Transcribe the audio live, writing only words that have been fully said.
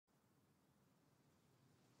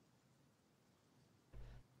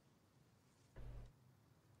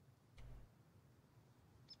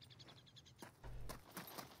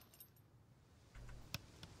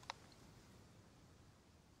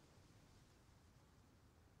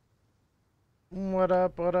What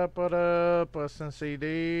up, what up, what up?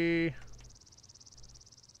 WestNC-D.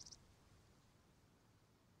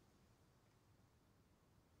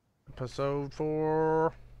 Episode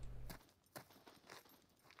 4.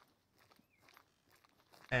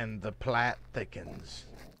 And the Plat thickens.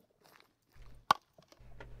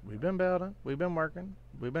 We've been building, we've been working,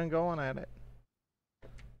 we've been going at it.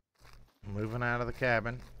 Moving out of the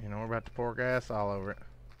cabin. You know, we're about to pour gas all over it.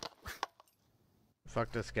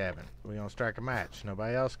 Fuck this cabin. We're gonna strike a match.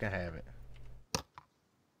 Nobody else can have it.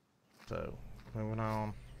 So, moving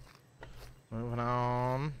on. Moving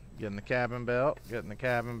on. Getting the cabin built. Getting the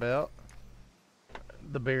cabin built.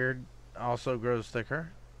 The beard also grows thicker.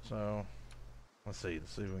 So, let's see.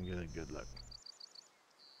 Let's see if we can get a good look.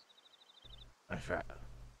 I fat.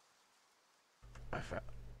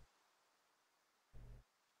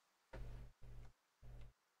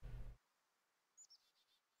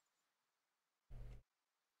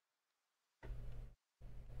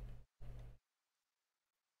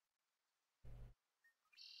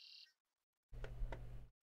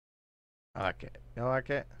 I like it. You like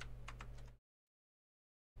it?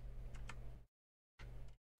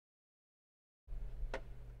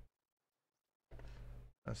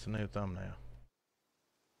 That's the new thumbnail.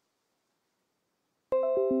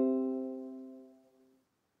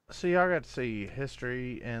 So y'all got to see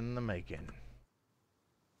history in the making.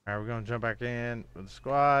 Alright, we're gonna jump back in with the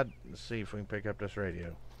squad. Let's see if we can pick up this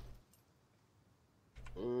radio.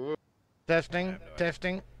 Testing,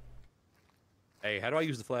 testing. Hey, how do I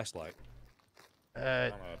use the flashlight?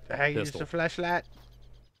 How you use the flashlight?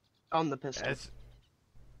 On the pistol.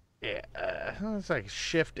 It's like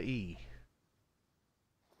Shift E.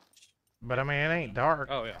 But I mean, it ain't dark.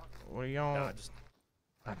 Oh yeah. Well, you don't. No,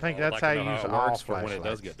 I think that's how you use all flashlights. For when it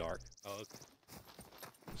does get dark. Oh, okay.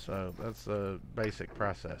 So that's the basic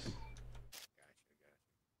process.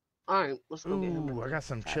 Alright, let's go get him. Ooh, I got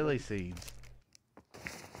some chili seeds.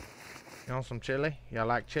 You want some chili? Y'all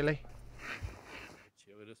like chili?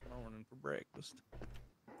 Chili this morning for breakfast.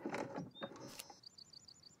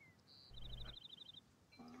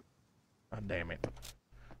 Oh, damn it.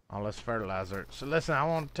 All this fertilizer. So listen, I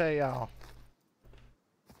want to tell y'all.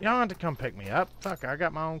 Y'all want to come pick me up. Fuck, I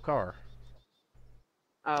got my own car.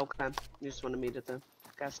 Oh, okay. You just want to meet at the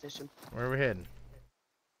gas station. Where are we heading?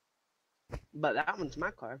 But that one's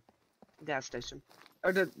my car. Gas station.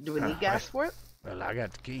 Or do we need gas for it? Well, I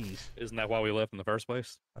got the keys. Isn't that why we left in the first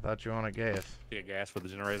place? I thought you wanted gas. To get gas for the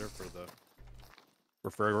generator for the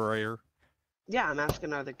refrigerator. Yeah, I'm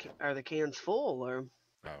asking, are the cans full or?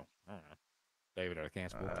 Oh, I don't know. David, are the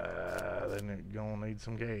cans full? Then you're gonna need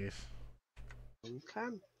some gas.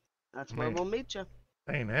 Okay. That's where we'll meet you.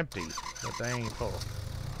 They ain't empty, but they ain't full.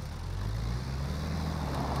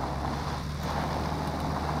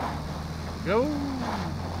 Go!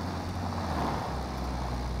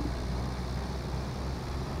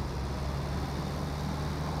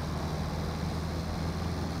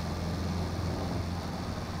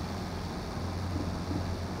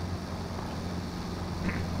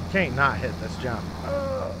 Can't not hit this jump.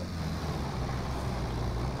 Oh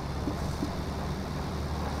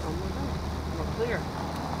my god. We're clear.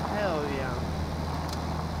 Hell yeah.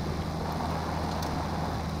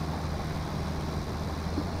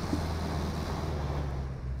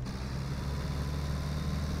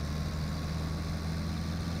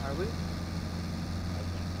 Are we?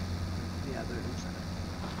 Yeah, they're inside.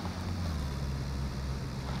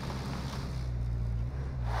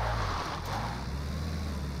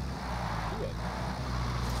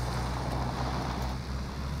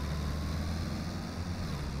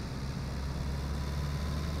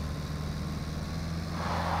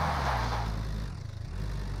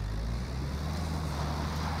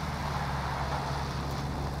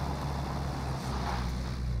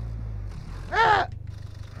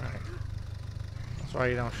 That's why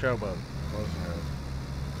you don't showboat.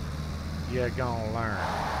 You're gonna learn.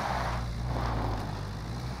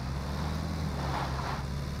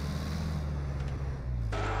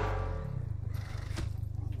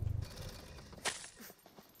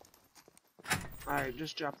 Alright,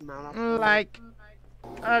 just drop them out. Like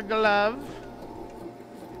a glove.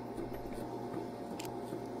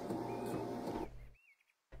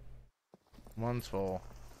 One's full.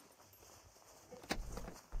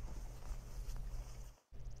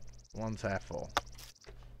 One's half full.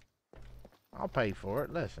 I'll pay for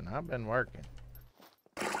it. Listen, I've been working.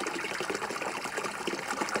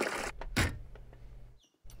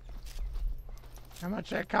 How much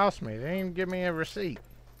that cost me? They didn't even give me a receipt.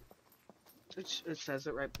 It says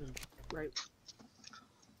it right.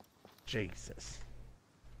 Jesus.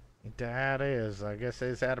 Ain't that how it is? I guess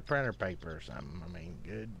it's out of printer paper or something. I mean,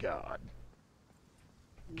 good God.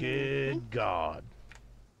 Good God.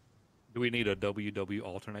 Do we need a WW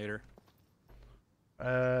alternator?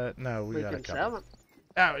 No, we got a can couple. sell it.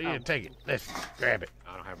 Oh, yeah, Oh. take it. Let's grab it.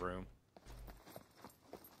 I don't have room.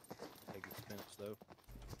 Big expense though.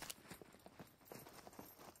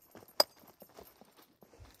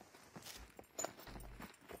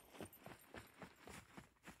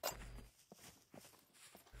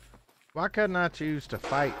 Why couldn't I choose to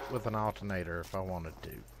fight with an alternator if I wanted to?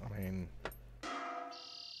 I mean,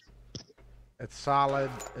 it's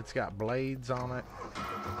solid. It's got blades on it.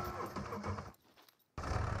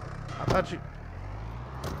 I thought you...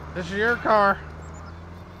 This is your car.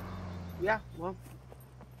 Yeah, well.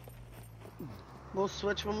 We'll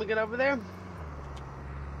switch when we get over there.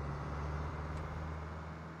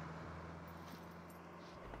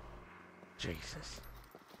 Jesus.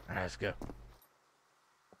 All right, let's go.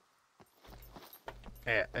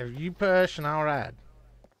 Yeah, if you push and I'll ride.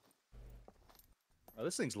 Oh,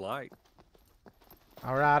 this thing's light.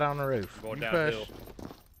 I'll ride on the roof. I'm going You downhill. push.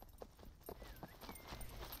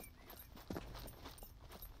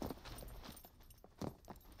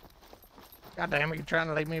 God damn it, you trying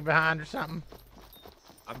to leave me behind or something?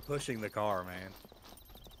 I'm pushing the car, man.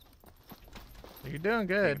 You're doing You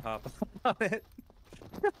good. can hop on it.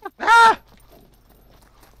 Ah!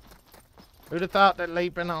 Who'd have thought that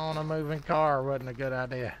leaping on a moving car wasn't a good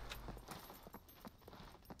idea?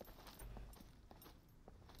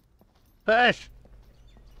 Push!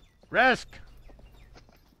 Risk!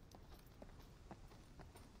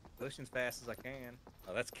 Pushing as fast as I can.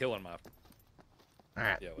 Oh, that's killing my.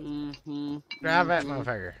 Alright, Yeah. Mm-hmm. drive that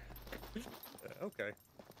motherfucker. Okay.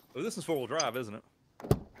 Well, this is four-wheel drive, isn't it?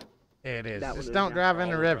 It is. That Just one is, don't yeah. drive in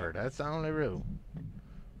the All river. right. That's the only rule.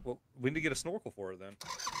 Well, we need to get a snorkel for it then.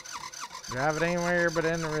 Drive it anywhere but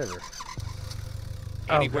in the river.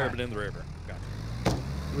 Anywhere God. but in the river. Gotcha.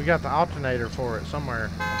 We got the alternator for it somewhere.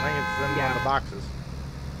 I think it's in one of the boxes.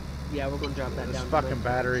 Yeah, we're gonna drop that This down. fucking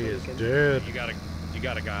battery is dead. You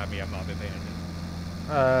gotta guide me. I'm not been paying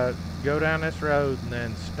attention. Go down this road and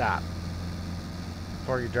then stop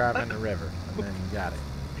before you drive in the river, and then you got it.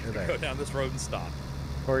 You're Go there. down this road and stop.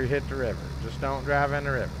 Before you hit the river, just don't drive in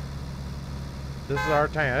the river. This is our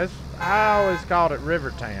town. I always called it River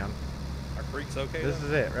Town. Our creek's okay. This though?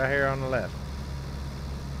 is it, right here on the left.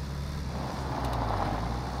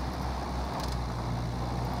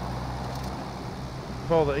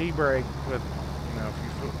 Pull the e-brake with, if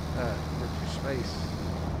you with your space.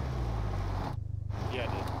 Yeah, I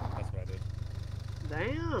did. That's what I did.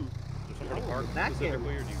 Damn. Is there somewhere to Oh, park back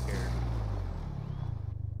specifically, or do you care?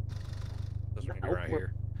 This one can be Nope, right we're-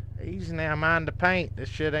 here. Easy now, mind the paint. This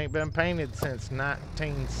shit ain't been painted since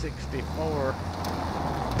 1964.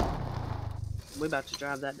 We about to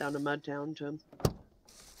drive that down to Mudtown to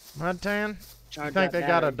Mudtown? You charge think that they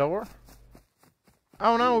got a battery. door?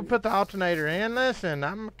 Oh no, we put the alternator in. Listen,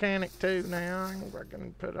 I'm a mechanic too now. I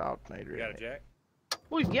can put an alternator You in. got a it. jack?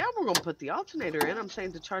 Well, yeah, we're gonna put the alternator in. I'm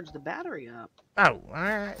saying to charge the battery up. Oh,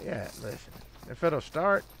 alright, yeah, listen. If it'll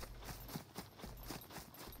start,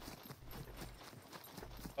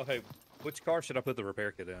 Okay, which car should I put the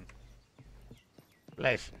repair kit in?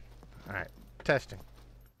 listen. Alright, testing.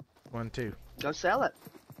 1, 2. Go sell it.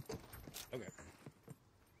 Okay.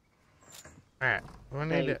 Alright, we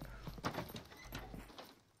need Hey. to...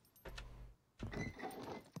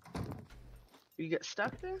 You get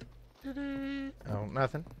stuck there? Oh,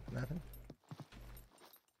 nothing. Nothing.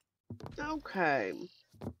 Okay.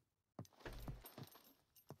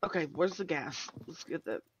 Okay, where's the gas? Let's get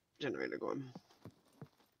the generator going.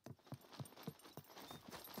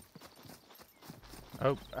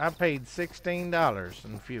 Oh, I paid $16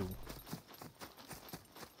 in fuel.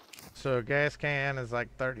 So a gas can is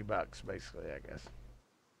like $30 basically, I guess.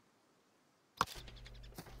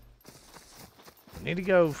 We need to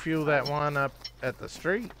go fuel that one up at the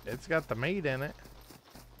street. It's got the meat in it.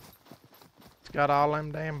 It's got all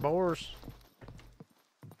them damn bores.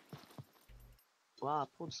 Wow, I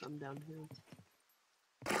pulled some down here.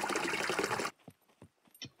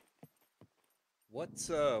 What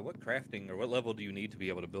crafting or what level do you need to be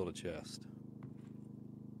able to build a chest?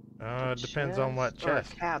 It depends on what Chest or a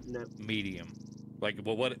chest. cabinet. Medium. Like,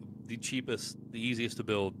 well, what the cheapest, the easiest to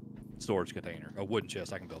build storage container? A wooden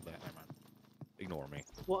chest. I can build that. Never mind. Ignore me.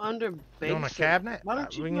 Well, under basic. You want a cabinet? Why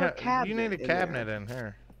don't you We do can a ha- cabinet? You need a in cabinet there? in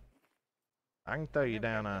here. I can throw you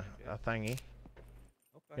down a thingy. Okay.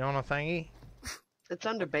 You want a thingy? It's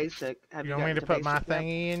under basic. Have You want me gotten to put my basic yet?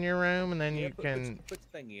 thingy in your room, and then Yeah, you put, can... put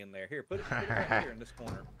the thingy in there. Here, put it right here in this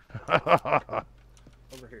corner.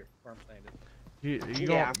 Over here, where I'm standing. you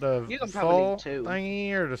Yeah, want the you can probably full need two.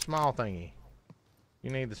 thingy or the small thingy? You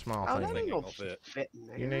need the small Oh, that thingy. ain't Ain't gonna gonna fit. fit in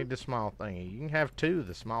there. You need the small thingy. You can have 2 of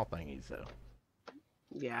the small thingies though.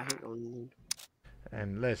 Yeah, I ain't gonna need.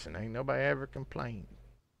 And listen, ain't nobody ever complained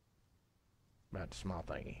about the small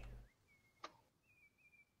thingy.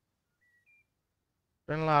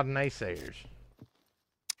 Been a lot of naysayers,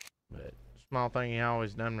 but small thingy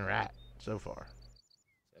always done me right so far.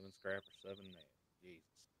 7 scrap or 7 nail. Jesus.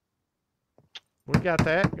 We got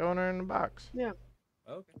that going there in the box. Yeah.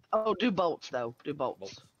 Okay. Oh, do bolts though. Do bolts.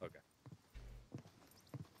 Bolts. Okay.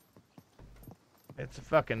 It's a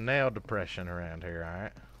fucking nail depression around here,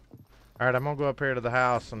 alright? Alright, I'm gonna go up here to the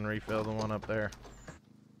house and refill the one up there.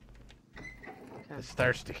 Okay. It's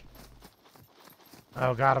thirsty.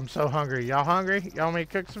 Oh god, I'm so hungry. Y'all hungry? Y'all want me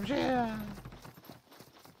to cook some shit?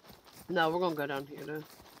 No, we're gonna go down here though.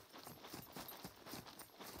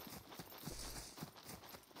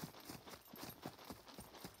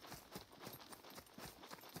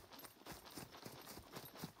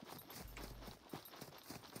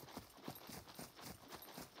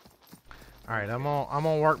 Alright, I'm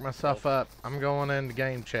gonna work myself up. I'm going into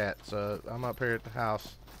game chat, so I'm up here at the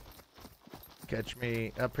house. Catch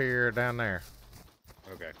me up here or down there.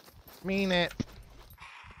 Okay. Mean it.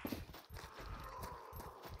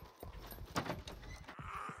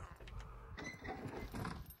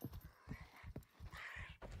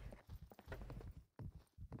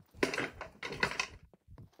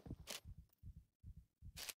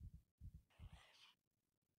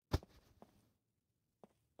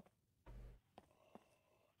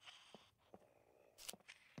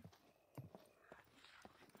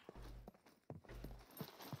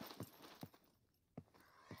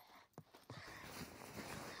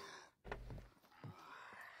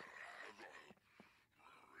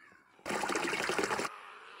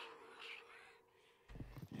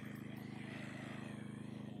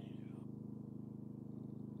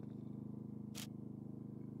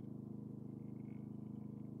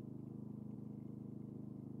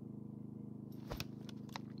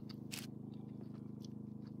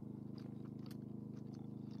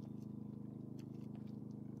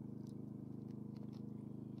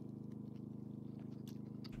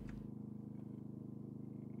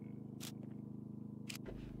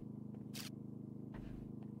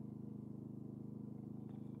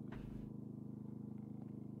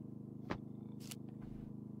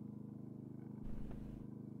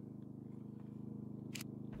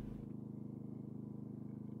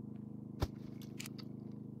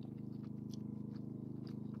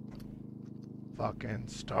 Fucking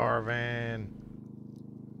starving.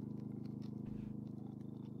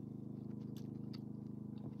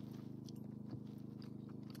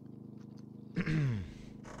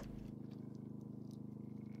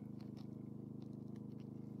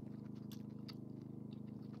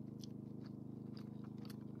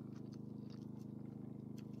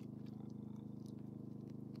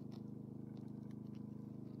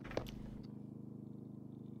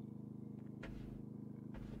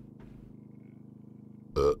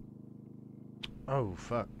 Oh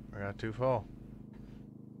fuck, I got 2 full.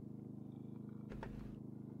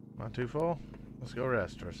 Am I too full? Let's go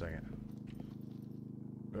rest for a second.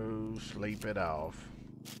 Go sleep it off.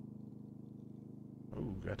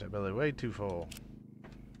 Ooh, got that belly way too full.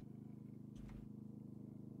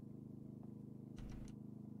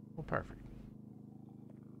 Well, perfect.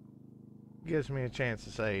 Gives me a chance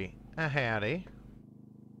to say a howdy.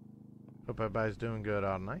 Hope everybody's doing good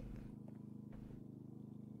all night.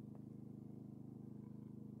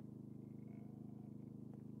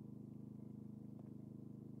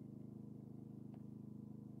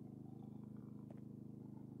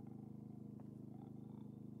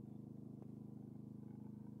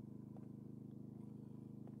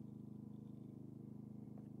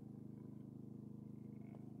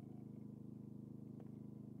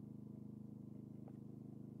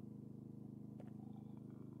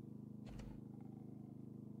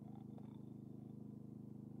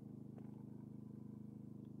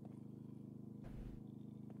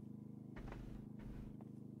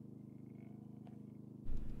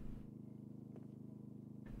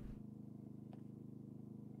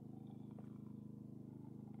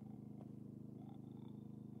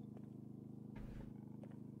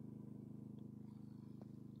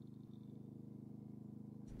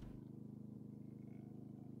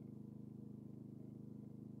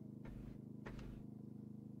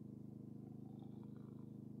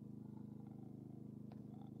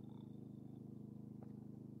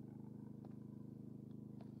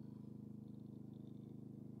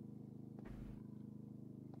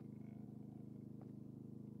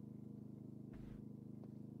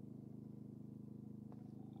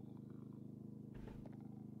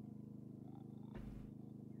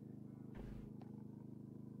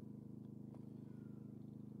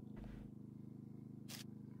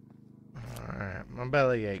 My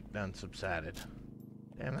belly ache done subsided.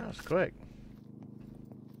 Damn, that was quick.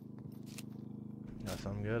 Got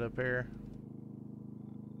something good up here.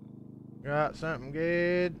 Got something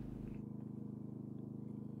good.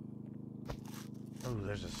 Oh,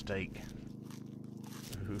 there's a steak.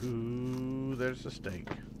 Ooh, there's a steak.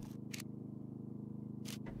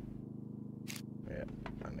 Yeah,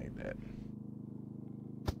 I need that.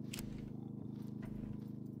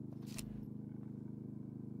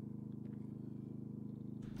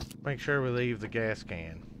 Make sure we leave the gas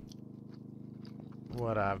can.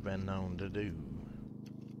 What I've been known to do.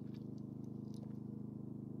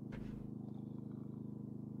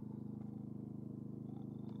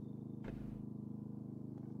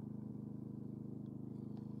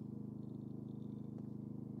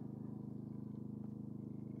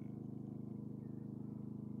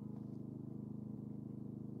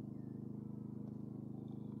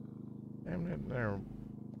 Damn, they're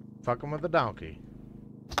fucking with the donkey.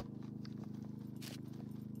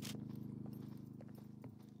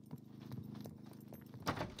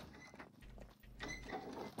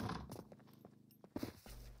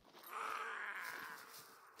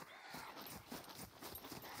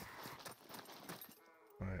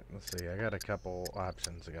 Alright, let's see. I got a couple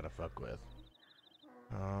options I gotta fuck with.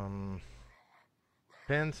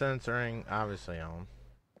 Pin censoring, obviously on.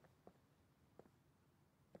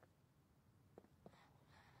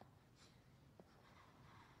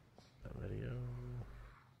 That video.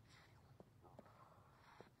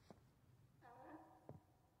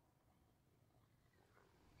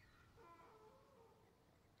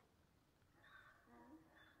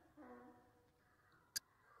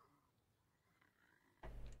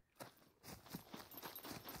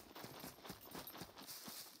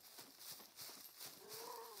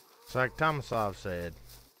 It's like Tomasov said.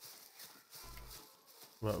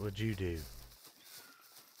 What would you do?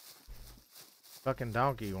 Fucking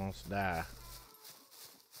donkey wants to die.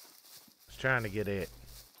 It's trying to get it.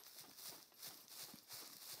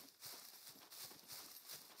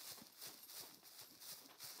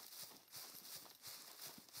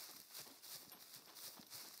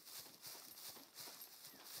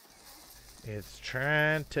 It's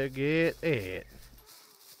trying to get it.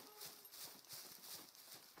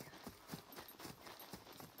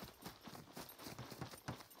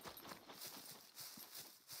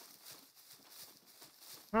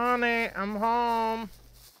 Honey, I'm home.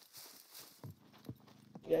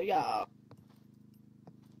 Yeah.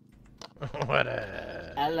 What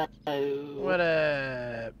up? Hello. What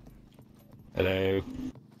up? Hello.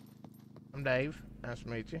 I'm Dave. Nice to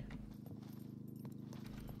meet you.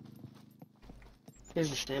 Here's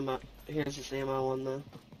the standby. Here's the standby one though.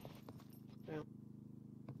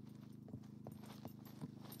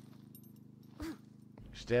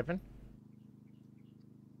 Stepping?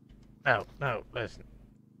 Oh, no, listen.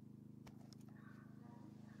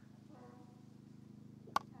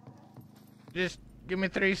 Just give me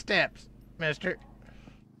 3 steps, mister.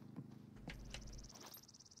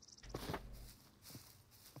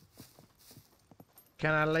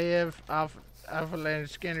 Can I live off a Leonard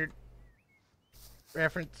Skinner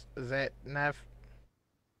reference? Is that enough?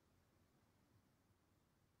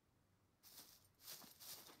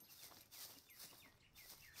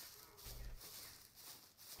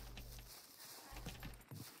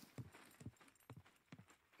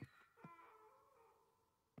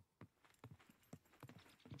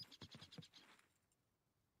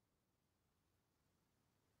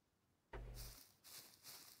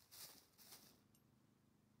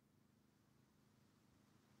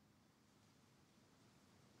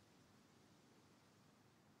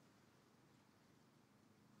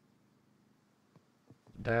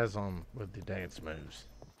 Dazzle 'em with the dance moves.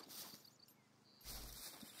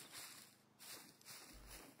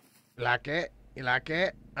 Like it? You like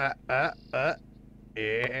it? Yeah.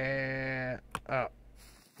 Oh.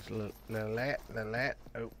 Just a little that.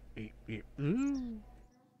 Oh, ooh.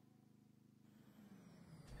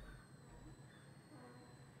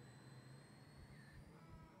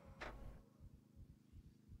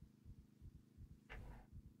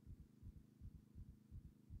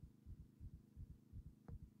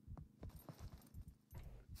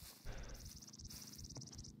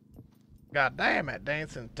 God damn it,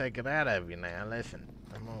 dancing take it out of you now. Listen,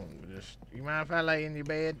 come on, just you mind if I lay in your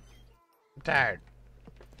bed? I'm tired.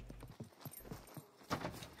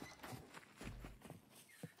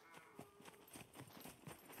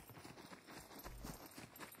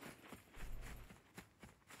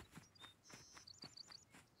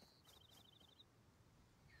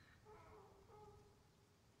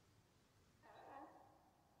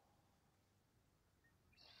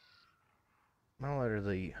 I'm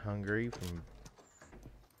literally hungry from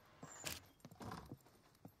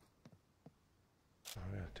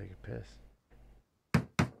take a piss.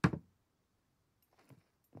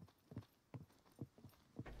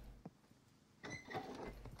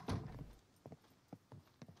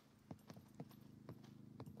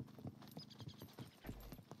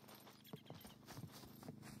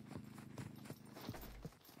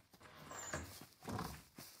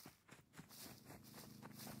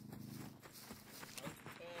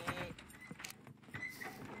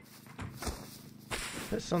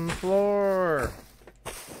 Piss on the floor.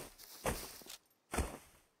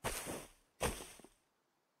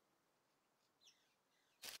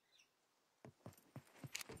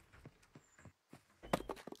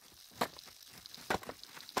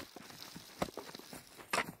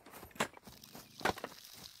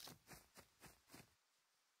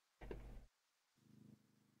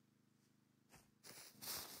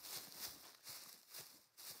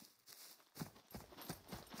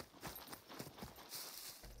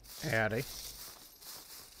 Howdy.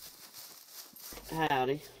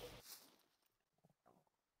 Howdy.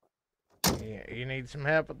 Yeah, you need some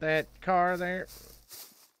help with that car there?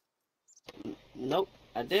 Nope,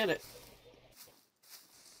 I did it.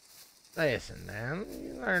 Listen now,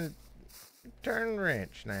 you learn turn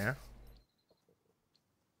wrench now.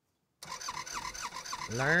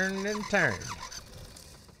 Learn and turn.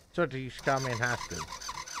 That's what they used to call me in high school.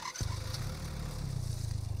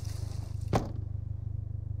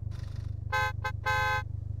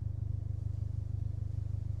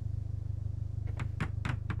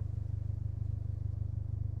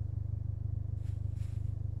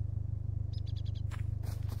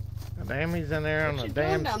 Damn, he's in there on What a you damn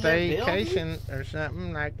doing down there, staycation or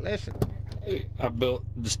something. Like, listen, I built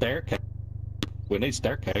the staircase. We need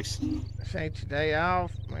staircase. this ain't your day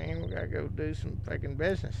off, man. We gotta go do some freaking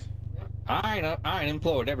business. I ain't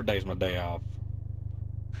employed. Every day's my day off.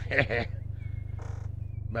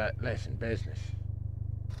 But listen, business.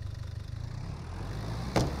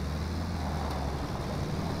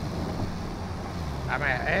 I mean,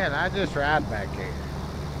 hell, I just ride back here.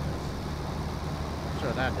 That's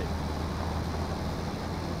what I do.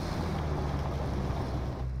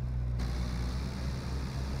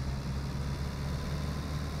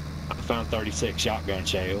 I found 36 shotgun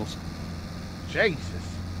shells. Jesus.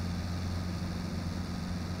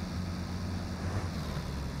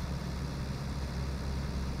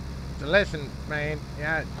 So listen, man,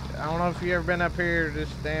 yeah, I don't know if you ever been up here to this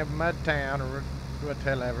damn mud town or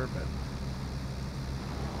whatever, but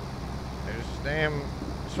there's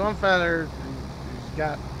this one feller who's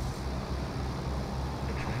got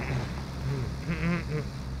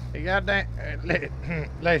he got that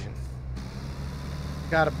listen,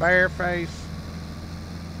 got a bare face.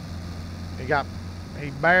 He got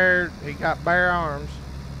bare arms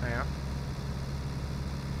now.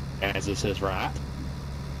 As this is right.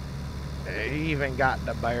 He even got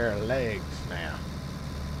the bare legs now.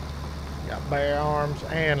 Got bare arms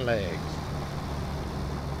and legs.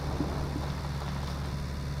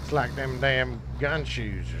 It's like them damn gun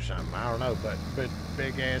shoes or something. I don't know, but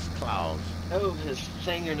big ass claws. Oh, his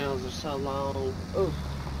fingernails are so long. Oh.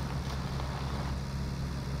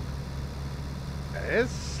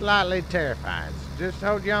 It's slightly terrifying. Just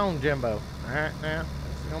hold your own, Jimbo. All right, now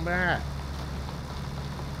it's gonna be all right.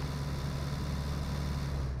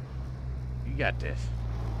 You got this.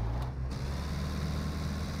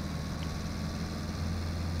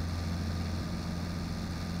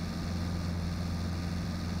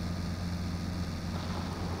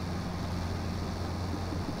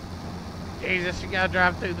 Jesus, you gotta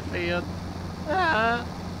drive through the field. Ah.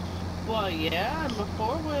 Well, yeah, I'm a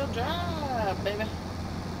four-wheel drive, baby.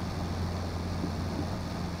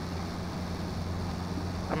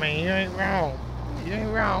 I mean, you ain't wrong. You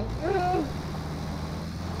ain't wrong.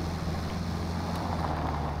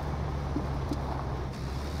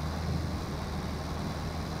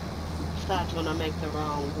 That's when I make the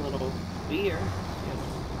wrong little beer.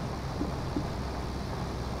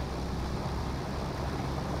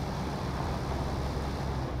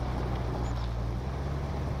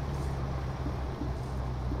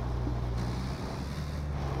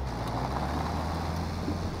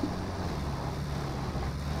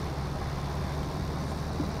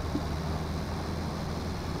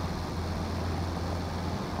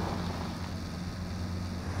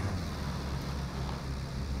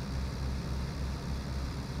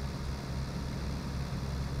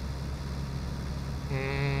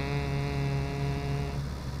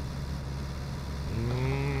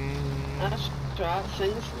 Try to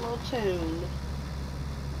sing us a little tune.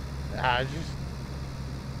 I was just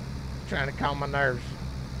trying to calm my nerves.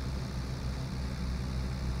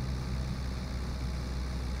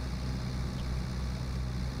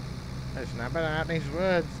 Listen, I've been out in these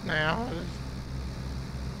woods now.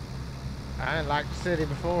 I didn't like the city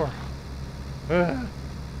before. Ugh.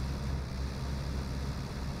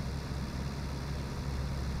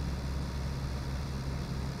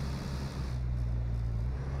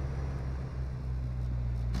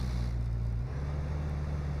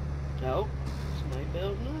 Oh, somebody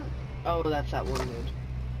building up. Oh, that's that one dude.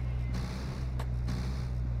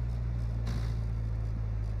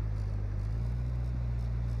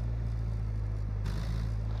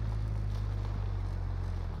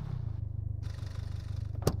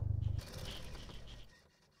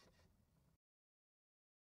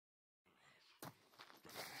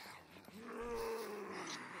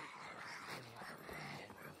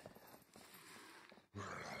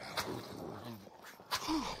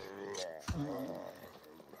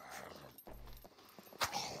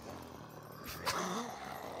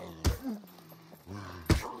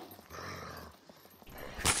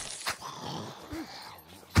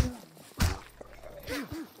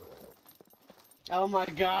 Oh my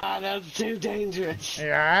god, that's too dangerous.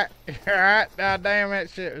 You alright? You alright? God damn, that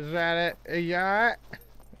shit was right at. You alright?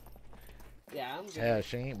 Yeah, I'm good. Yeah,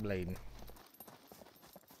 she ain't bleeding.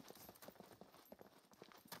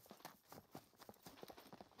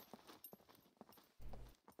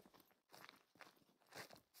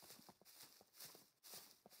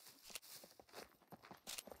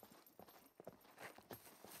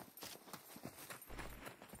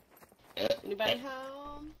 Anybody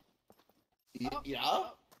home? Yeah.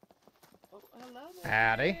 Oh, hello there.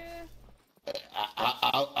 Howdy.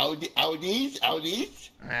 Howdies.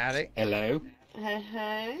 Howdy. Hello. Hey,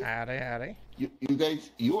 hey. Howdy, howdy. You guys,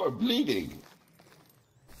 you are bleeding.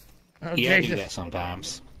 Oh, Yeah, I do Jesus. that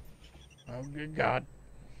sometimes. Oh, good God.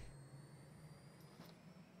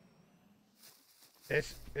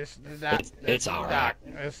 It's the doc. It's all right.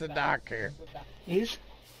 It's the doc here. He's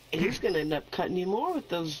gonna end up cutting you more with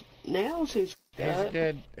those nails he's He's got.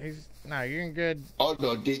 good. No, you're in good. Oh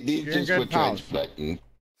no, these You're in just for good pause. transplanting.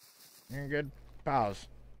 You're in good pause.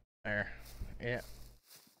 There. Yeah.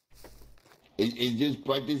 It's just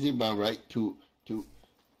practicing my right to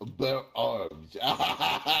bear arms.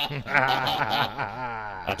 I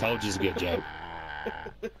told you it's a good joke.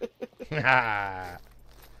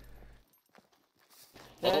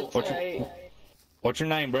 That's What's right. What's your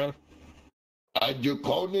name, bro?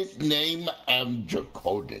 Draconis name, I'm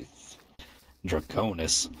Draconis.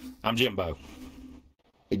 Draconis. I'm Jimbo.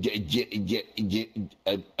 A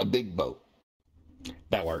big boat.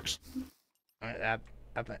 That works. I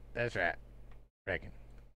think that's right. Reckon.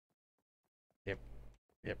 Yep.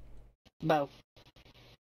 Bo.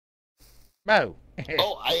 Bo.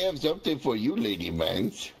 Oh, I have something for you, lady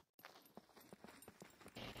mans.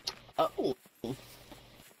 Oh.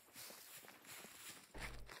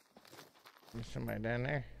 There's somebody down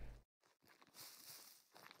there.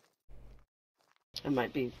 It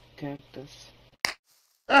might be cactus.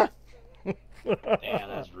 Ah! Yeah,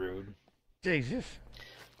 that's rude. Jesus.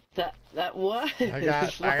 That was. I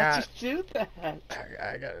got- Why'd you do that?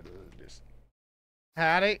 I gotta do this.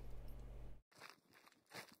 Howdy.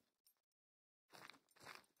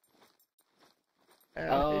 Howdy.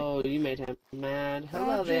 Oh, you made him mad.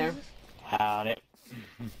 Hello Oh, there. Jesus. Howdy.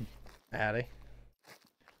 Howdy.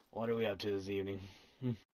 What are we up to this evening?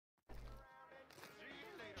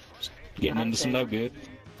 Getting into some no good.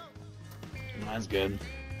 That's good.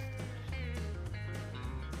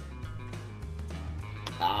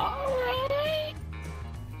 Alright.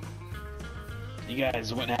 You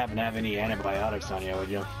guys wouldn't happen to have any antibiotics on you, would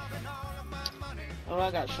you? Oh,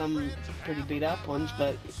 I got some pretty beat up ones,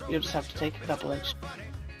 but you'll just have to take a couple extra.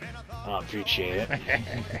 I appreciate it.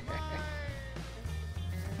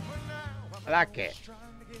 I like it.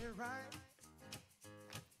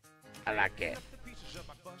 I like it.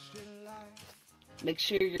 Make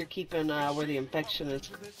sure you're keeping where the infection is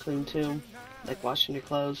clean too, like washing your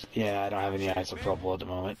clothes. Yeah, I don't have any isopropyl at the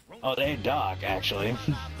moment. Oh, they ain't Doc, actually.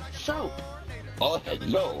 Soap, Oh,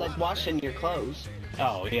 hello. like washing your clothes.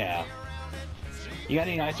 Oh, yeah. You got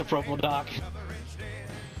any isopropyl, Doc?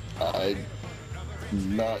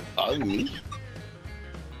 Not on me.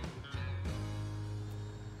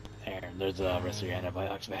 There's the rest of your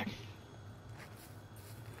antibiotics back.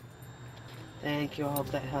 Thank you. I hope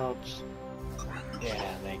that helps.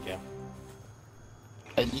 Yeah, thank you.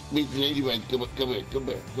 Miss Ladybug, come here.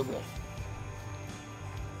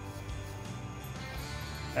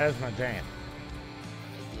 That's my jam.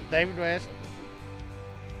 David West.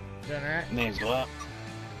 Doing right? Name's what?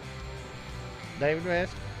 David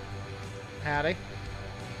West. Howdy.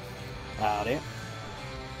 Howdy.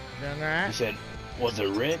 Doing You right? said, was it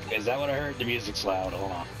Rick? Is that what I heard? The music's loud.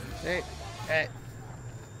 Hold on. Hey.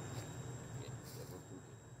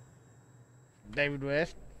 David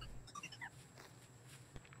West.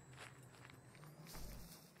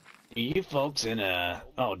 You folks in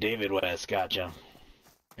oh, David West, gotcha.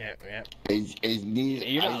 Yep, yep. It's near.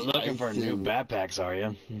 You're not looking for new backpacks, are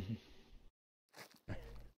you?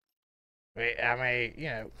 I mean, you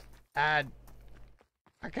know, I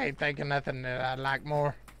can't think of nothing that I'd like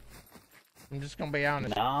more. I'm just gonna be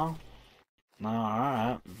honest. No. No,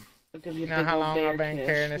 alright. You know how long I've been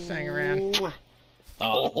carrying this thing around?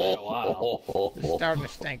 Oh, it's been a while. It's starting to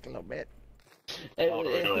stink a little bit. Oh,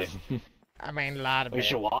 really? I mean, a lot of We it.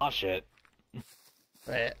 should wash it.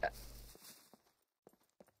 But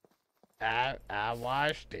I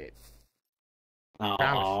washed it. Oh,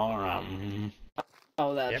 Promise. alright. Mm-hmm.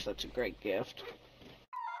 Oh, that's Yep. such a great gift.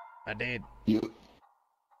 I did. You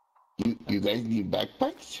guys need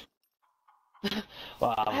backpacks?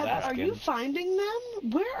 Well, I was Are asking. you finding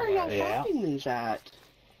them? Where are y'all Yeah. finding these at?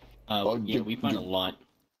 Yeah, we find a lot.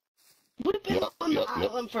 We've been Yep, on the yep.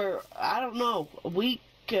 island for, I don't know, a week,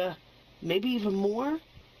 maybe even more.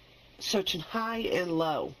 Searching high and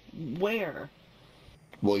low. Where?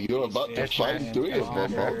 Well, you're about to That's find right. 3 of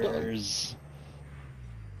That's them. right. Hold on. There's-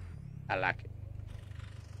 I like it.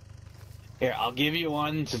 Here, I'll give you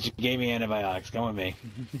one since you gave me antibiotics. Come with me.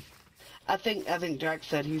 I think Drax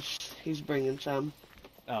said he's bringing some.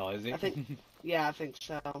 Oh, is he? I think, yeah, I think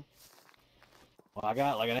so. Well, I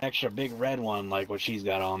got like an extra big red one, like what she's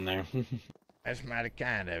got on there. That's mighty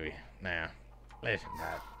kind of you. Now, listen,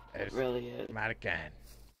 Doc. It It's really is. mighty kind.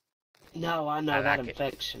 No, I know I that like it.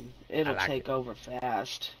 infection. It'll like take it. over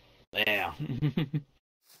fast. Yeah.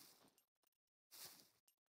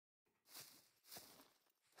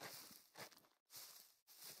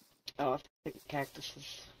 Oh, I think cactus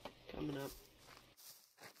is coming up.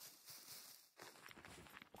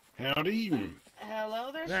 Howdy.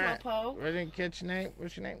 Hello there, Alright. Slowpoke. We didn't catch your name.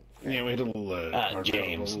 What's your name? Yeah, we had a little car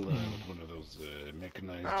James. trouble, with one of those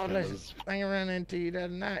mechanized Oh, listen. fellas. Thing I ran into you the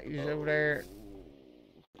other night. You was over there.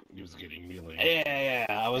 He was getting melee. Yeah.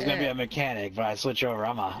 I was gonna be Yeah. a mechanic, but I switch over.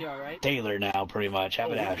 I'm a You alright? tailor now, pretty much.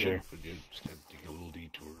 Haberdasher. We did just have to take a little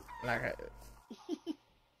detour. Like a,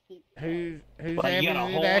 who's But you got a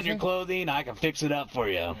happy hole with in your clothing, I can fix it up for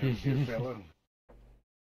you. Here, fella.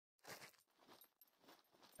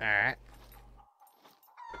 Alright.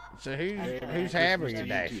 So who's Christmas happy to you you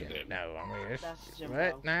dashing? too, then. No, I mean it's That's Jimbo.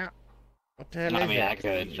 what now? What the hell I is mean, I that?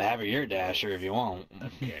 could have your dasher if you want.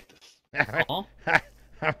 Cactus.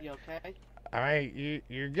 Huh? You okay? I mean,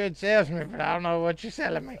 you're a good salesman, but I don't know what you're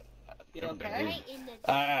selling me. You okay?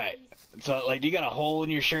 Alright. So, like, do you got a hole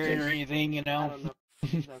in your shirt or anything, you I know? don't know.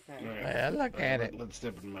 He's okay. Alright. Well, look at it. Let's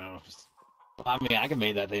step in my office. I mean, I can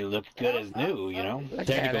make that thing look good as new, you know? Look at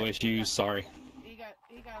Technical it. issues. Sorry. He got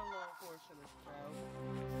a little horse in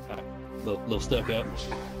his throat. Little stuck up.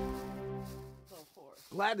 Little horse.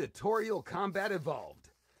 Gladiatorial Combat Evolved.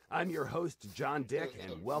 I'm your host, John Dick,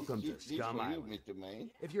 and welcome to This Scum for you, Island. Mr. Man.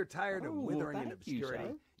 If you're tired of Oh, withering in thank you, obscurity,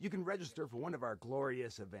 sir. you can register for one of our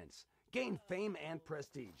glorious events. Gain fame and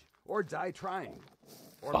prestige, or die trying.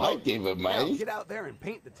 Or Hi, both. David, Now, man. get out there and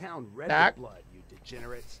paint the town red Doc? with blood, you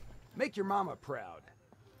degenerates. Make your mama proud.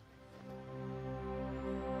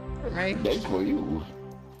 For me? That's for you.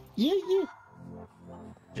 Yeah.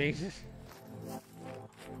 Jesus.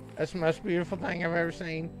 That's the most beautiful thing I've ever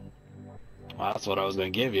seen. Well, that's what I was gonna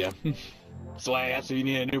give you. That's why I asked if you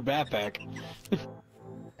need a new backpack.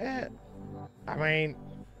 I mean,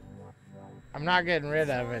 I'm not getting rid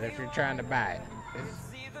of it if you're trying to buy it.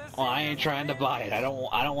 Well, I ain't trying to buy it. I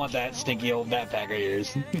don't want that stinky old backpack of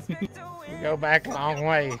yours. We go back a long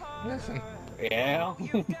way. Listen, Yeah.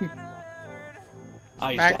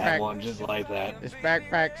 I used to Backpack. have one just like that. this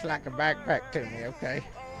backpack's like a backpack to me, okay?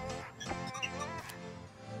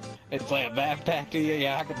 It's like a backpack to you?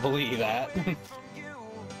 Yeah, I can believe that.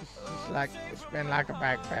 It's been like a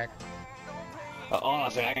backpack.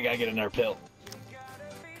 Honestly, I gotta get another pill.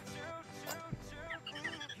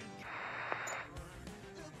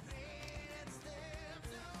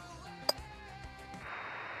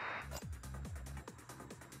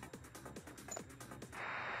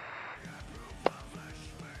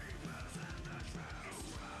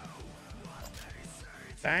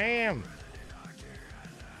 Damn.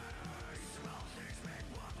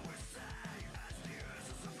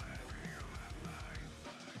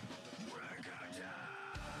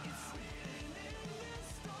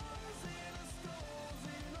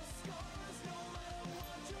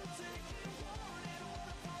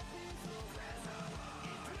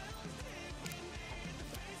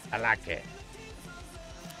 I like it.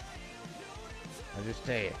 I'll just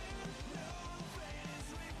tell you.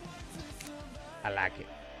 I like it.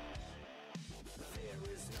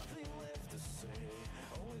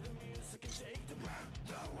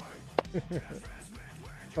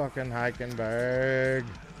 Fucking Heikenberg.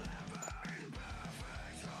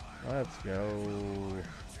 Let's go.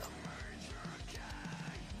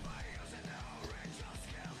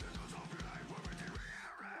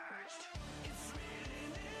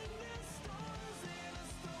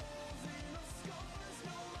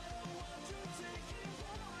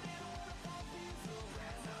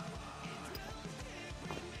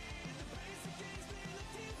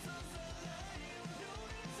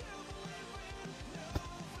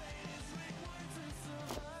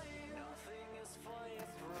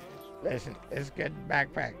 Listen, it's good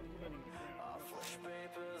backpack.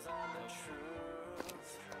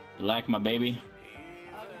 You like my baby?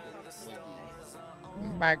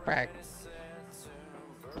 Backpack.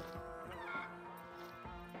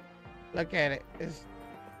 Look at it. It's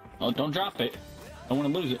Oh, don't drop it. I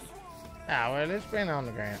want to lose it. well, it's been on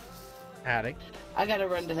the ground. Howdy. I gotta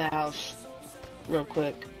run to the house real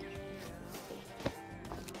quick.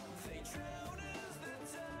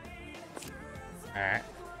 All right.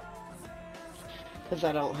 Because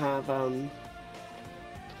I don't have,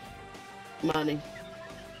 money.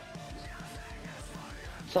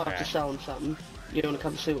 So I have to Alright. sell him something. You wanna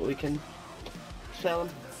come see what we can sell him?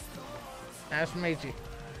 Nice to meet you.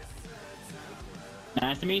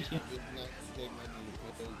 Nice to meet you.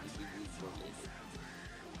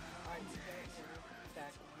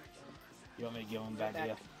 You want me to give them back to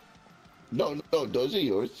you? No, those are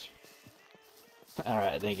yours. All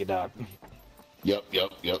right, thank you, Doc. Yep. Hey,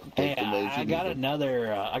 Take them as I you got need them.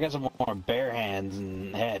 another. I got some more bare hands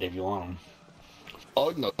and head if you want them. Oh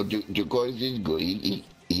no, Jacores is good.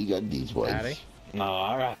 He got these ones. Howdy. No,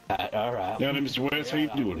 all right. Now, Mr. West, how you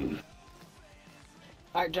doing?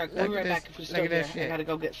 Alright, Drake, we'll be Look at right back this- if you're look still at here. this I shit. gotta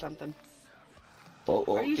go get something. Oh,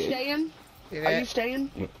 okay. Are you staying? See Are that? you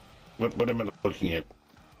staying? What am I looking at?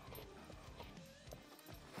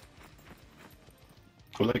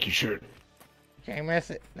 I like your shirt. Can't miss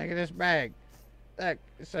it. Look at this bag. Look,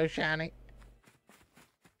 it's so shiny.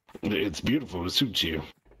 It's beautiful. It suits you.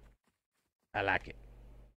 I like it.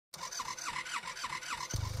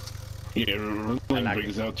 Yeah, it really like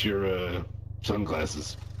brings out your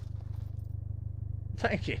sunglasses.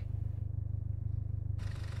 Thank you.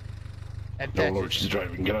 That Oh Lord, touches. she's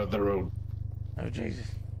driving. Get out of the road. Oh Jesus.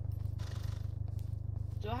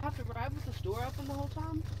 Do I have to ride with the store open the whole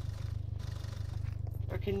time?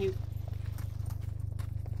 Or can you...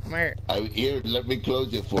 Come here. Here, let me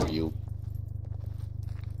close it for you.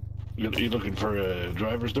 You looking for a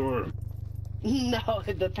driver's door? No,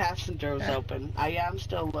 the passenger is open. I'm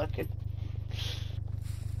still looking.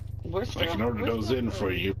 We're I still... can order we're those still in good.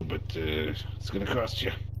 for you, but it's gonna cost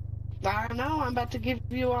you. I know, I'm about to give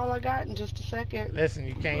you all I got in just a second. Listen,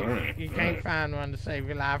 you can't Alright, can't alright. find one to save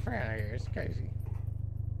your life around here. It's crazy.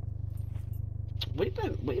 We've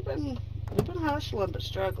been hustling but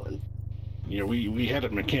struggling. Yeah, we had a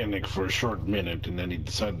mechanic for a short minute, and then he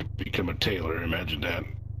decided to become a tailor. Imagine that.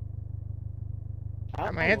 I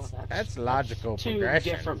mean, Oh, that's logical two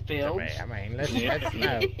progression different to me. fields. I mean,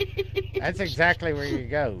 listen, that's exactly where you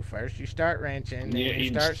go. First, you start wrenching, then Yeah, you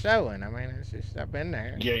he's- start sewing. I mean, it's just I've been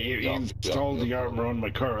there. Yeah, he Yeah, installed yeah, the yeah. armor on my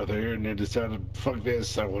car there, and they decided, fuck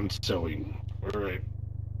this, I want sewing. All right.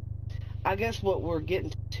 I guess what we're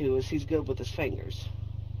getting to is he's good with his fingers.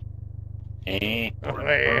 All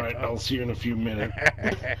right, I'll see you in a few minutes.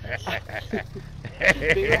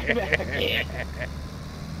 Be right back.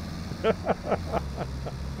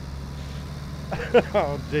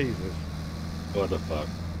 Oh Jesus! What the fuck?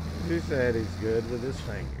 He said he's good with his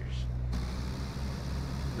fingers.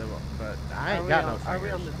 But I Are ain't we got on- no Are we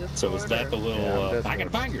fingers. on the Discord? So is that the or- little Yeah, I'm back Discord.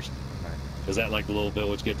 and fingers? Is that like the little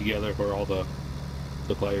village get together where all the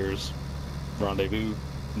players rendezvous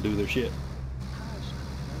and do their shit?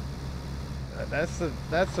 That's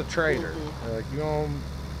the trader. Mhm. Like you gonna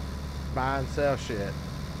buy and sell shit.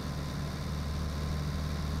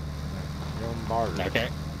 You gonna barter. Okay.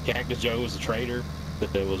 Cactus Joe was the trader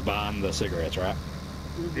that was buying the cigarettes, right?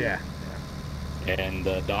 Yeah. And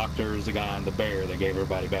the doctor is the guy in the bear that gave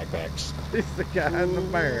everybody backpacks. He's the guy in the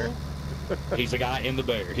bear. He's the guy in the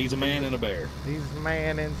bear. He's a man in a bear. He's the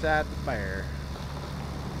man inside the bear.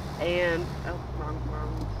 And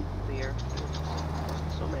wrong beer.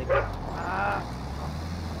 So maybe.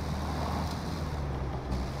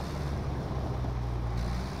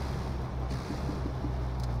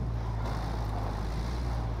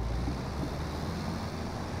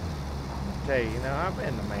 Tell you, I've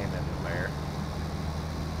been the man in the bear.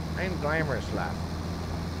 Ain't glamorous life.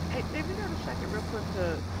 Hey, maybe got a second real quick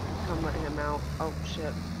to come let him out. Oh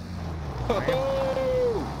shit.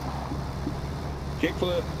 Oh!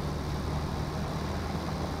 Kickflip.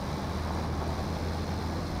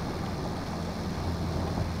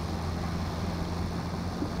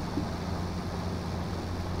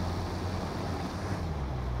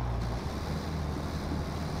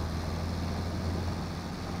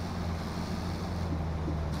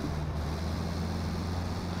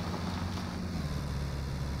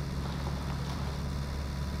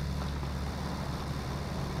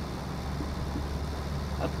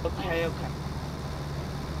 okay, okay.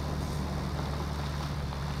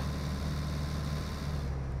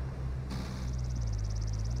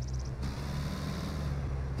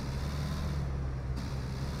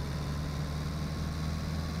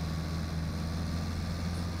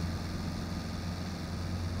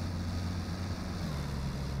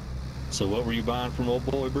 So what were you buying from old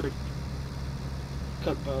boy, Brick?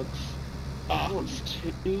 Cookbooks. That was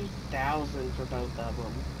 2,000 for both of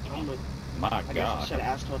them. My I guess I God. should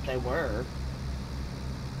have asked what they were.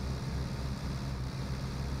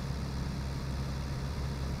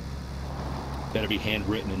 Better be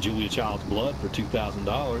handwritten in Julia Child's blood for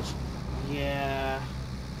 $2,000. Yeah.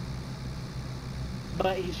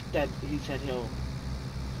 But he said he'll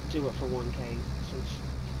do it for 1K since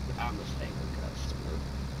I'm his favorite customer.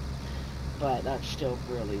 But that's still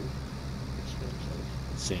really expensive.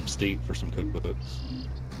 Seems steep for some cookbooks.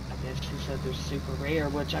 I guess he said they're super rare,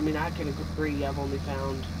 which, I mean, I can agree. I've only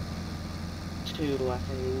found 2, I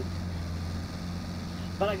think.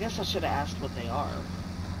 But I guess I should have asked what they are.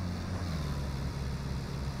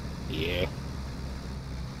 Yeah.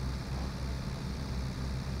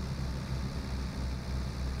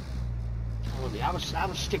 I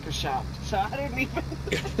was sticker shocked, so I didn't even.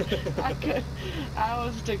 I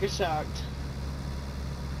was sticker shocked.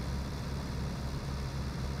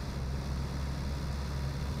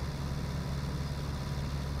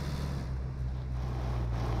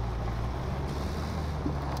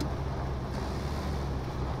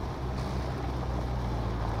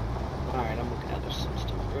 All right, I'm looking at this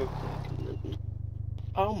stuff real quick. And then...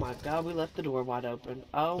 Oh my God, we left the door wide open.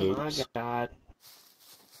 Oh my Oops. God.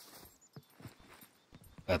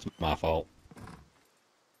 That's my fault.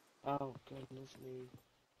 Oh goodness me.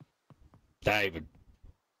 David.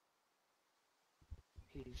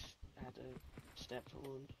 He's had to step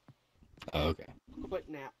forward. Oh, okay. Quick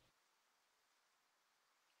nap.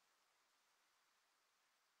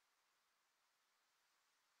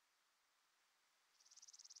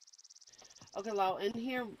 Okay, Lau, in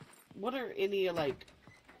here, what are any, like,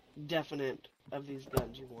 definite of these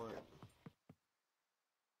guns you want?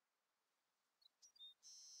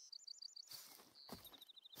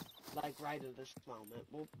 Like, right at this moment.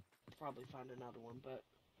 We'll probably find another one, but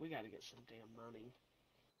we gotta get some damn money.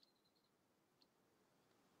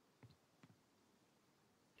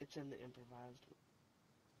 It's in the improvised.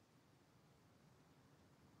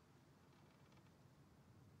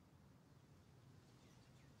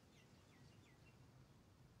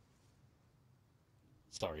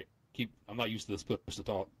 Sorry. I'm not used to this push to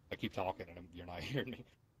talk. I keep talking and you're not hearing me.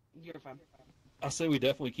 You're fine. I say we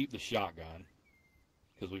definitely keep the shotgun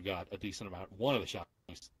because we've got a decent amount. One of the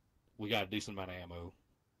shotguns, we got a decent amount of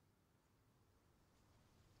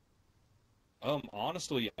ammo.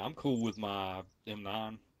 Honestly, I'm cool with my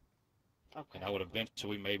M9. Okay. And I would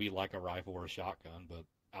eventually maybe like a rifle or a shotgun, but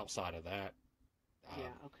outside of that, Yeah,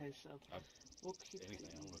 okay, so we'll keep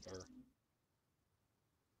anything with her.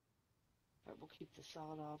 Alright, we'll keep the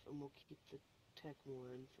solid off and we'll keep the Tech 1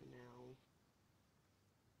 for now.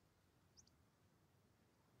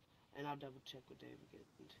 And I'll double check with David again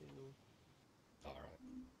too. All right.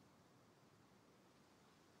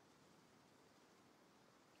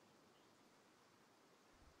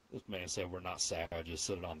 This man said we're not savages.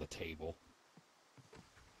 Sit it on the table.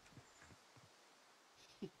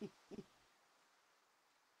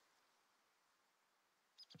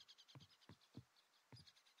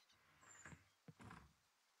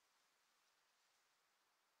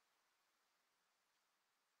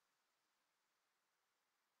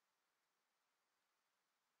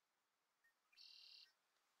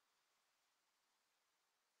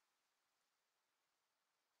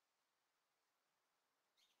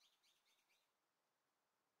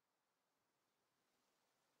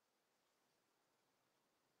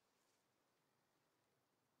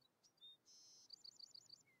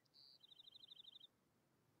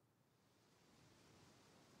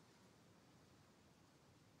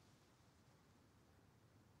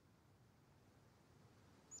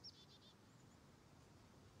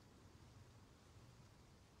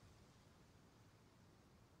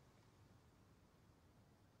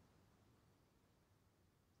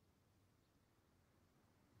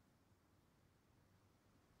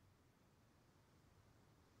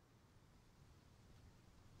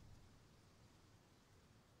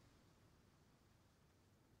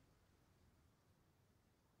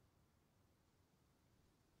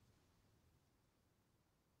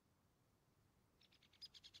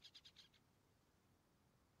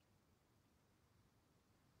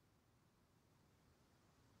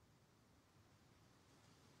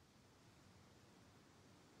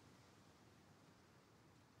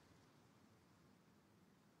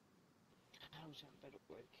 I wish I had a better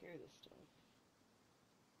way to carry this stuff.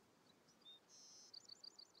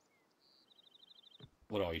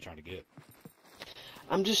 What are you trying to get?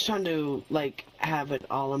 I'm just trying to, like, have it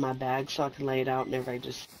all in my bag so I can lay it out and everybody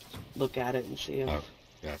just look at it and see if... Oh,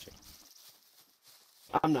 gotcha.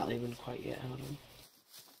 I'm not leaving quite yet, hold on.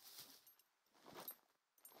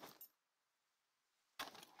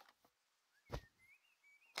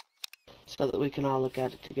 So that we can all look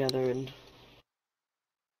at it together and...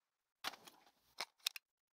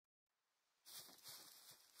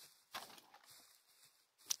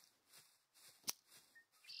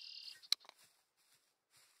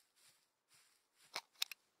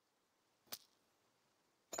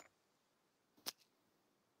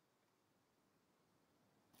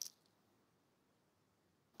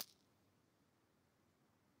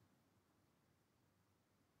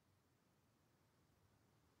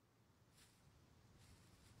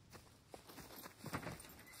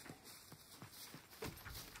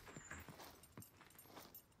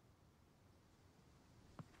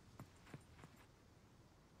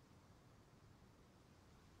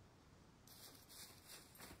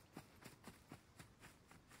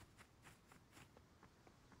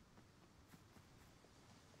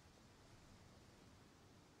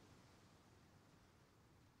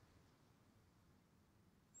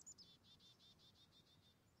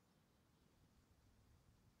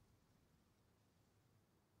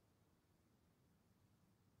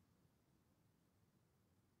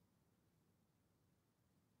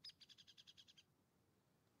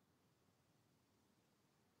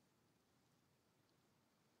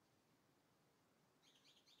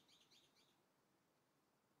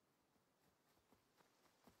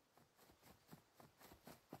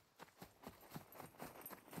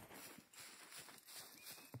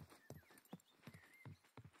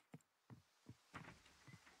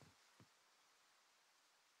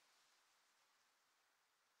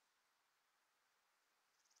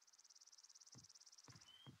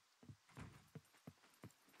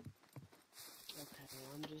 Okay,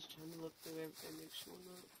 I'm just trying to look through everything, make sure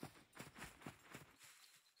not...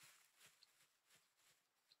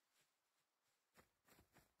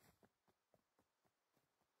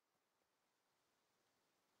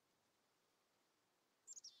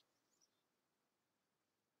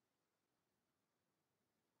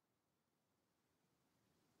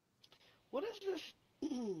 What is this?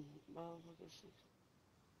 Well, I guess...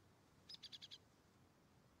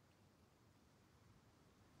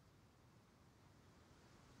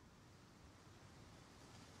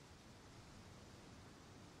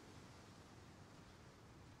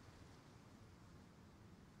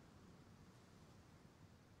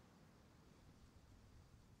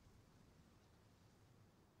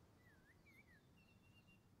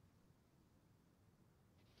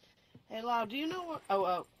 Hey, Lau, do you know what...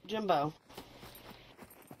 Oh, Jimbo.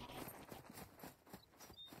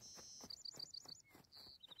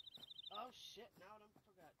 Oh, shit, now I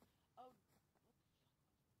forgot. Oh,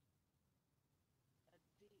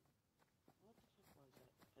 what the fuck was that?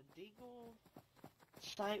 A deagle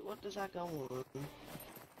site? What does that go on?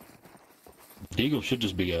 Deagle should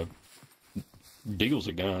just be a... Deagle's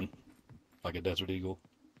a gun. Like a Desert Eagle.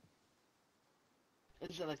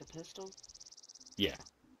 Is it like a pistol? Yeah.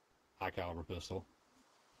 High caliber pistol.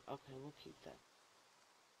 Okay, we'll keep that.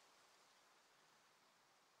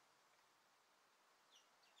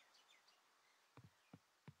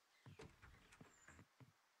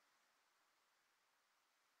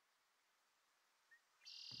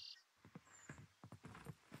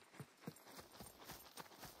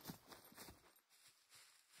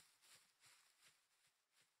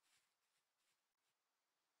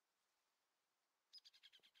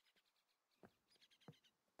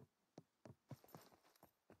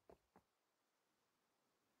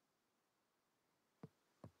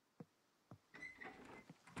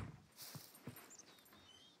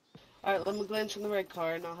 Alright, let me glance in the red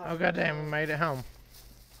car and I'll have... Oh, goddamn, we made it home.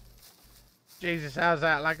 Jesus, I was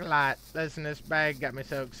out like a light. Listen, this bag got me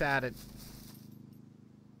so excited.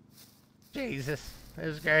 Jesus, it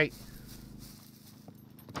was great.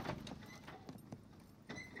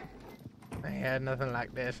 I ain't had nothing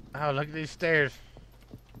like this. Oh, look at these stairs.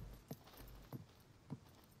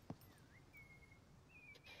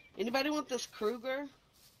 Anybody want this Kruger?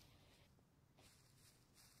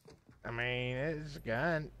 I mean, it's a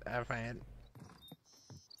gun I've had.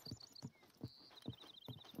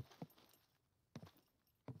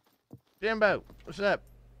 Jimbo, what's up?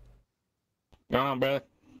 Go on, bro. I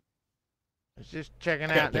was just checking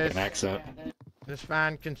Gotta out pick an accent. this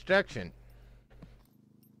fine construction.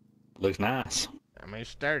 Looks nice. I mean,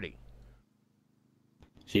 sturdy.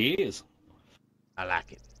 She is. I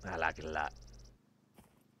like it. I like it a lot.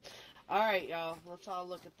 Alright, y'all. Let's all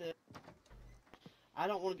look at this. I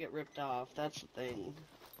don't want to get ripped off. That's the thing.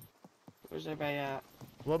 Where's everybody at?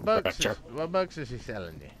 What bucks is he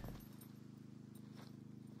selling you?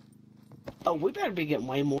 Oh, we better be getting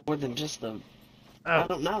way more than just the... Oh. I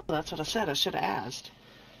don't know. That's what I said. I should have asked.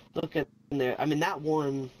 Look at there. I mean, that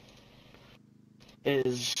one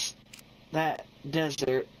is that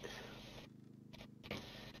desert.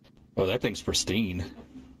 Oh, that thing's pristine.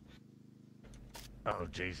 Oh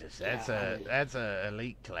Jesus, that's a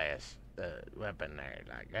elite class weapon there.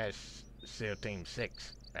 Like that's SEAL Team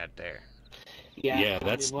 6 right there. Yeah,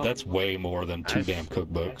 that's way more than two damn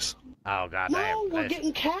cookbooks. Oh goddamn! No, we're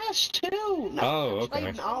getting cash too. No, oh, okay.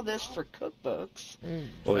 Trading all this for cookbooks.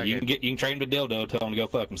 Well, you can train him to dildo, tell him to go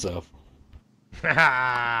fuck himself.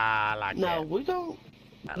 I like no, that.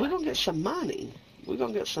 we're gonna get some money. We're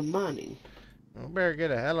gonna get some money. We better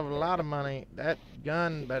get a hell of a lot of money. That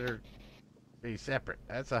gun better be separate.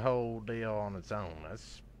 That's a whole deal on its own.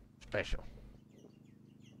 That's special.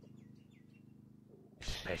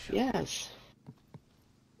 Special. Yes.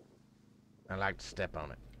 I like to step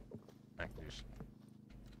on it. Like this.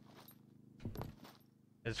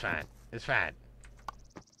 It's fine. It's fine.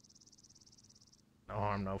 No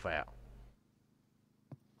harm, no foul.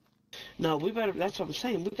 No, we better. That's what I'm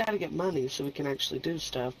saying. We gotta get money so we can actually do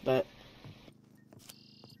stuff. But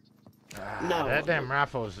no, that damn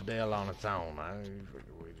rifle is a deal on its own.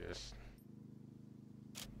 We just.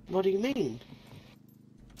 What do you mean?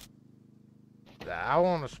 I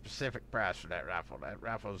want a specific price for that rifle. That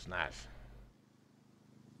rifle's nice.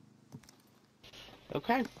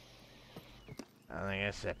 Okay. I think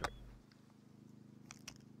that's separate.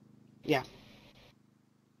 Yeah.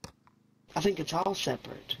 I think it's all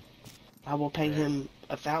separate. I will pay him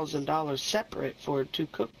 $1,000 separate for 2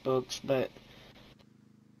 cookbooks, but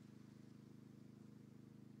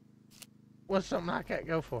what's something like that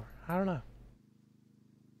go for? I don't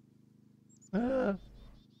know.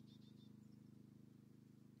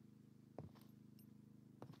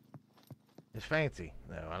 It's fancy,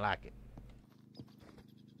 though. I like it.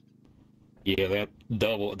 Yeah, that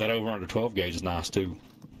over under 12 gauge is nice too.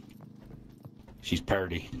 She's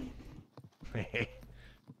purty.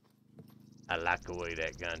 I like the way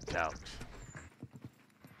that gun talks.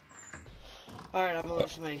 alright, I'm gonna let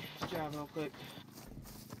somebody drive real quick.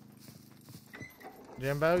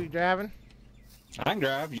 Jimbo, you driving? I can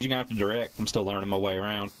drive. You're gonna have to direct. I'm still learning my way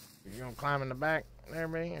around. You gonna climb in the back there,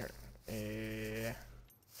 me? Or, yeah.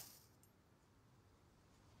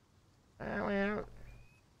 Well,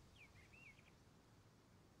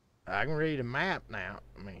 I can read a map now.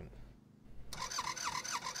 I mean,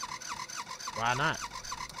 why not?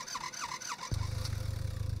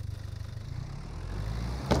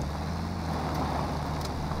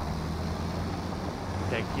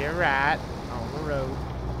 Take your right on the road.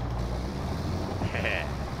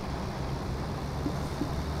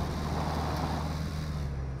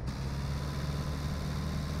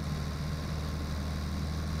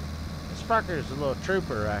 This fucker's a little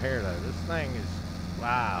trooper right here, though. This thing is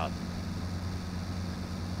wild.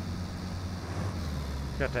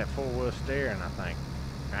 Got that 4-wheel steering, I think.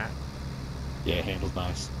 Right? Yeah, it handles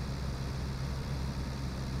nice.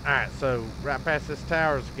 Alright, so right past this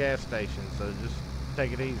tower is a gas station, so just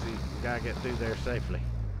take it easy. You gotta get through there safely.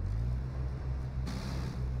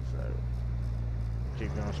 So,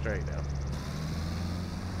 keep going straight though.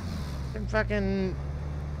 Them fucking...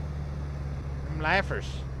 them laughers.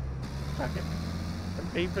 Fucking... them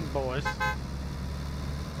peeping boys.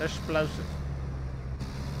 They're explosive.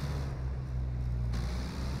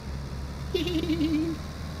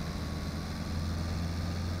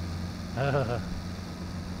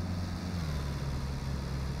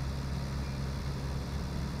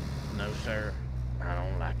 No, sir. I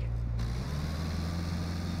don't like it.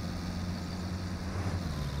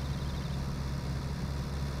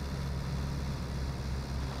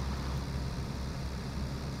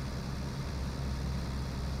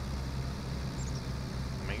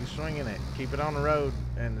 I mean, you swinging it. Keep it on the road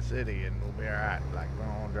in the city and we'll be alright. Like, we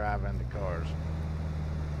don't want to drive into cars.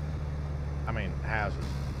 I mean, houses,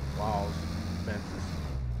 walls, fences.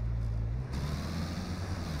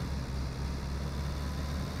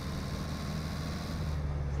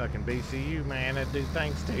 Fucking BCU, man, that do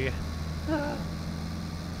things to you. Oh,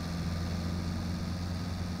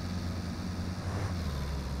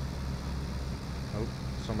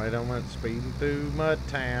 somebody done went speeding through Mud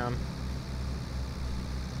Town.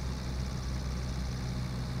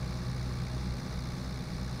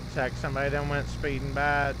 Looks like somebody done went speeding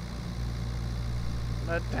by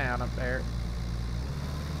Mud Town up there.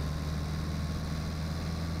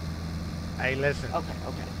 Hey, listen. Okay.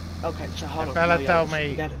 Okay, so hold The on. fella No, told y'all, we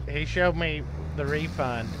me, gotta- he showed me the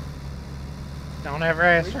refund. Don't ever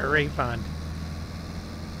ask for a refund.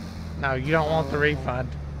 No, you don't want the okay. refund.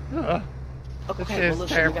 Ugh. This Okay, well is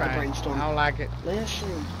listen, we gotta terrifying. brainstorm. I don't like it.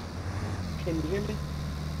 Listen, can you hear me?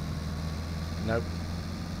 Nope.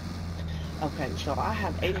 Okay, so I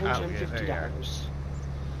have $850.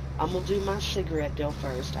 I'm gonna do my cigarette deal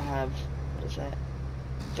first. I have, what is that?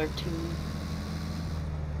 13?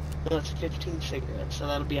 No, it's 15 cigarettes, so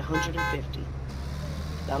that'll be 150.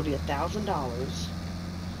 That'll be $1,000.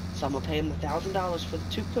 So I'm gonna pay him $1,000 for the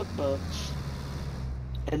 2 cookbooks,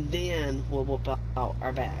 and then we'll whip out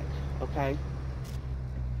our bag. Okay?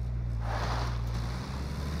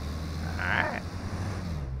 Alright.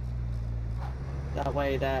 That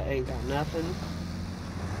way, that ain't got nothing.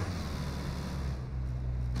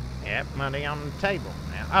 Yep, money on the table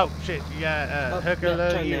now. Oh shit, you got hooker no,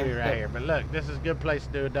 little turn you there. right here. But look, this is a good place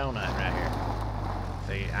to do a donut right here.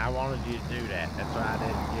 See, I wanted you to do that. That's why I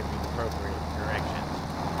didn't give you the appropriate directions.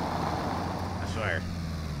 I swear.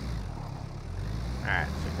 Alright,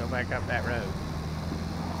 so go back up that road.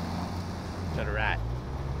 To the right.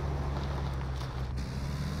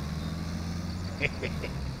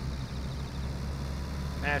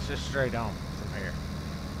 That's just straight on from here.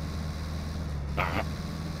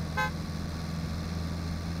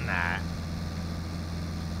 Nah.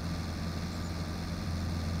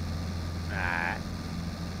 Nah.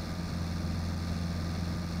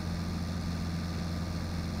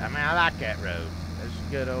 I mean, I like that road. It's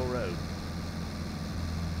a good old road.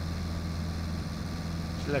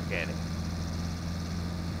 Just look at it.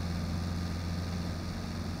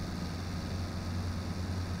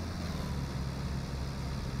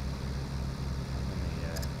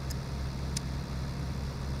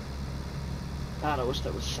 God, I wish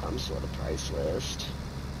there was some sort of price list.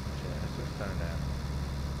 Yeah, let's just turn down.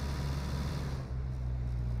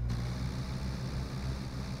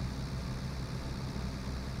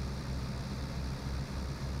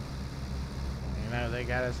 You know, they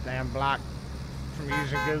got us damn blocked from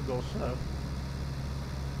using Google, so.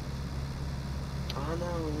 I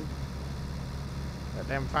know. That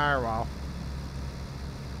damn firewall.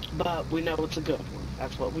 But we know it's a good one.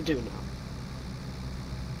 That's what we do know.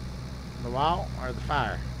 The wall or the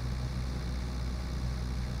fire?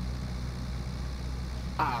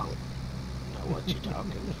 I don't know what you're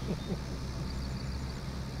talking.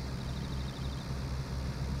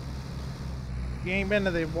 You ain't been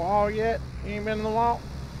to the wall yet? You ain't been to the wall?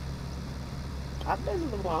 I've been to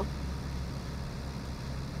the wall.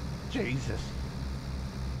 Jesus.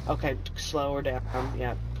 Okay, slow her down.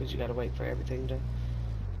 Yeah, because you gotta wait for everything to...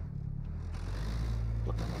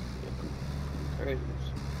 Cruise.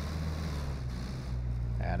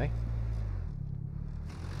 Howdy.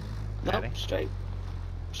 Nope, Howdy. straight.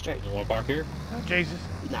 Straight. You want to park here? Oh, Jesus.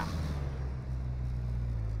 Nah.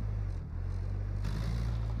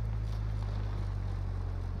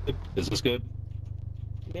 Is this good?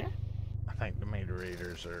 Yeah. I think the meter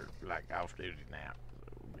readers are like off duty now.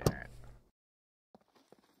 So, yeah.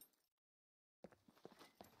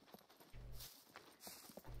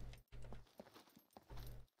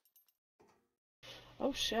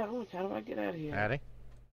 Oh shit, how do I get out of here? Howdy.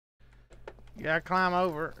 You gotta climb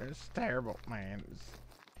over. It's terrible, man.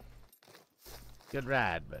 It's good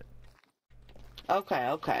ride, but Okay,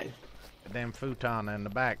 okay. the damn futon in the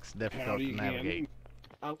back's difficult to navigate.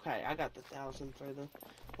 Okay, I got the 1,000 for the...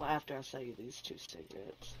 Well, after I sell you these 2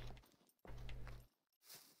 cigarettes.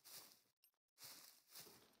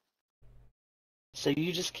 So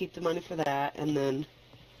you just keep the money for that, and then...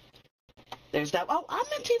 There's that... Oh, I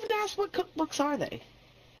meant to even ask what cookbooks are they?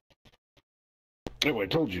 Oh, I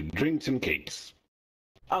told you, drinks and cakes.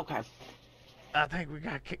 Okay. I think we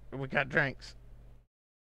got drinks.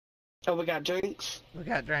 Oh, we got drinks? We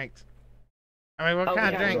got drinks. I mean, what Oh,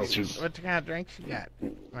 kind of we got drinks? drinks. What kind of drinks you got? I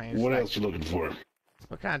mean, it's What like, else you looking for?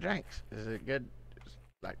 what kind of drinks? Is it good? It's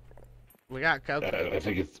like, we got Coke. I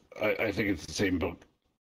think it's the same boat.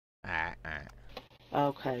 Alright, alright.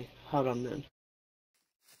 Okay, hold on then.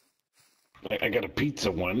 I got a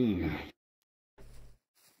pizza one.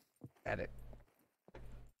 Got it.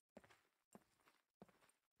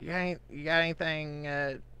 You got anything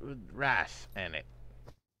with rice in it?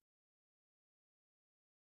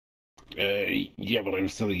 Yeah, but I'm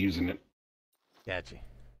still using it. Gotcha.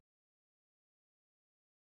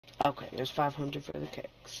 Okay, there's 500 for the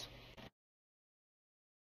cakes.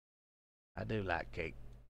 I do like cake.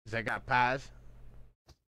 Does that got pies?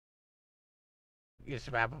 Get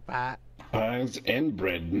some apple pie? Pies and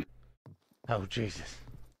bread. Oh, Jesus.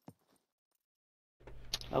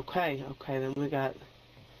 Okay, then we got...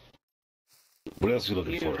 What else you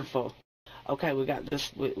looking for? Beautiful. Okay, we got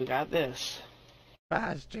this. We got this.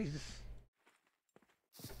 Pies, Jesus.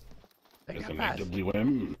 They That's got an pies.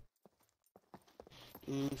 AWM.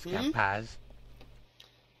 It's got pies.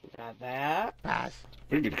 We got that. Pies.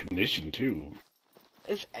 Pretty good condition, too.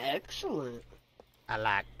 It's excellent. I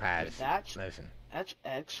like pies. That's Listen. That's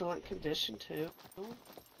excellent condition too.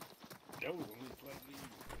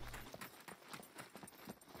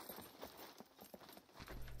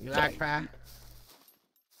 You like pie?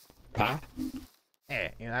 Pie? Yeah,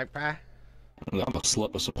 you like pie? I'm a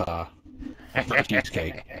slut with some pie. I prefer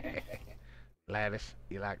cheesecake. Lattice.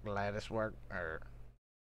 You like the lattice work? Or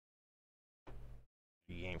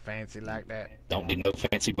you ain't fancy like that? Don't do no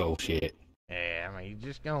fancy bullshit. Yeah, I mean, you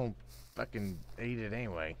just gonna fucking eat it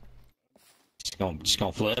anyway. Just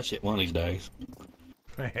gonna flush it one of these days.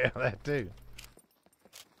 Yeah, that too.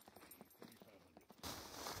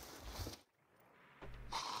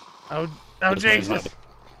 Oh Jesus!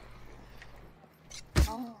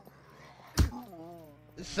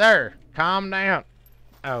 Sir, calm down.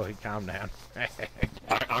 Oh, he calmed down.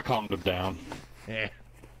 I calmed him down. Yeah.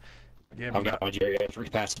 I've got my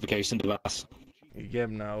geriatric pacification device. You give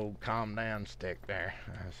him the old calm down stick there.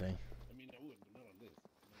 I see.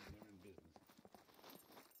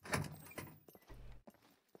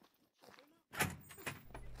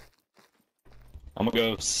 I'm gonna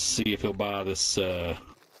go see if he'll buy this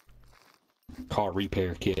car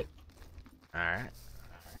repair kit. Alright.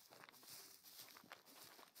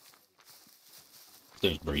 As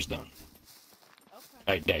soon as Bree's done. Okay.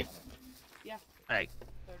 Hey, Dave. Yeah. Hey.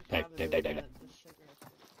 Hey.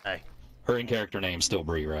 Hey. Her in-character name's still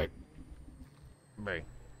Bree, right? B.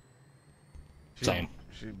 Same.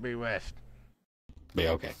 She'd be West. Be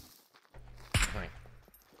okay. Right.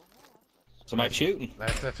 Somebody shooting.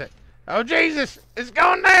 That's it. Oh Jesus! It's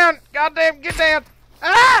going down! Goddamn, get down!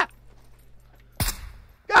 Ah!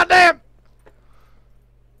 Goddamn!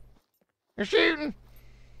 They're shooting!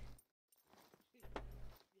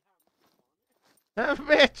 Oh,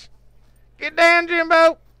 bitch! Get down,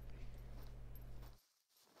 Jimbo!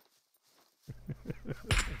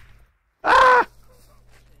 Ah!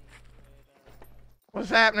 What's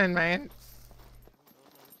happening, man?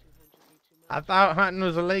 I thought hunting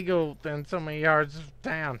was illegal in so many yards of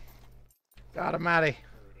town. God almighty.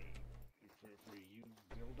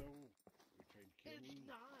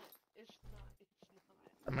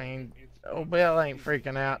 I mean, old Bill ain't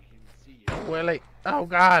freaking out. Willie. Oh,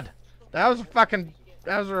 God. That was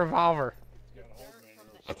a revolver.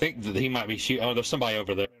 I think that he might be shooting. Oh, there's somebody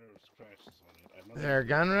over there. Is there a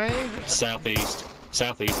gun range? Southeast.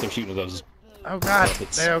 Southeast, they're shooting those. Oh, God.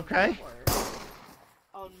 Bullets. They okay?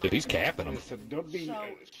 Dude, he's capping them. Listen, don't be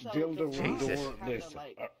dildo Jesus. listen.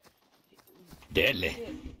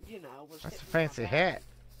 Deadly. That's a fancy hat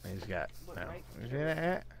he's got. No. You see that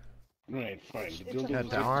hat? Right, fine. The dildo Got was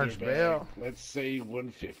the in orange your bag. bill. Let's say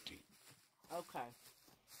 150. Okay.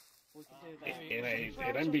 We can do that.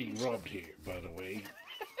 And I'm being robbed here, by the way.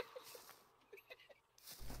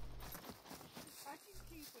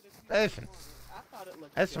 Listen.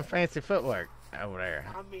 That's some fancy footwork over there.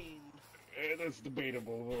 I mean, That's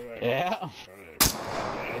debatable. Right. Yeah.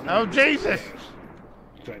 Right. Oh, Jesus!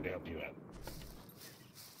 Trying to help you out.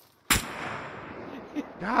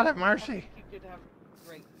 God have mercy. you could have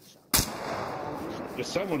great If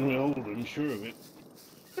someone will, I'm sure of it.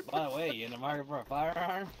 By the way, you in the market for a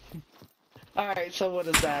firearm? Alright, so what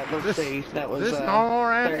is that? Let's see. That was This normal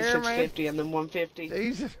around here, man? 3650 and then 150.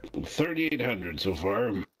 Jesus. 3,800 so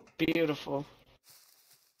far. Beautiful.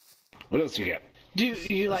 What else you got? Do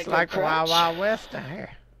you like It's like the Wild crutch? Wild West down here.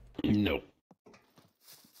 No.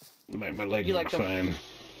 My legs You are like the fine.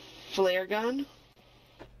 flare gun?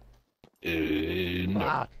 No.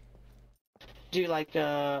 Wow. Do you like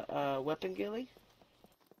weapon ghillie?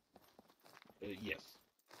 Yes.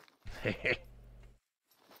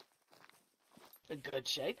 Good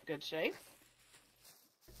shape, good shape.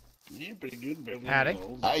 Yeah, pretty good. Beverly Howdy.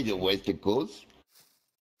 Hills. Hi, the Western Coast.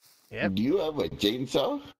 Yep. Do you have a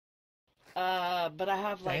chainsaw? But I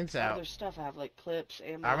have like Chainsaw. other stuff. I have like clips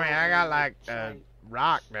and. I mean, I got like a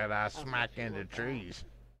rock that I smack into trees,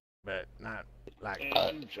 but not like.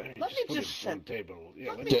 Let me put just it on set- the table. Yeah,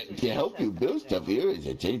 let let me me To, to help you build stuff, here is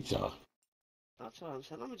a chainsaw. That's what I'm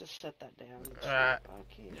saying. Let me just set that down. Uh, I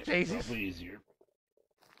can't Jesus. probably easier.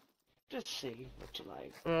 just see what you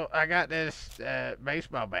like. Well, I got this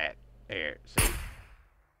baseball bat here. See,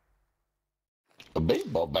 A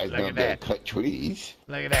baseball bat's Look not at gonna that. cut trees.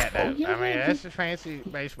 look at that though. Oh, yeah, I mean, yeah, that's a fancy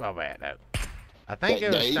baseball bat though. I think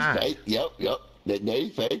it That was is signed. fa- Yep. That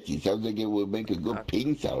is fancy. Sounds like it would make a good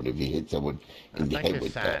ping sound if you hit someone I in the think head it's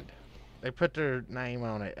with that. signed. They put their name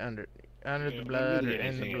on it under under the blood or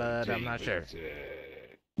in the blood. I'm not sure.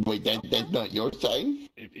 Wait, that's not your sign?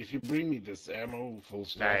 If you bring me this ammo, full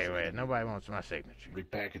stuff. Hey, wait, nobody wants my signature.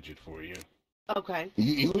 Repackage it for you. Okay.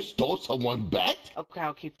 You stole someone back? Okay,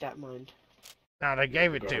 I'll keep that in mind. No, they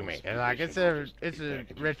gave it to me. And like it's a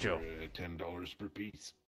ritual. $10 per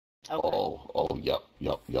piece. Okay. Oh, yep.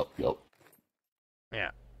 Yeah.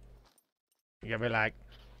 You gotta be like,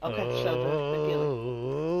 Okay, so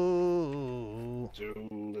So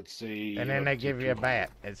let's see. and then they give you a bat.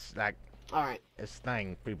 It's like, all right. it's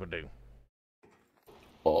thing people do.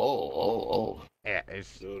 Oh. Yeah,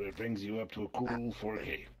 it's. So that brings you up to a cool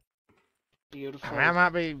 4K. Beautiful. I mean, I might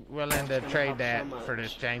be willing to Gonna trade help so that much. for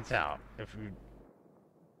this chainsaw. If you.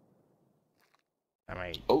 I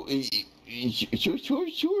mean. Oh,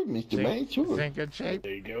 sure, Mr. Man, It's sure. in good shape.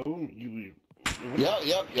 There you go.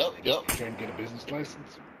 Yep. Trying to get a business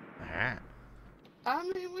license. Alright. I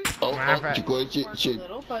mean, we Oh, Matter of fact- work a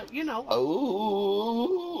little, but you know. Oh.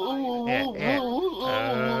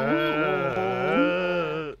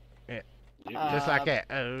 Yeah. Just like that.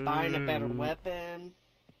 Buying a better weapon.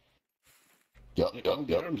 Yep.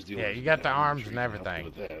 Yeah, you got the arms and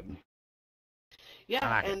everything. Yeah, I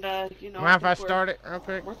like it. and you know. Mind if I think start it real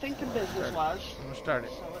quick? We're thinking business-wise. I'm gonna start it.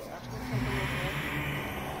 So that's gonna take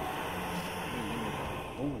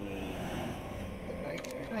a little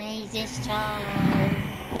bit. Praise this time.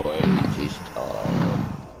 Oh,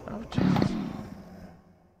 Jesus.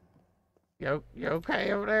 You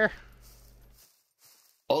okay over there?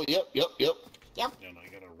 Oh, yep. And I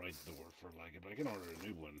got a right door for like it, but I can order a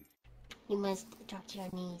new one. You must drop to your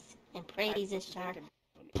knees and praise this star.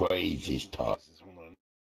 Praise his talk. Hold on.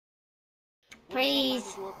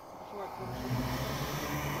 Praise. Oh,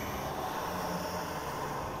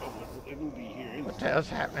 it will be here. What the hell's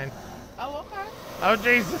happening? Oh, okay. Oh,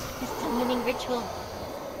 Jesus. The summoning ritual.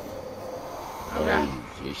 Oh, God.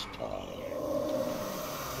 Praise his talk.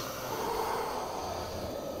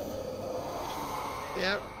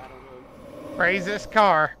 Yep. Praise this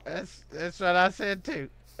car. That's what I said, too.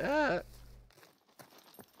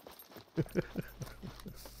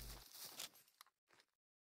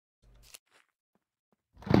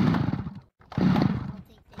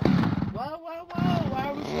 Whoa! Why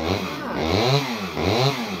are we doing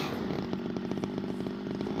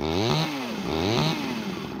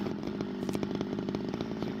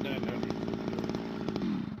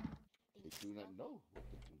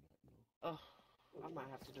Oh, I might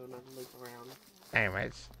have to do another loop around.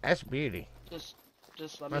 Damn, that's beauty. Just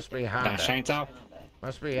let me. Must be think. Honda. Chainsaw?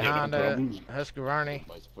 Must be Yeah, no Honda problem. Husqvarna.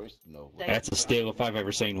 That's a steal if I've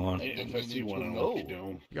ever seen one. If I see one, I'll let you know.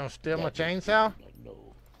 You gonna steal my chainsaw?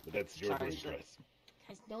 But that's your Sorry, choice.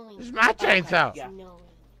 Because knowing. This is my chainsaw. Yeah. Knowing.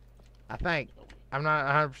 I think. I'm not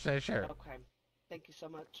 100% sure. Okay. Thank you so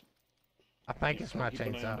much. I think it's my Keep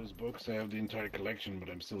an eye on chainsaw. those books. I have the entire collection, but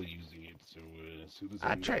I'm still using it. So as soon as I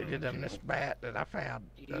I'm traded done, him this bat that I found.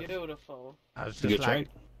 Beautiful. I was It's a just good like,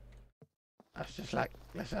 trade.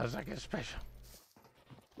 this sounds like it's special.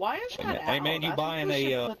 Why is that Hey, out? man, you I buying think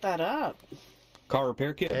we a, should put that up. Car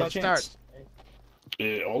repair kit by It chance? starts.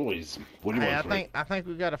 Always. What do you Hey, want for it? I think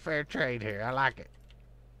we got a fair trade here. I like it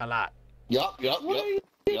a lot. What are you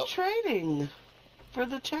trading for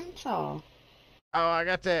the chainsaw? Oh, I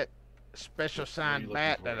got that special signed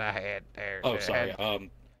bat that I had there. Oh, that sorry. had, I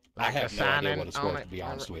like, have a no idea signing what it's on worth, it. to be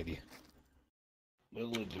honest with you.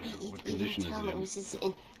 What condition Tell it is was it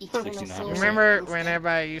his eternal 69%. soul. Remember when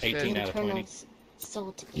everybody used 18 to out of 20. Eternal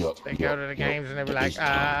soul to they go to the games and they'd be like,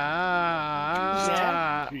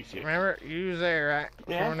 remember you was there, right?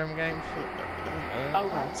 Yeah. One of them games.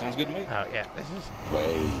 Okay. Sounds good to me. Oh yeah, this is.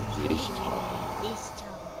 this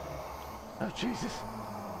time. Oh Jesus.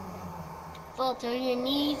 Fall to your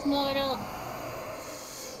knees, mortal.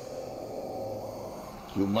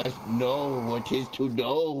 You must know what is to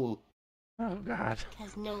know. Oh God.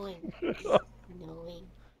 Because knowing is knowing.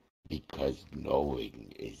 Because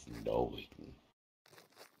knowing is knowing.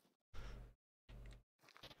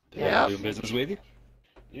 Yep. Doing business with you?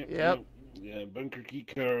 Yep. Yeah, bunker key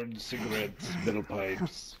cards, cigarettes, metal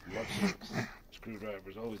pipes, locksmiths,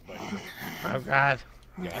 screwdrivers, always buy those. Oh God.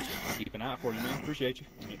 Gotcha. Keep an eye out for you, man. Appreciate you.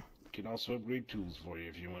 Can also upgrade tools for you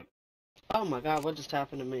if you want. Oh my God! What just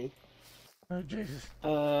happened to me? Oh Jesus.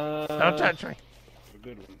 Don't Don't touch me. A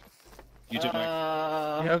good one. You too,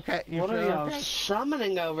 man. You okay? You What feel are y'all okay?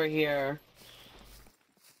 summoning over here?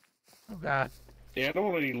 Oh God. Yeah, I don't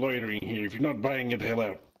want any loitering here. If you're not buying, get the hell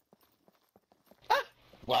out.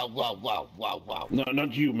 Wow. No,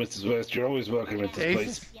 not you, Mrs. West. You're always welcome at this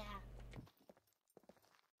place. Yeah.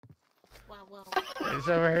 Wow. He's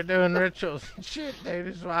over here doing rituals. Shit, dude,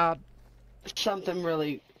 it's wild. Something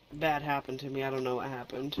really bad happened to me. I don't know what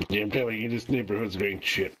happened. Yeah, I'm telling you, this neighborhood's going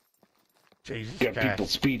shit. Jesus Got Christ. people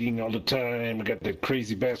speeding all the time. Got that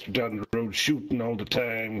crazy bastard down the road shooting all the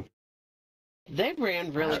time. They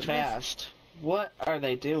ran really fast. What are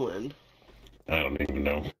they doing? I don't even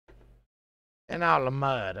know. And all the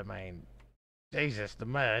mud, I mean, Jesus, the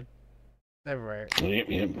mud everywhere.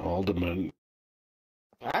 Yep, all the money.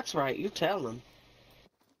 That's right, you tell them.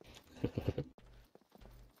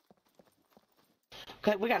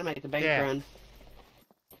 Okay, we gotta make the bank run.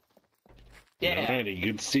 Yeah. Alrighty,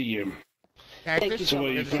 good to see you. Thank you So so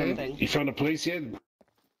what, much. you found a place yet?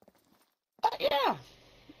 Yeah.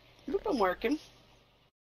 We've been working.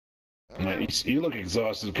 Nice. You look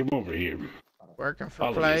exhausted. Come over here. Working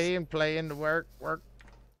for play and playing the work,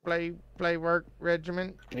 play, work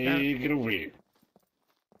regimen. Hey, get over here.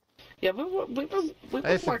 Yeah, we've been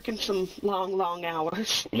working some long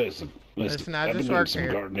hours. Listen. I've been doing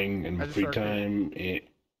some gardening in my free time.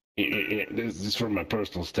 This is from my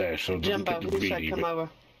personal stash, so don't Jimbo, get who greedy. said come over?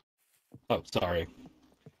 Oh, sorry.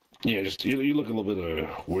 Yeah, just you look a little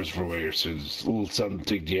bit worse for wear, so just a little something to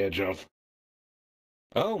take the edge off.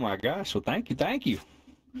 Oh my gosh! Well, thank you.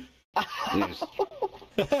 Yes.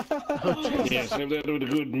 Yes, have that with a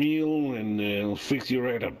good meal, and it'll fix you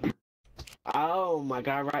right up. Oh my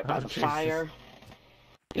God! Right by the fire.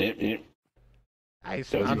 Yep. I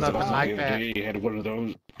smell nothing like that. You had one of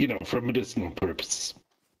those, for medicinal purposes.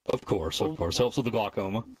 Of course. Helps with the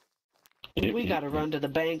glaucoma. We gotta run to the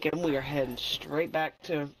bank, and we are heading straight back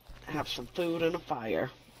to have some food and a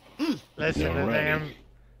fire. Listen to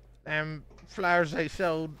them flowers they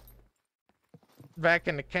sold back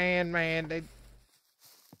in the can, man.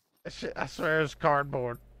 I swear it's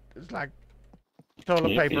cardboard. It's like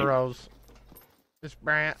toilet paper rolls. This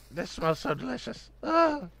smells so delicious.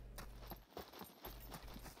 Ah.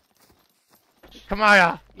 Come on,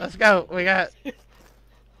 y'all. Let's go.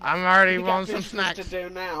 I'm already wanting some snacks. To do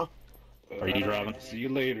now. Are you driving? See you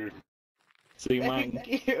later. See you, Mike.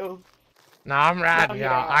 Thank you. No, I'm riding,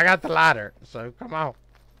 y'all. I got the ladder, so come on.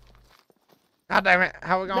 God damn it.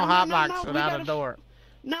 How we gonna hotbox without a door?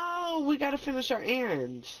 No, we gotta finish our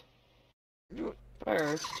errands.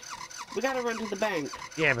 First, we gotta run to the bank.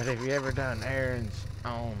 Yeah, but have you ever done errands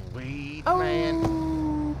on weed, man?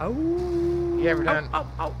 You ever done?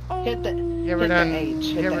 Hit the You ever done?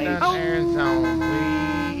 You ever done errands on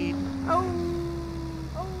weed?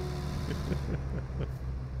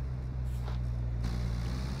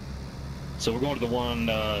 So we're going to the one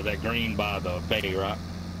that green by the bay, right?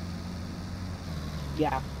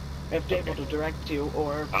 Yeah, if they're able to direct you,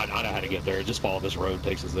 or I know how to get there. Just follow this road,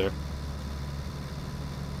 takes us there.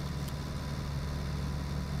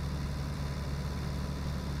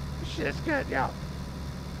 Shit's good, y'all.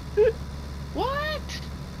 What?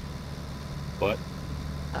 What?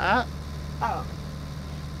 Oh.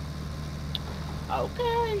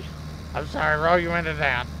 Okay. I'm sorry, roll your window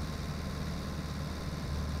down.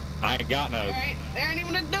 I ain't got no. There ain't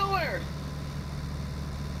even a door.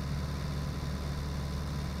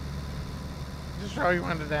 Just roll your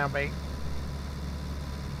window down, B.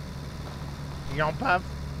 You gonna puff?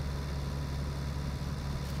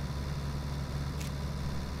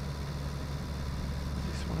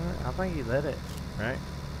 I think you lit it, right?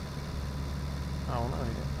 Oh no,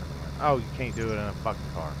 you didn't. Oh, you can't do it in a fucking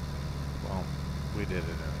car. Well, we did it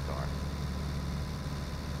in a car.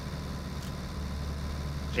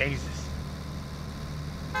 Jesus.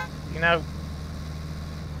 You know,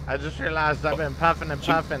 I just realized I've been puffing and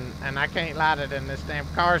puffing, and I can't light it in this damn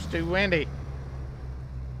car. It's too windy.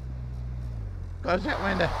 Close that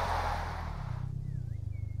window.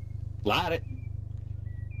 Light it.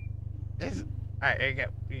 Alright, there you go.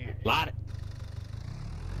 Light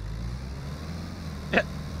it.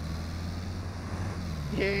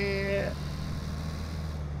 Yeah.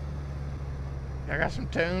 I got some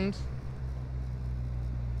tunes.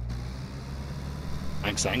 I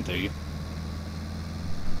can sing to you.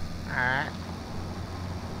 Alright.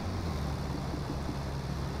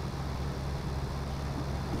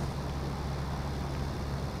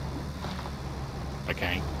 I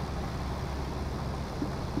can't.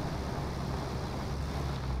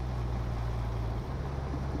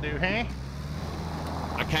 Do he?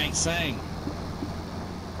 I can't sing.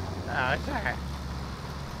 Oh, it's alright.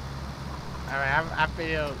 I mean, I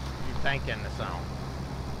feel you thinking the song.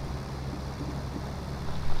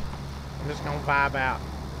 I'm just gonna vibe out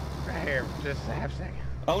right here for just a half second.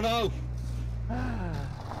 Oh no!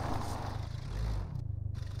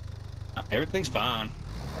 Everything's fine.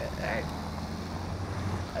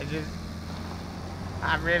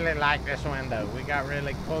 I really like this window. We got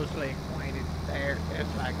really closely acquainted there.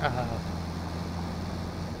 It's like,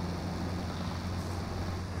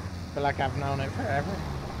 feel like I've known it forever.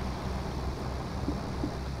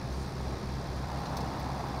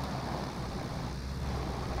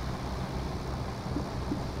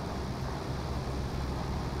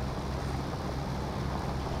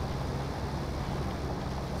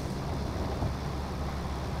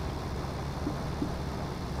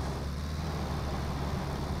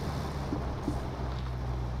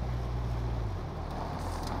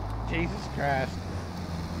 Jesus Christ.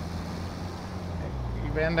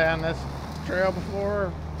 You been down this trail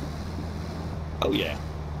before? Oh, yeah.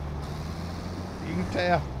 You can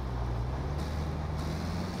tell.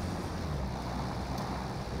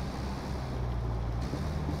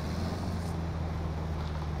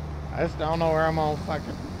 I just don't know where I'm gonna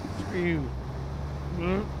fucking screw.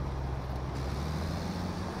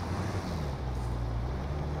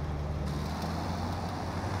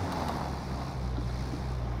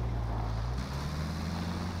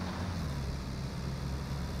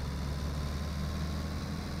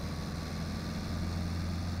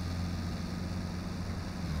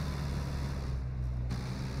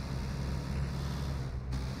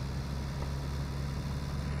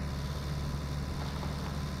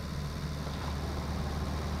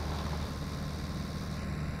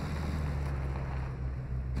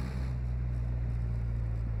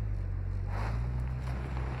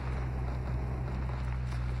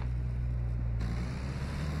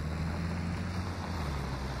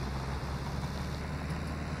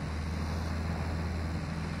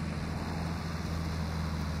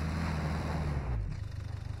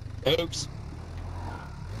 Oops.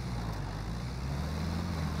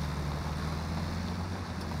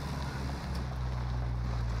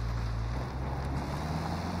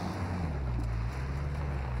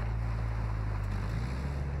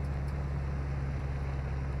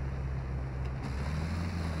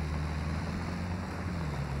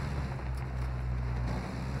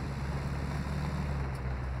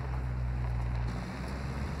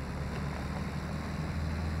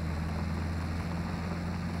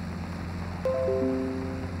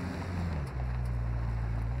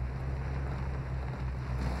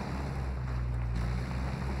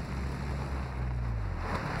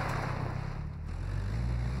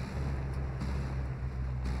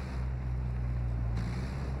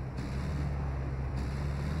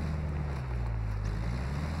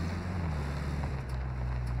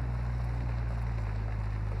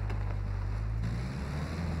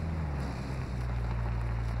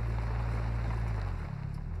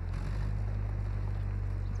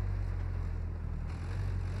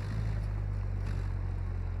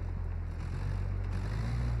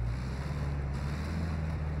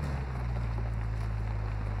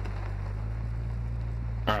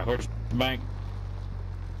 Alright, where's the bank?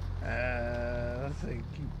 Let's see.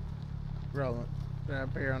 Keep rolling. Right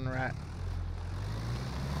up here on the right.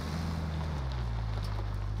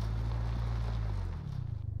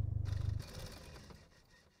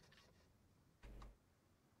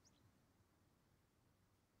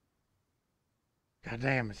 God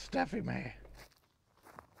damn, it's stuffy, man.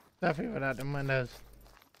 Stuffy without them windows.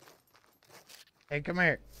 Hey, come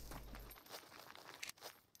here.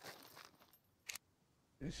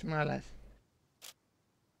 You smell us.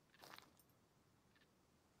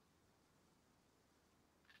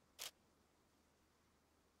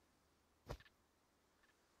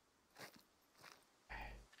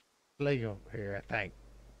 Legal here, I think.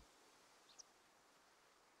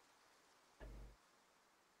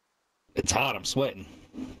 It's hot, I'm sweating.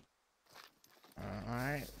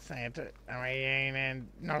 Alright, Santa. I mean, you ain't in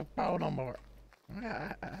North Pole no more.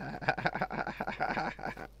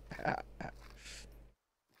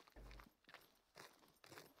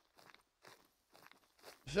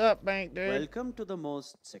 What's up, bank dude? Welcome to the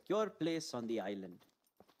most secure place on the island.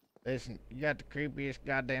 Listen, you got the creepiest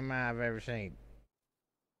goddamn eye I've ever seen.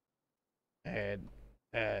 And,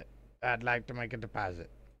 I'd like to make a deposit.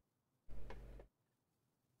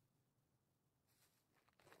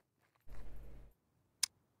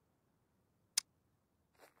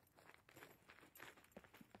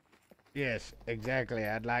 Yes, exactly.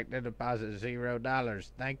 I'd like to deposit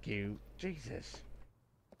 $0. Thank you. Jesus.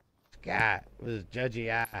 This guy with his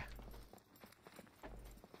judgy eye.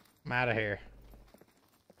 I'm out of here.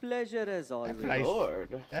 Pleasure as always.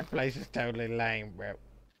 That place is totally lame, bro.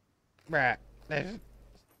 Right.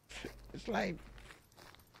 It's lame.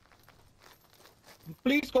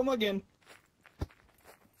 Please come again.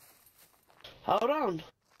 Hold on.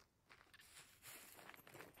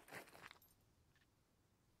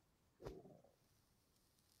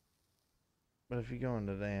 But if you go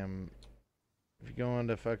into if you go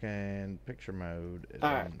into fucking picture mode, it's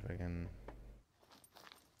Alright. fucking.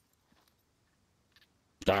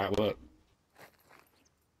 Alright, what?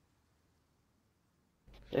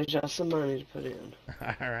 There's just some money to put in.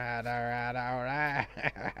 Alright. Alright.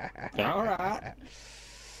 Alright.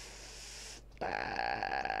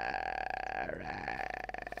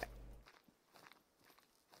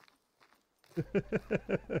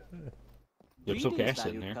 There's still Greetings, cash in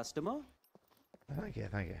valued there. customer. Thank you.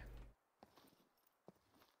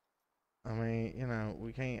 I mean, you know,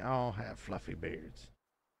 we can't all have fluffy beards,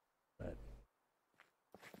 but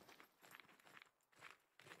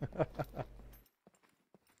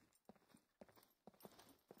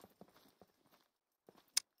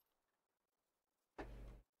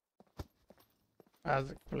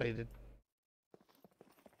Isaac completed.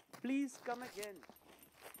 Please come again.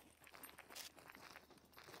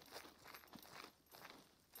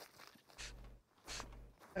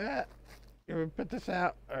 Can we put this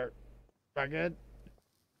out, or am I good?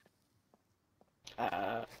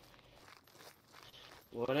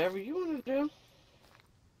 Whatever you want to do.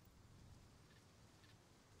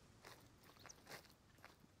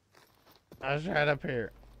 I was right up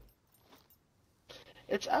here.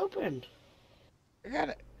 It's open. I got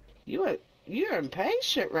it. You're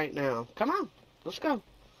impatient right now. Come on, let's go.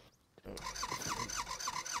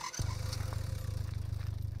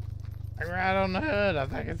 I ride on the hood. I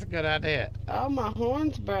think it's a good idea. Oh, my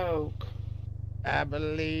horns broke. I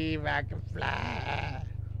believe I can fly.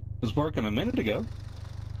 It was working a minute ago.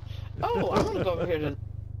 Oh, I'm gonna go over here to.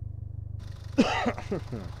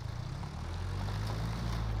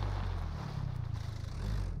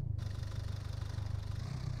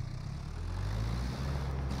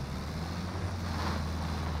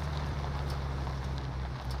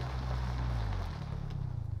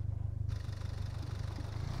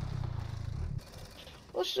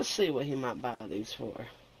 Let's just see what he might buy these for.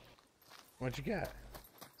 What you got?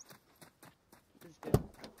 Let's go.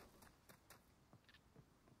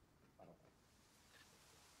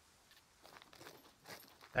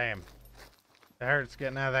 Damn. It hurts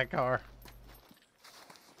getting out of that car.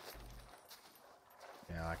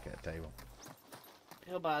 Yeah, I like that table.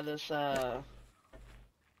 He'll buy this,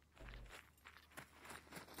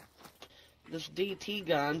 this DT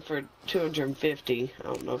gun for 250. I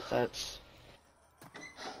don't know if that's...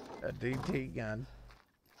 A DT gun.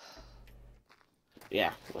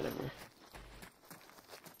 Yeah, whatever.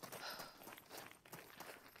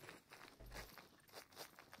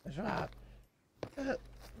 That's right.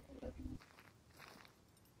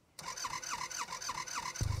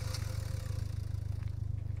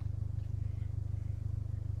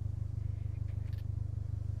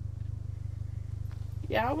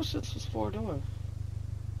 Yeah, I wish this was 4-door.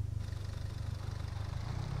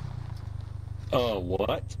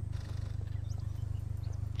 What?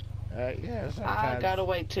 Yeah. I gotta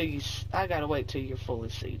wait till you're fully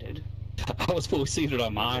seated. I was fully seated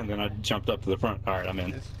on mine, then I jumped up to the front. Alright, I'm in.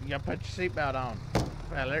 You gotta put your seatbelt on,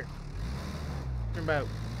 feller. Your boat.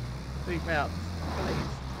 Seatbelt, please.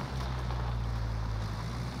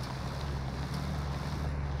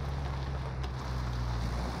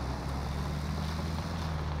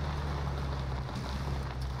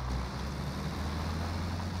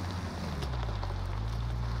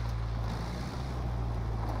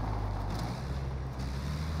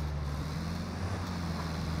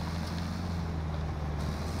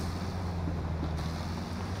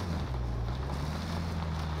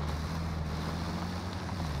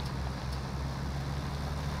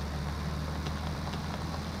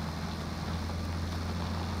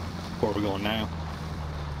 Where are we going now?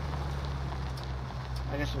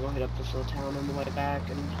 I guess we'll hit up this little town on the way back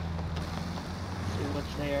and see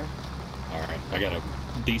what's there. Alright, I got a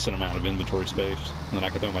decent amount of inventory space, and then I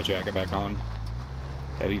can throw my jacket back on.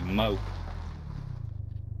 Have even mo.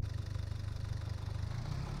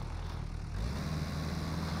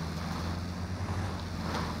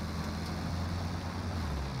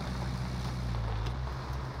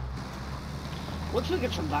 Once we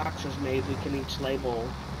get some boxes made, we can each label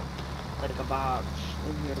like a box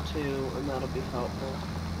in here too, and that'll be helpful.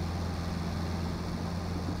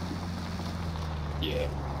 Yeah.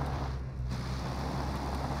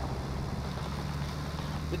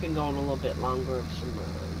 We can go on a little bit longer of some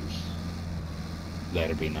runs.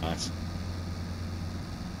 That'd be nice.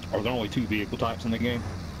 Are there only 2 vehicle types in the game?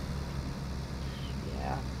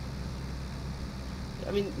 Yeah.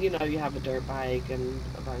 I mean, you know, you have a dirt bike and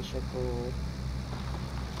a bicycle.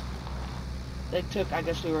 They took, I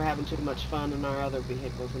guess we were having too much fun in our other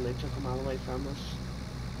vehicles and they took them all away from us.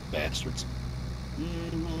 Bastards.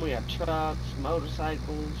 We have trucks,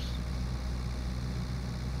 motorcycles.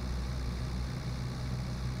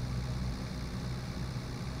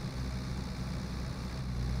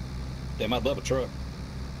 They might love a truck.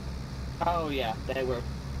 Oh yeah, they were.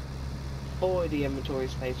 Boy, the inventory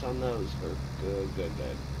space on those were good.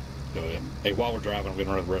 Go ahead. Hey, while we're driving, I'm gonna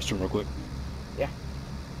run to the restroom real quick. Yeah.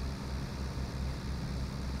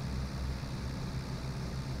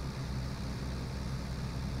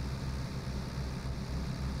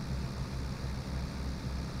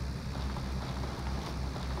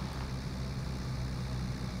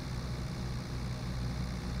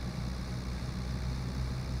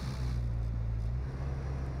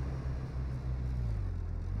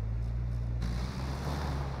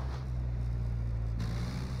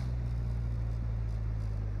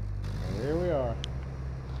 Here we are.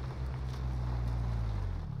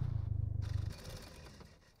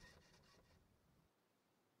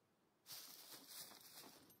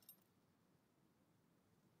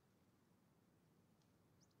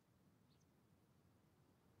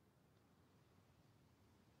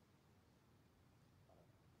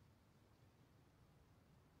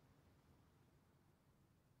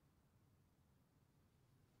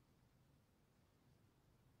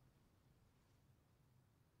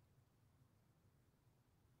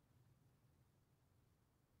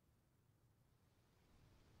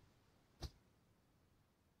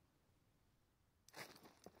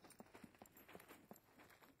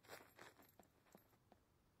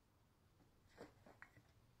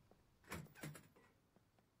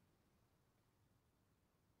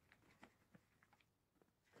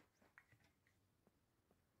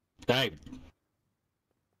 Hey.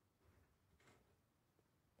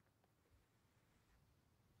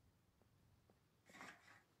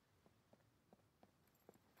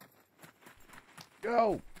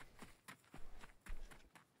 Go.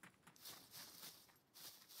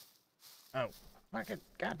 Oh, fuck it.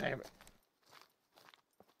 God damn it.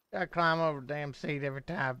 Gotta climb over the damn seat every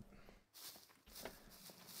time.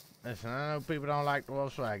 Listen, I know people don't like the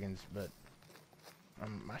Volkswagens, but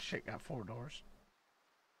my shit got 4 doors.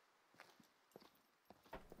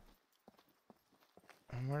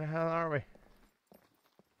 And where the hell are we?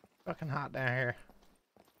 Fucking hot down here.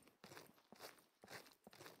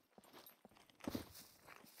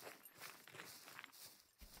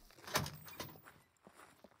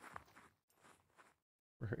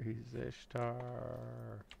 Freeze Ishtar.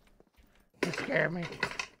 You scare me.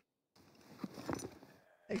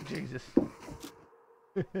 Hey, Jesus.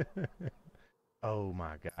 Oh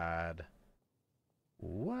my God.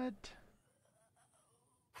 What?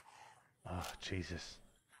 Oh, Jesus.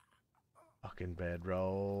 Fucking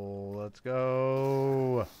bedroll. Let's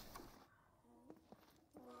go.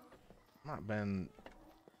 Might have been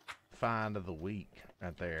find of the week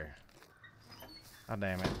right there. Oh,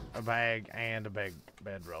 damn it. A bag and a big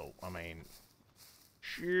bedroll. I mean,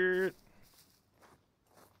 shit.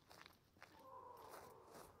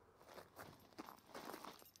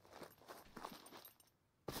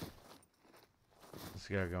 Let's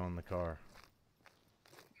go in the car.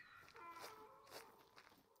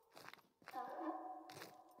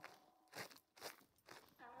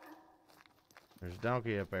 There's a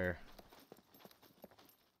donkey up there.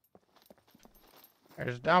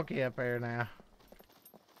 There's a donkey up there now.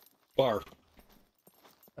 Barf.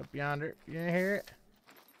 Up yonder. You didn't hear it?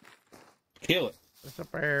 Kill it. It's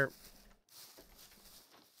up there.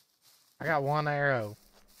 I got 1 arrow.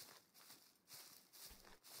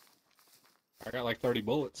 I got like 30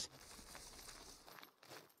 bullets.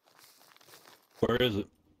 Where is it?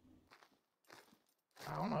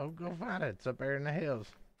 I don't know. Go find it. It's up there in the hills.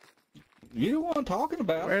 You know what I'm talking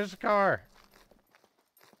about. Where's the car?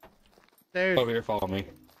 Dude. Over here, follow me.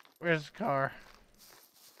 Where's the car?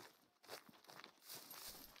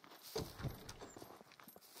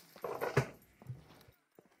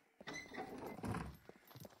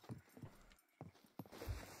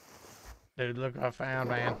 Dude, look what I found,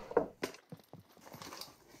 man.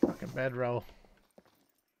 Fucking bedroll.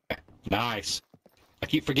 Nice. I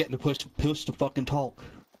keep forgetting to push the fucking talk.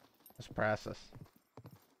 Let's process.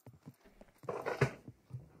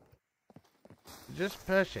 Just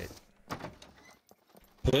push it.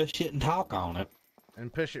 Push it and talk on it.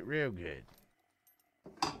 And push it real good.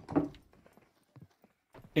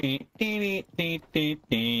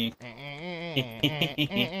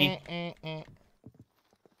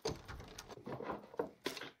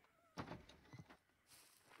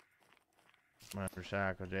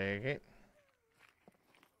 Motorcycle jacket.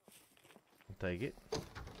 I'll take it.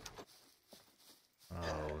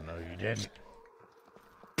 Oh, no, you didn't.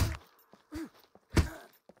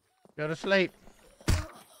 Go to sleep.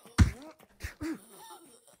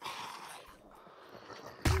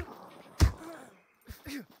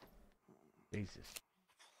 Jesus.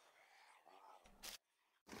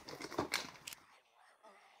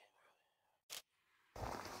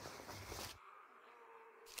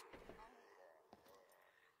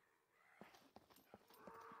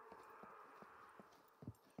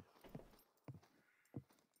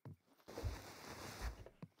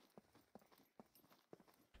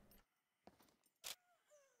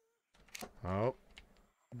 Oh.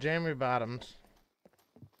 Jammy Bottoms.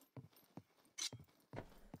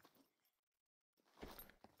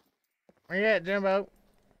 Where you at, Jimbo?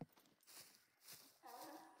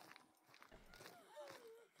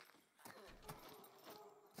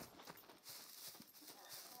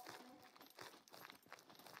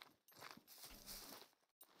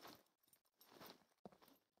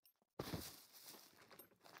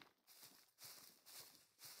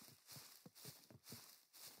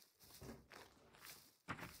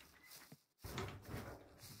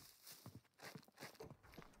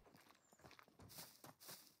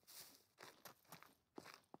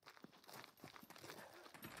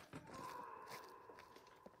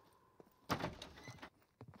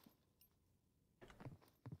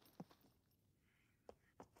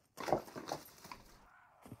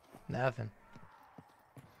 Nothing.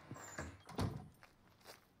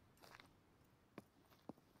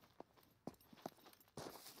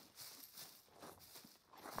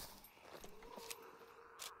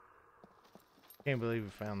 Can't believe we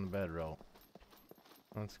found the bedroll.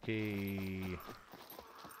 Let's key.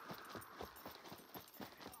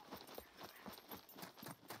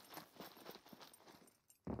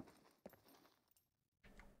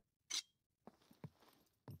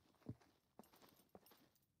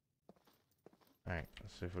 Alright,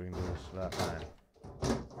 let's see if we can do this without dying.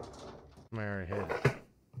 Mary hit it.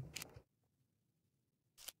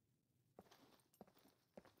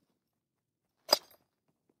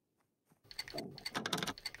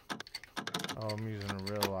 Oh, I'm using a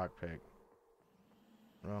real lockpick.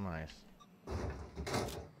 Real nice.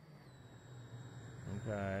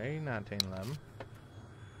 Okay, 1911.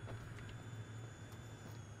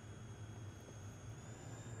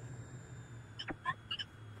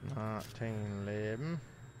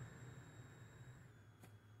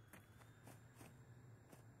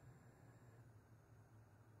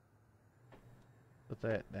 Put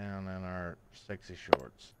that down in our sexy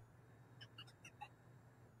shorts.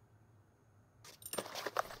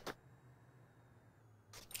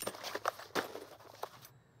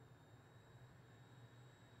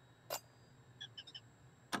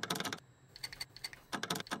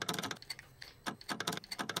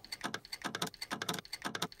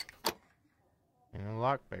 And a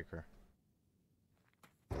lockpicker.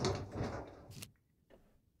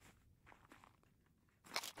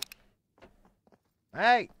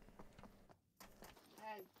 Hey!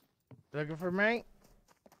 Hey. Looking for me?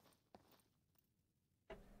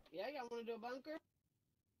 Yeah, y'all want to do a bunker?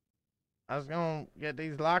 I was gonna get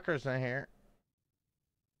these lockers in here.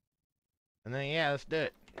 And then, yeah, let's do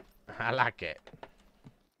it. I like it.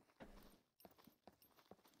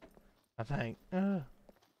 I think. Oh,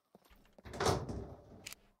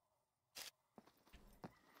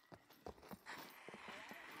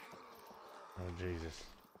 Jesus.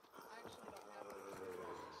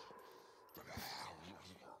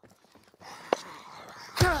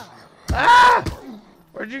 Ah!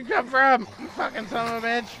 Where'd you come from, you fucking son of a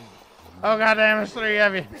bitch? Oh, goddamn, there's 3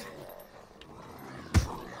 of you.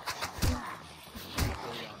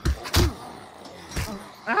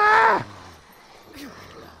 Ah!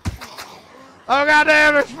 Oh,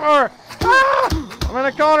 goddamn, there's 4. Ah! I'm in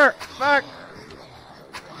a corner. Fuck.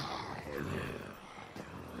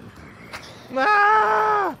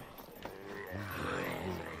 Ah!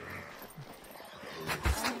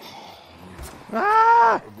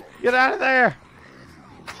 Ah! Get out of there.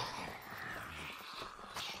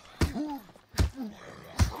 Hey,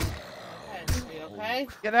 you okay?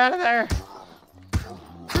 Get out of there.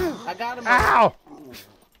 I got him. Ow!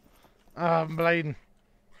 Oh, I'm bleeding.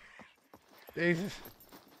 Jesus.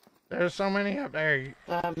 There's so many up there.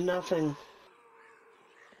 I have nothing.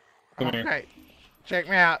 Okay. Check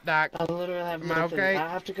me out, Doc. I literally have Am I nothing. okay? I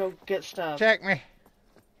have to go get stuff. Check me.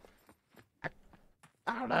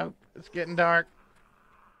 I don't know. It's getting dark.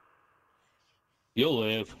 You'll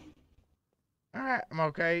live. Alright, I'm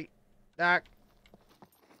okay. Doc.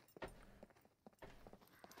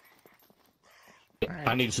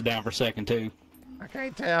 I need to sit down for a second, too. I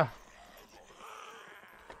can't tell.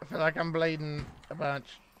 I feel like I'm bleeding a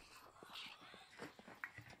bunch.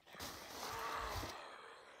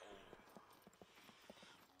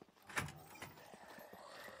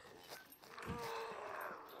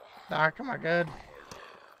 Doc, am I good?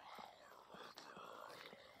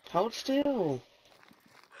 Hold still.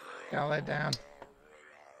 Gotta lay down.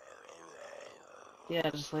 Yeah,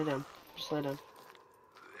 just lay down. Just lay down.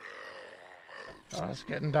 Oh, it's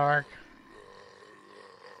getting dark.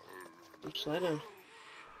 Just lay down.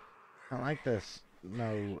 I like this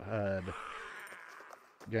no HUD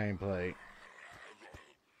gameplay.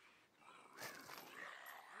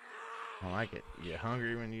 I like it. You get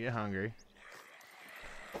hungry when you get hungry.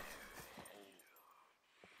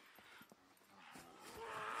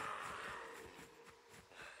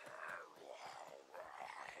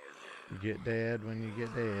 get dead when you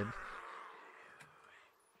get dead.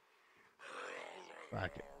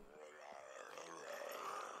 Like it.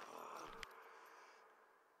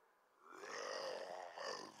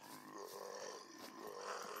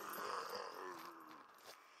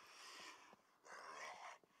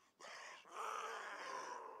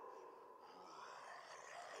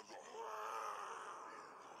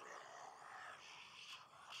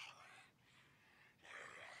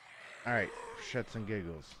 All right, shits and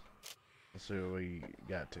giggles. Let's see what we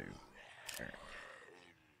got to. All right.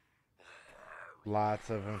 Lots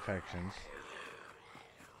of infections.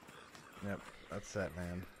 Yep, that's that,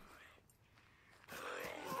 man.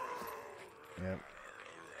 Yep.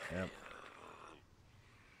 Yep.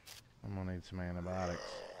 I'm gonna need some antibiotics.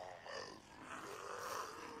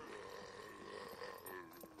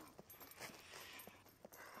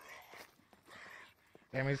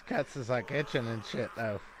 Damn, his cuts is like itching and shit,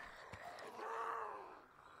 though.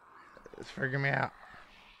 It's freaking me out.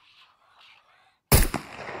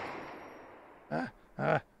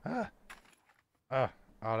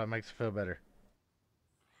 Oh, that makes it feel better.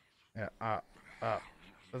 Yeah,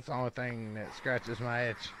 that's the only thing that scratches my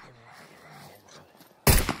itch.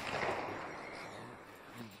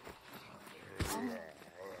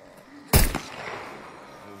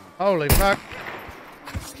 Holy fuck.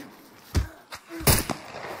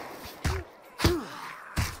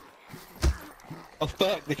 Oh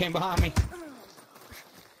fuck, they came behind me.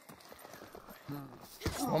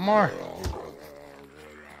 One more.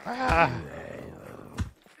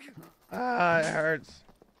 It hurts.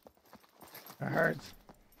 It hurts.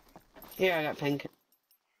 Here, I got pink.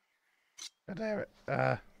 God damn it.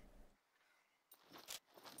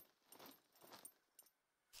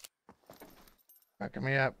 Fucking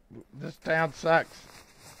me up. This town sucks.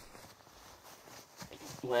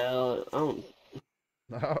 Well,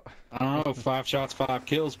 No. I don't know, 5 shots, 5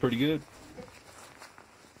 kills, pretty good.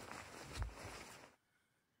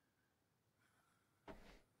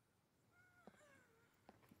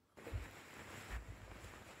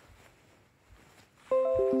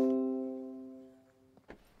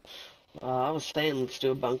 I was saying let's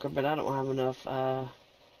do a bunker, but I don't have enough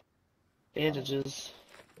bandages.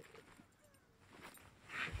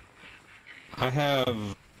 I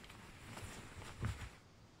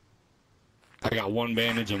got 1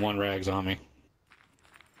 bandage and 1 rags on me.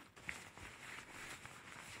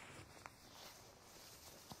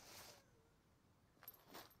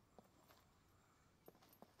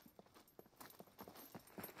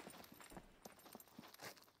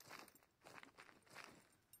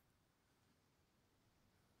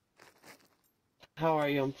 How are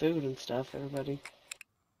you on food and stuff, everybody?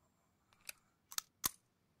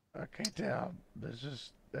 I can't tell.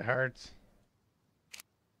 It hurts.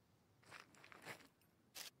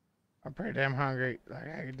 I'm pretty damn hungry.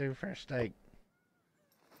 Like I could do fresh steak.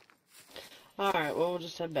 Alright, well, we'll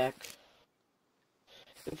just head back.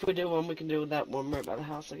 If we do one, we can do that one right by the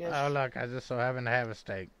house, I guess. Oh, look, I just so happen to have a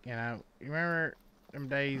steak. You know, you remember them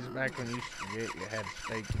days back when you used to forget you had a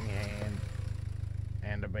steak in your hand,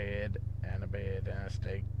 and a bed, and a bed, and a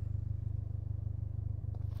steak.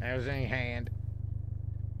 That was in your hand.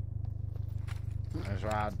 Those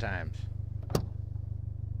wild times.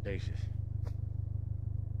 Jesus.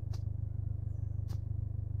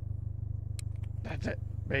 That's it.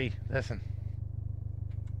 B, listen.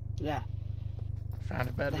 Yeah. Found a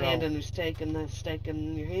The bedroll. hand in your steak and the steak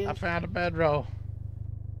in your hand? I found a bedroll.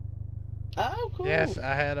 Oh, cool. Yes,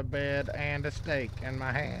 I had a bed and a steak in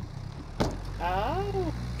my hand.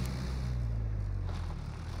 Oh.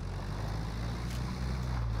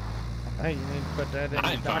 Hey, you need to put that in.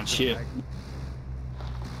 I didn't find shit.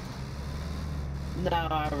 No,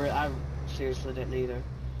 I seriously didn't either.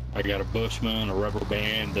 I got a Bushman, a rubber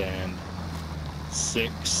band, and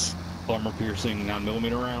 6 armor-piercing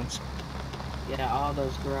 9mm rounds. Yeah, all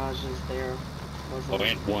those garages there. Oh,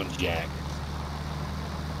 and 1 jack.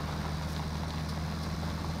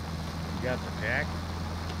 You got the jack?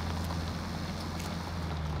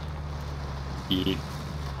 Yeah.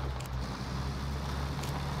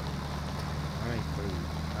 I need food.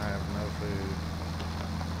 I have no food.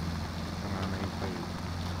 And I need food.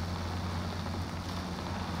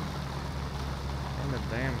 And the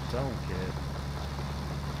damn sewing kit.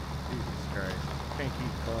 Jesus Christ. Can't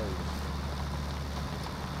keep clothes.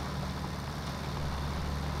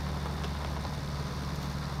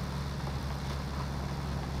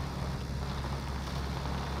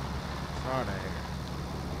 Hard of hair.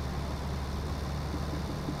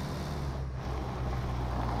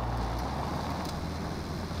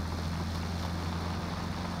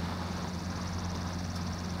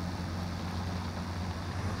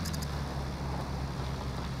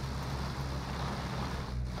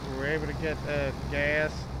 able to get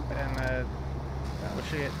gas and oh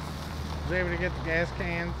shit. Was able to get the gas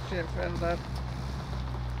cans shit filled up?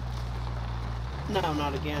 No,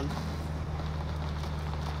 not again.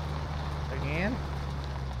 Again?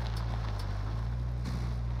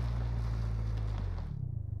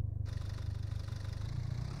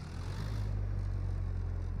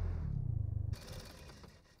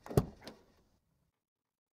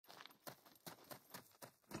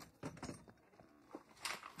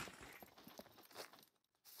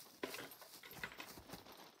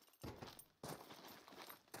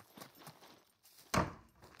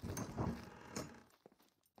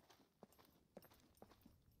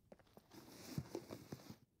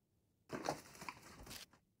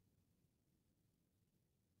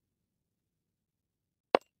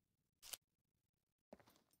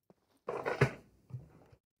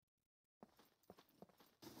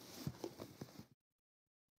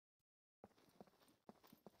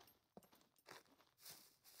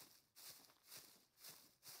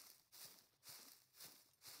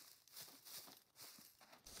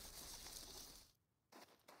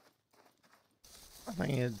 I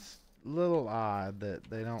think it's a little odd that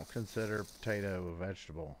they don't consider potato a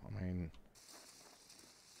vegetable. I mean,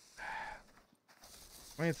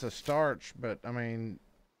 it's a starch, but I mean,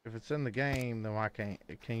 if it's in the game, then why can't?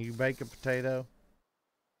 Can you bake a potato?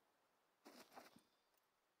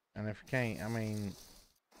 And if you can't, I mean,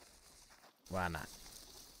 why not?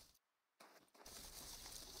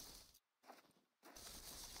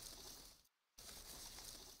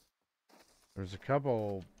 There's a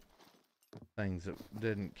couple things that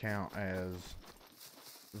didn't count as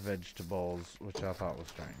vegetables, which I thought was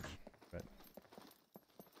strange, but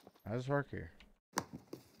I just work here.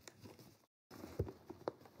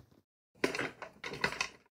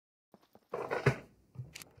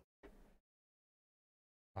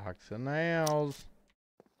 Box of nails.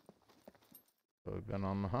 What we've been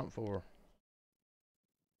on the hunt for.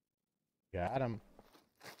 Got him.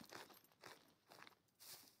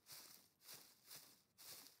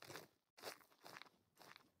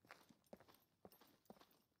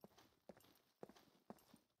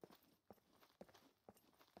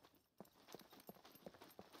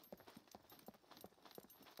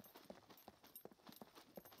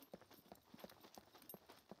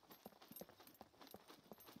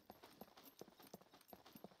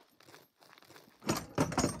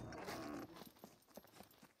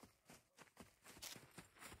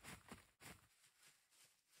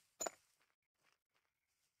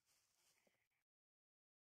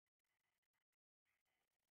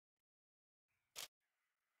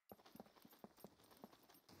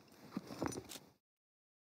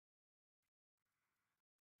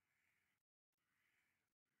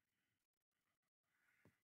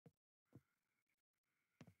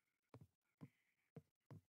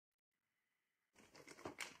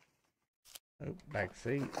 Oh, back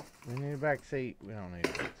seat. We need a back seat. We don't need a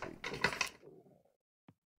back seat.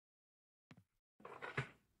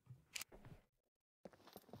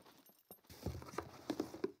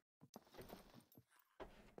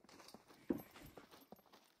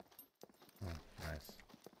 Oh, nice.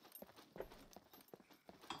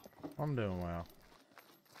 I'm doing well.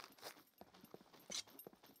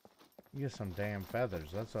 Get some damn feathers.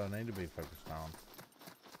 That's what I need to be focused on.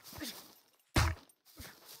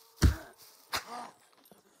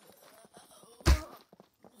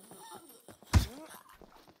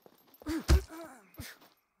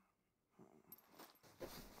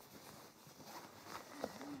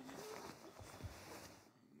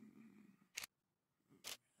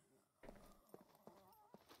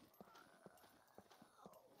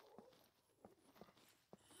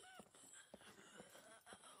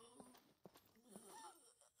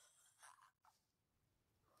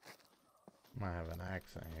 Might have an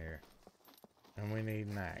axe in here. And we need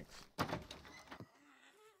an axe.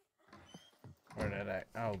 Where that axe?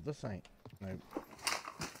 Oh, this ain't. Nope.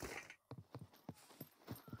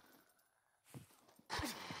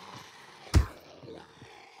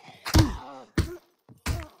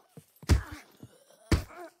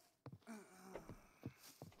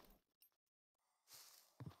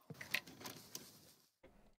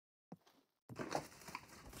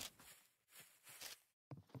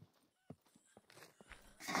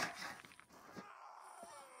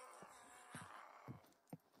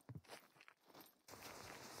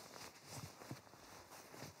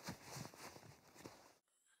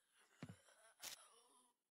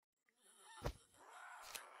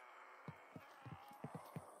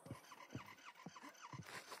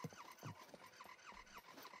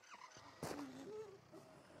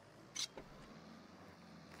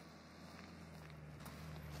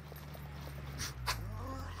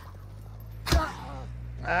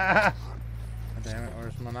 Ah! Damn it,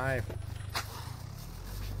 where's my knife?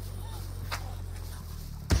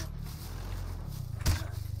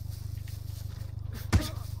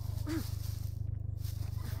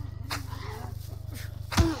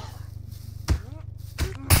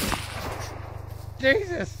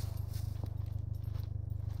 Jesus!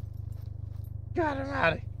 God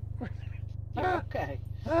almighty. You're okay.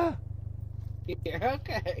 Ah. You're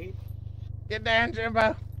okay. Get down,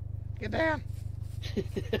 Jimbo. Get down.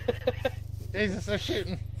 Jesus, they're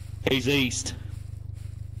shooting. He's east.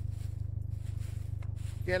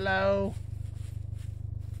 Get low.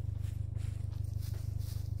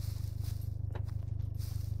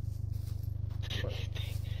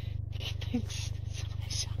 He thinks somebody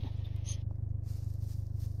shot him.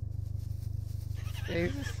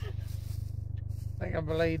 Jesus. I think I'm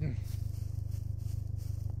bleeding.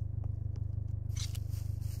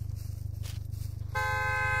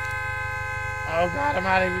 Oh God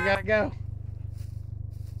almighty, we gotta go.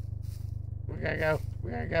 We gotta go.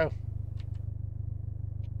 We gotta go.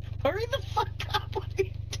 Hurry the fuck up. What are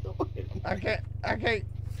you doing? I can't.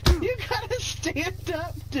 You gotta stand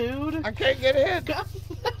up, dude. I can't get in. Go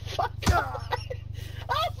the fuck up.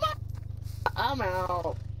 Oh my. I'm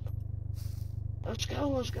out. Let's go,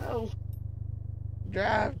 let's go.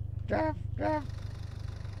 Drive, drive, drive.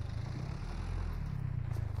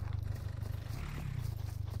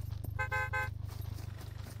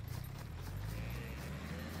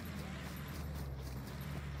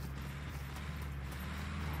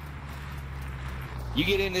 You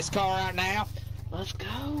get in this car right now? Let's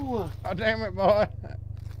go. Oh, damn it, boy.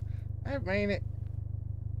 I mean it.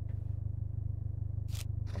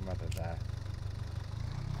 I'm about to die.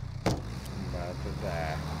 I'm about to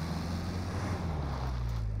die.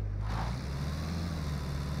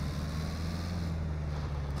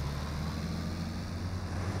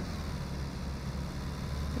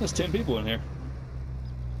 There's 10 people in here.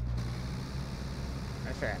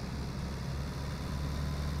 That's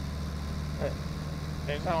right.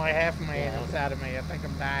 There's only half a man inside of me. I think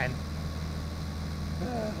I'm dying.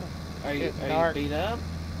 Are you dark. beat up?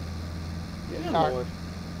 Yeah, dark. Lord.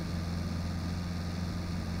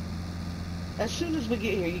 As soon as we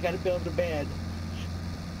get here, you gotta build a bed.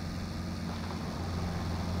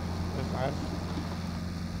 It's nice.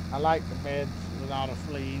 I like the beds with all the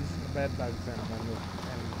fleas, the bed bugs in them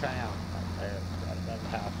in the town up there above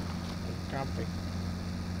the house. It's comfy.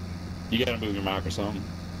 You gotta move your mic or something.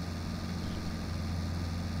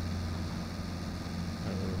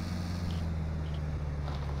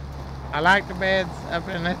 I like the beds up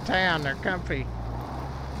in this town. They're comfy.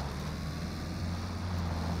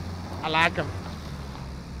 I like them.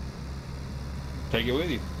 Take it with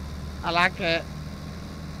you. I like it.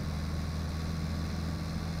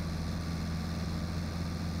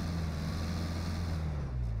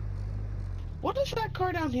 What does that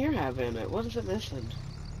car down here have in it? What is it missing?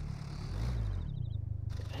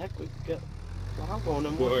 The heck, we could go. Well, I'm going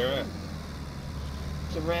in one. Where at?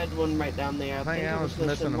 It's a red one right down there. I think I it was was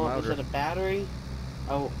missing missing. a What was motor. it? A battery?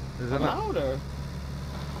 Oh, Is a it not? motor.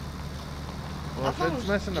 Well, I if thought it it's was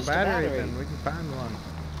missing a just a battery, battery. then we can find one.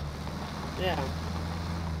 Yeah.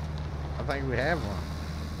 I think we have one.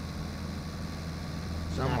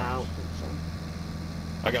 No, I Somewhere. don't think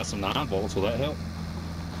so. I got some 9 volts. Will that help?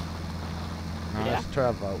 No, Yeah. it's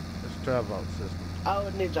 12 volt. It's 12 volt system. Oh,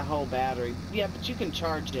 it needs a whole battery. Yeah, but you can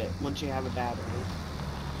charge it once you have a battery.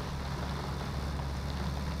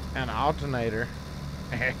 And an alternator.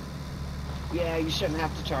 Yeah, you shouldn't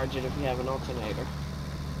have to charge it if you have an alternator.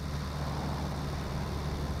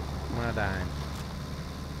 Am I dying?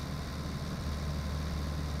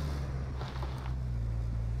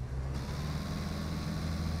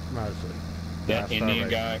 Mostly. That Yeah, Indian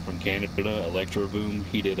Starlight. guy from Canada, Electro Boom,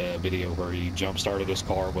 he did a video where he jump started his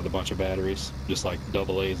car with a bunch of batteries, just like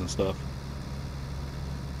double A's and stuff.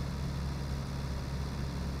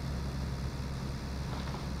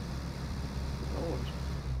 Lord.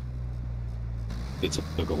 It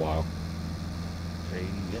took a while.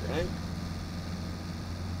 Jesus. Okay.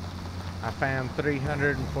 I found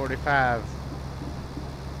 345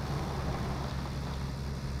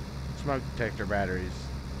 smoke detector batteries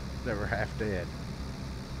that were half dead.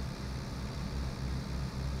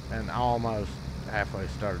 And almost halfway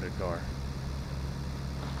started a car.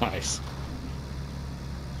 Nice.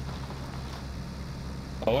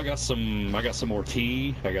 Oh, I got some more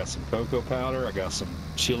tea. I got some cocoa powder. I got some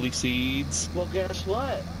chili seeds. Well, guess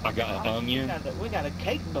what? I got an onion. We got a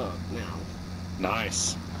cake bug now.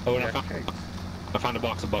 Nice. Oh, and Got cakes. I found a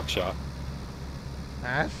box of buckshot.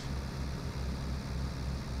 Nice.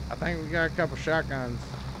 I think we got a couple shotguns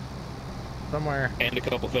somewhere. And a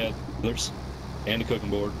couple feathers. And a cooking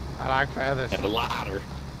board. I like feathers. And a lighter.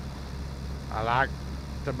 I like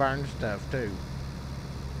to burn stuff too.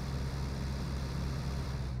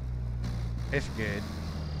 It's good.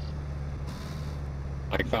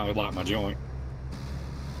 I can finally light my joint.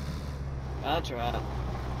 That's right.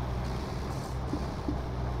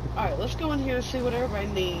 Alright, let's go in here and see what everybody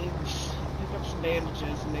needs. Pick up some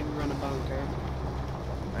bandages and maybe run a bunker.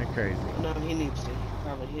 Ain't crazy. No, he needs to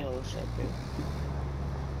probably heal a second.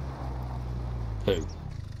 Who?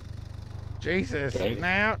 Jesus, Okay.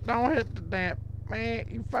 now don't hit the damn man.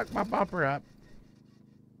 You fucked my bumper up.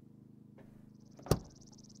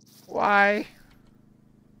 Why?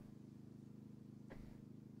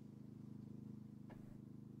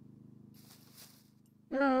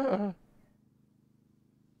 I'll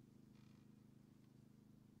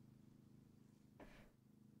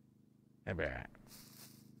be alright.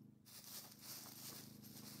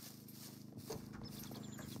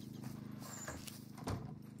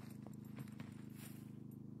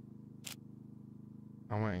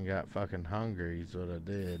 I went and got fucking hungry is what I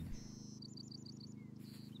did.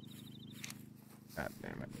 God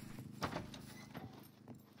damn it.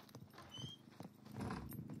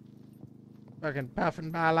 Fucking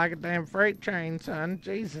puffing by like a damn freight train, son.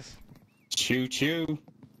 Jesus. Choo choo.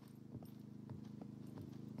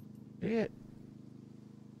 Shit.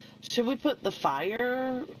 Should we put the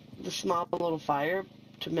fire, the small little fire,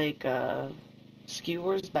 to make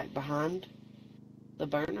skewers back behind the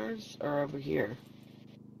burners, or over here?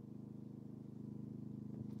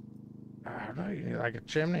 I don't know, you need like a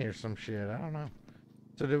chimney or some shit. I don't know.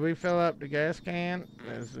 So did we fill up the gas can?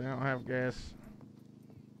 Because we don't have gas.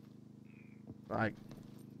 Like,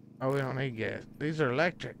 oh, we don't need gas. These are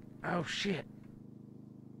electric. Oh, shit.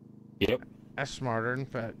 Yep. That's smarter than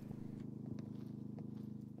fuck.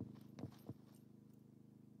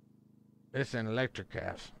 This an electric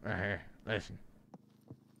house right here. Listen.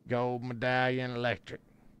 Gold medallion electric.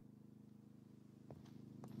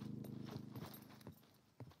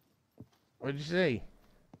 What'd you see?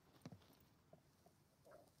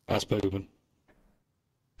 That's pooping.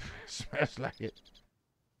 Smells like it.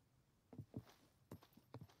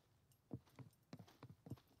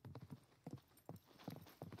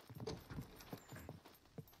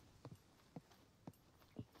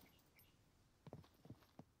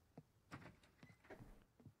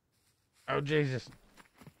 Oh, Jesus.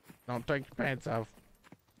 Don't take your pants off.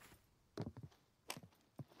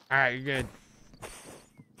 Alright, you're good.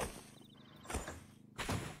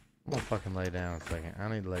 I'm gonna fucking lay down a second. I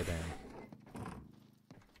need to lay down. I'm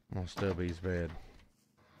gonna steal B's bed.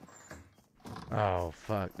 Oh,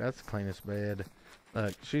 fuck. That's the cleanest bed.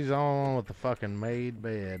 Look, she's on with the fucking made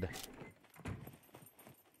bed.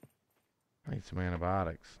 I need some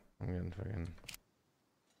antibiotics. I'm getting fucking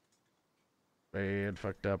bed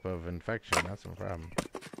fucked up of infection. That's no problem.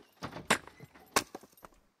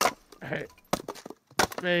 Hey,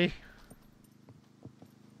 B.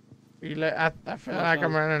 I feel like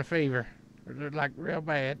I'm running a fever. Like real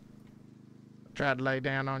bad. I tried to lay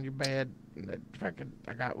down on your bed and it fucking,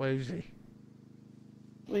 I got woozy.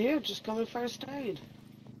 Well, here, just come in first aid.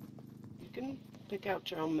 You can pick out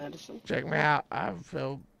your own medicine. Check me out. I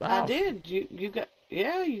feel off. I did. You got,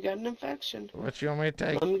 yeah, you got an infection. What you want me to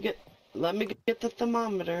take? Let me get the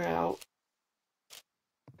thermometer out.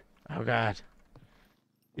 Oh God.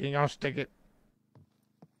 You ain't gonna stick it.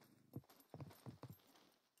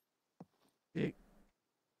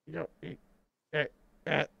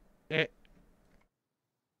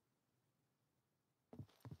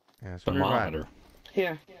 Yes, Thermometer.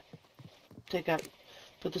 Here. Take out.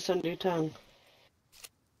 Put this under your tongue.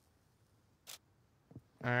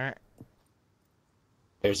 Alright.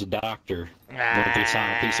 There's a doctor. Went through,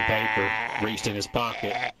 signed a piece of paper, reached in his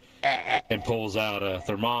pocket, and pulls out a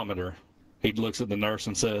thermometer. He looks at the nurse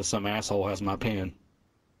and says, "Some asshole has my pen."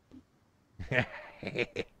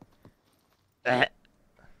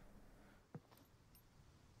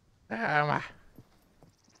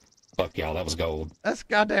 Fuck y'all, that was gold. That's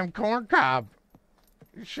goddamn corn cob.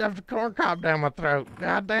 You shoved a corn cob down my throat.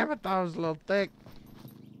 God damn it, that was a little thick.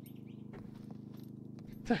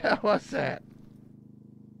 What the hell was that?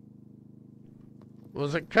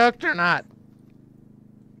 Was it cooked or not?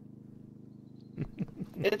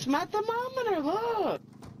 It's my thermometer, look.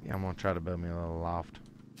 Yeah, I'm gonna try to build me a little loft.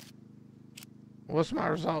 What's my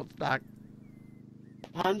results, Doc?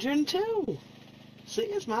 102. See,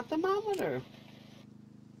 it's my thermometer.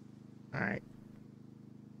 Alright.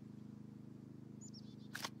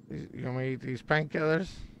 You want me to eat these painkillers?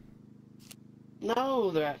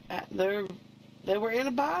 No, they were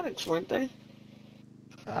antibiotics, weren't they?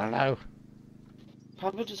 I don't know.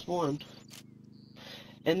 Probably just one.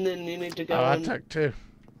 And then you need to go. Oh, I and... took 2.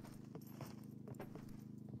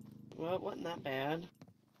 Well, it wasn't that bad.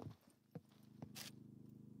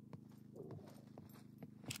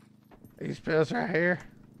 These pills right here.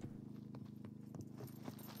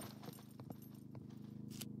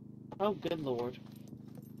 Oh, good lord.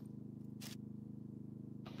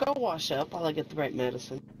 Go wash up while I get the right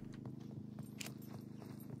medicine.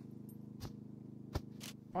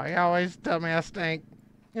 Why you always tell me I stink?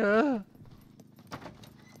 Hey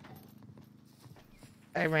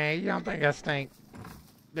man, you don't think I stink,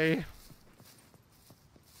 do you?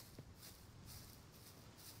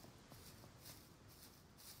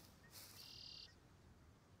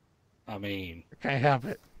 I mean, I can't help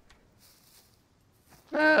it.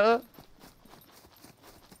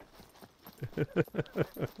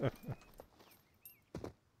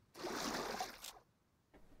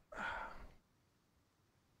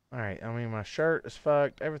 Alright, I mean my shirt is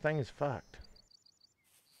fucked. Everything is fucked.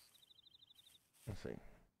 Let's see.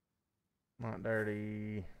 Not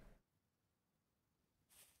dirty.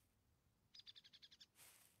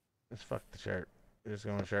 Let's fuck the shirt. We're just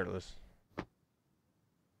going shirtless.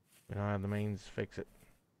 We don't have the means to fix it.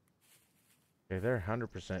 Okay, they're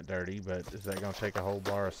 100% dirty, but is that going to take a whole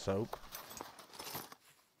bar of soap?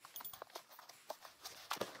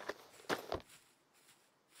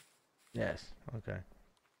 Yes. Okay.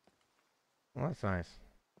 Well, that's nice.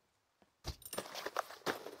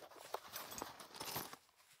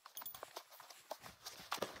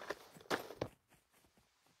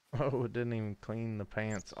 Oh, it didn't even clean the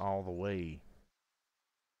pants all the way.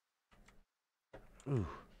 Ooh.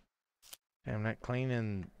 Damn, that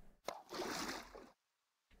cleaning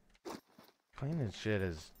shit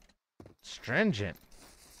is stringent.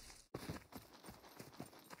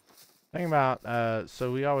 Think about,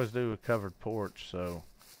 so we always do a covered porch, so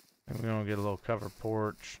we're gonna get a little covered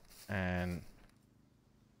porch, and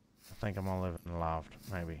I think I'm gonna live in the loft,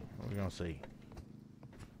 maybe. We're gonna see.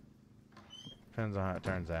 Depends on how it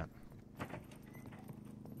turns out.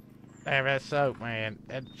 Damn, that soap, man.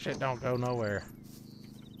 That shit don't go nowhere.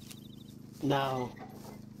 No.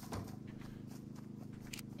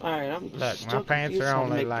 Alright, I'm Look, still my pants confused are how to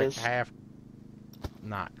only make like this. half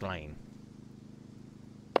not clean.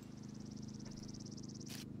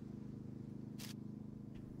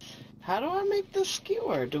 How do I make this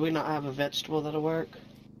skewer? Do we not have a vegetable that'll work?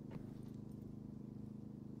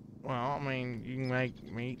 Well, I mean, you can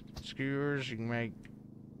make meat skewers, you can make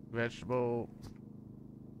vegetable.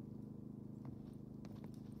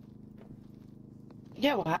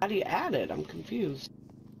 Yeah, well, how do you add it? I'm confused.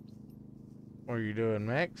 Are you doing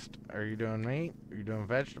mixed? Are you doing meat? Are you doing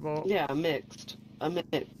vegetable? Yeah, mixed. A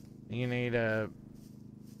mixed. You need a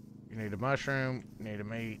mushroom, you need a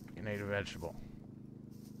meat, you need a vegetable.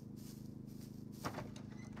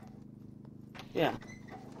 Yeah.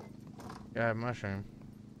 You got a mushroom.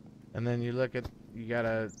 And then you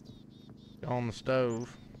gotta go on the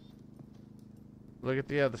stove. Look at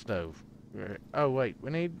the other stove. Oh wait, you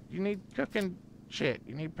need cooking shit.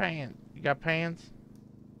 You need pan. You got pans?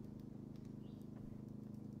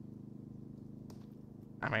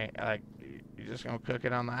 I mean, like, you're just gonna cook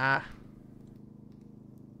it on the eye?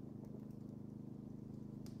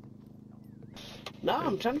 No,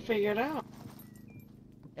 I'm trying to figure it out.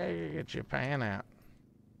 Yeah, you get your pan out.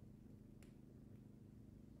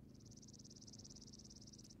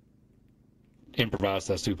 improvise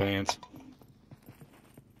those 2 pans.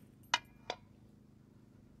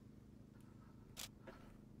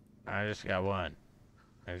 I just got one.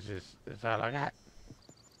 That's all I got.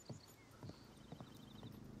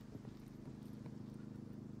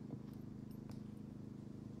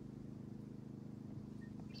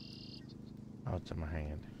 Oh, it's in my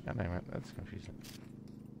hand. God damn it, that's confusing.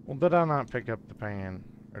 Well, did I not pick up the pan,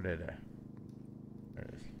 or did I? There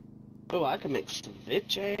it is. Oh, I can make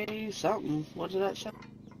ceviche, something. What did that say?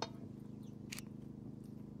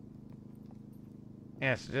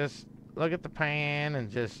 Yes, just look at the pan and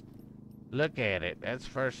just look at it. That's the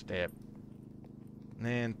first step. And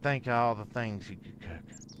then think of all the things you could cook.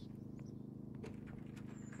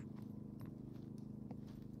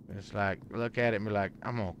 It's like, look at it and be like,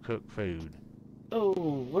 I'm gonna cook food. Oh,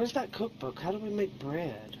 where's that cookbook? How do we make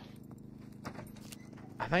bread?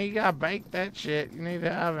 I think you gotta bake that shit. You need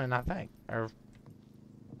an oven, I think. Or,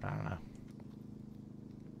 I don't know.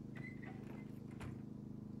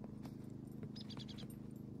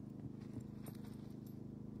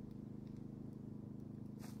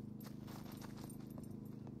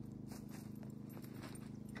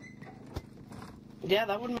 Yeah,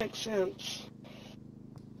 that would make sense.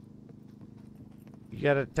 You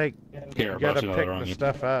gotta take, Here, you gotta bunch of pick other the onion.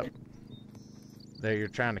 stuff up. that you're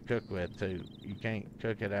trying to cook with too. You can't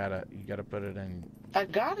cook it out of. You got to put it in. I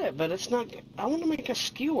got it, but it's not. I want to make a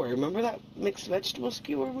skewer. Remember that mixed vegetable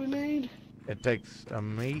skewer we made? It takes a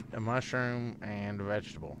meat, a mushroom, and a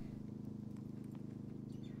vegetable,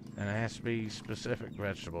 and it has to be specific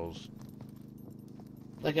vegetables.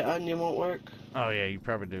 Like an onion won't work? Oh yeah, you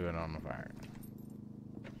probably do it on the fire.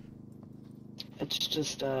 It's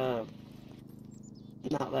just not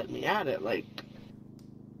letting me add it. Like,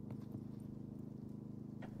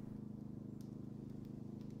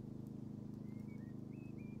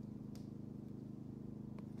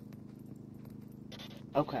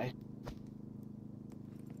 okay.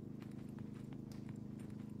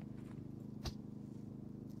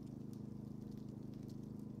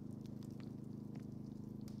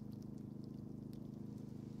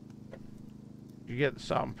 You get the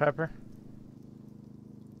salt and pepper?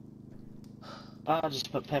 I'll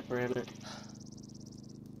just put pepper in it.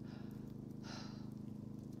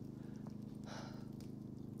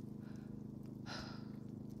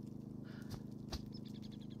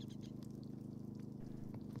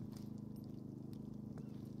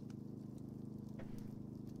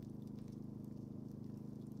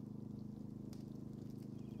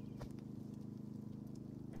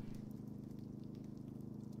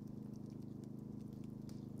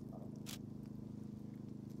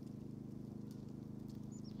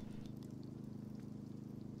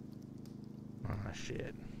 Oh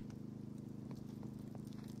shit.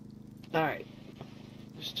 Alright.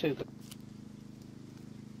 There's two.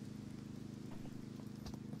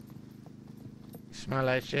 Smell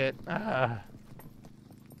that shit?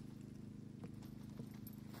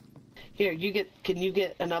 Here, can you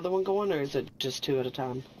get another one going, or is it just two at a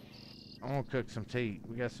time? I'm gonna cook some tea.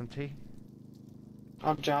 We got some tea?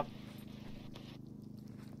 I'll drop.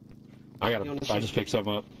 I just picked some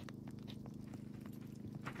up.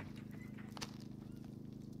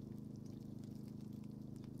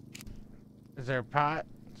 Is there a pot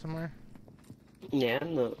somewhere? Yeah,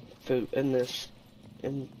 in the food,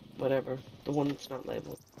 in whatever, the one that's not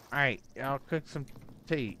labeled. Alright, I'll cook some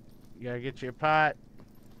tea. You gotta get you a pot.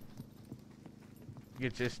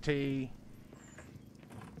 Get this tea.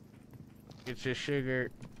 Get your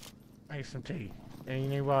sugar. Make some tea. And you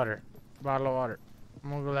need water. Bottle of water.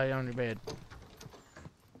 I'm gonna go lay on your bed.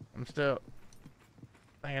 I'm still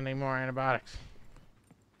think I need more antibiotics.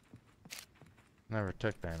 Never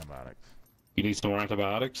took the antibiotics. You need some more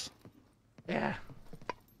antibiotics? Yeah.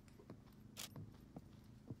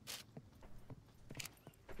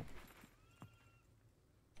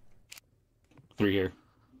 Three here.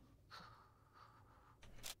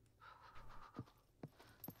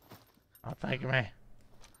 Oh, thank you, man.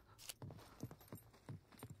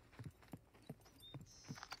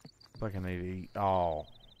 Fucking need to eat all.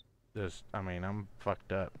 Just, I mean, I'm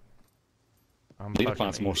fucked up. I'm Need to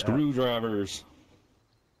find some more screwdrivers.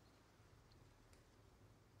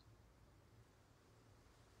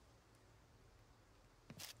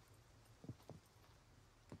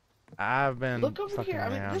 I've been Look over fucking here.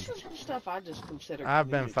 around. I mean, this is the stuff I just consider. I've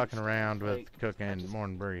been community fucking stuff. around with Like, cooking more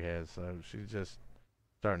than Bree has, so she's just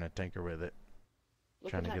starting to tinker with it. Look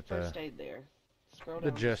Trying at to that get first aid there. Scroll the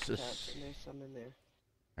down justice. just a touch, and there's some in there.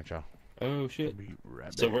 Alright, y'all. Oh shit. Be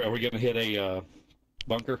right So back. are we gonna hit a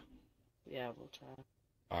bunker? Yeah, we'll try.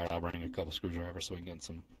 Alright, I'll bring a couple screwdrivers so we can get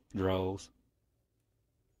some drills.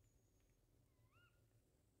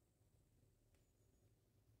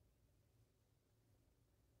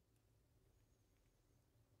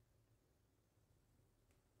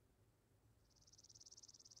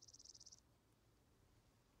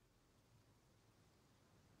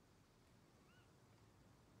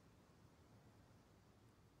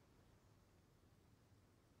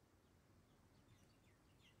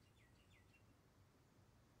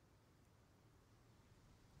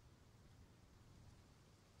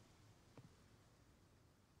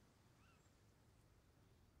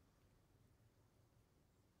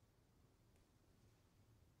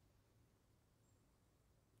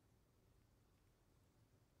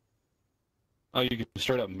 Oh, you can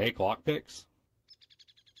straight up make lockpicks?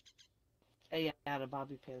 Hey, out of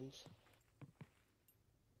bobby pins.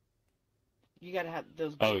 You gotta have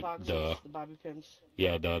those Oh, big boxes, duh. the bobby pins.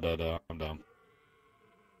 Yeah, duh. I'm dumb.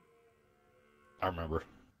 I remember.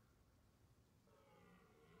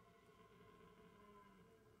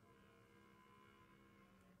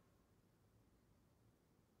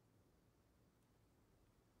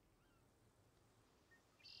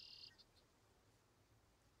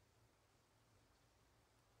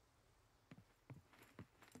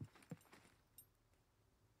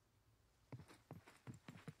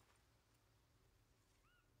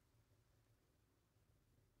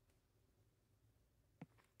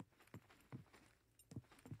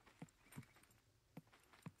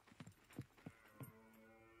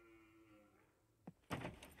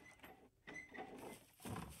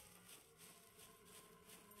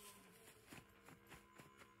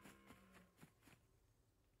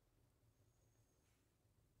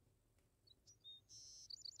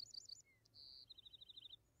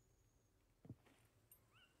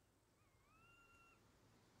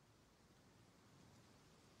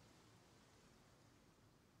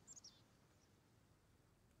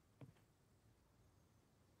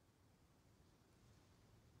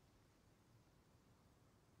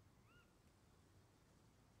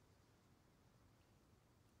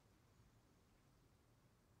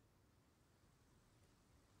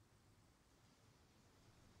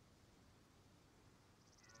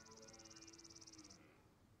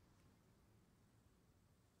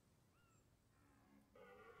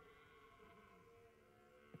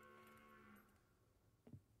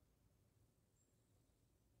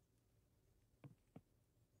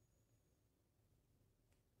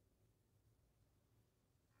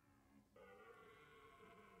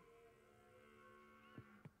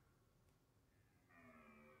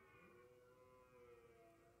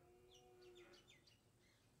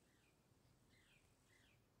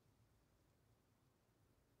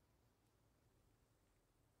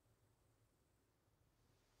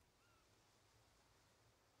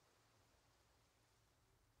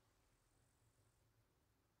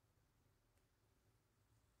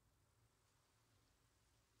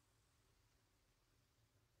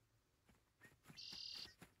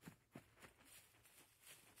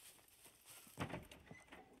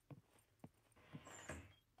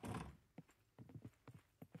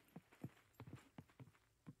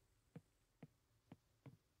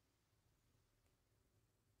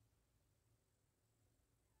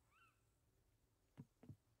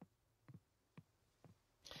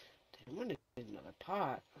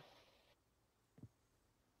 hot.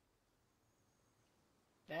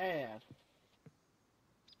 Dad.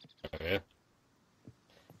 Yeah.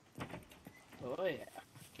 Oh yeah.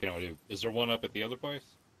 You know, is there one up at the other place?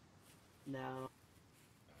 No.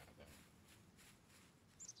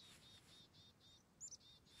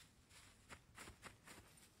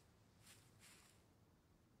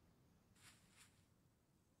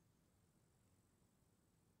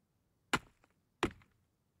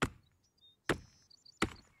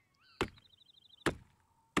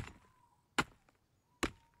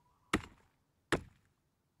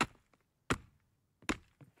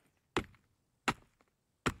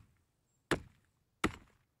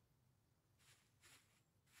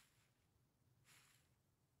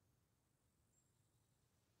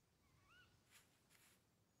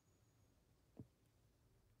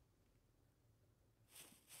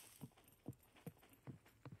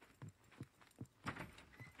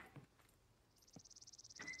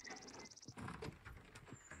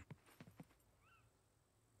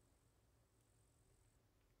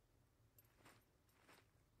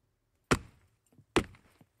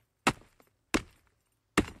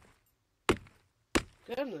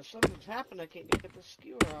 Goodness, something's happened. I can't get the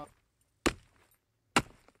skewer out.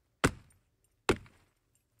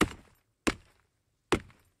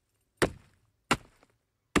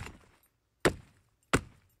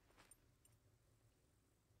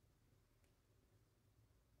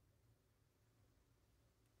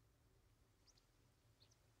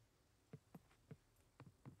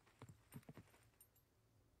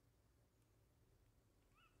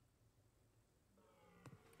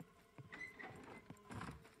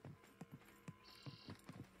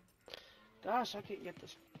 Gosh, I can't get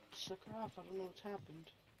this sucker off. I don't know what's happened.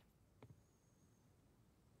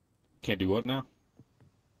 Can't do what now?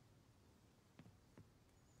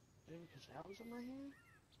 Maybe because that was in my hand?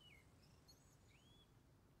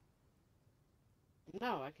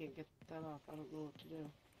 No, I can't get that off. I don't know what to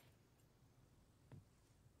do.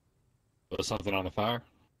 Was something on the fire?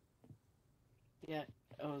 Yeah.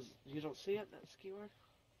 Oh, you don't see it, that skewer?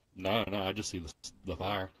 No, I just see the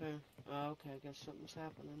fire. Okay. Oh, okay, I guess something's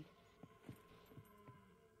happening.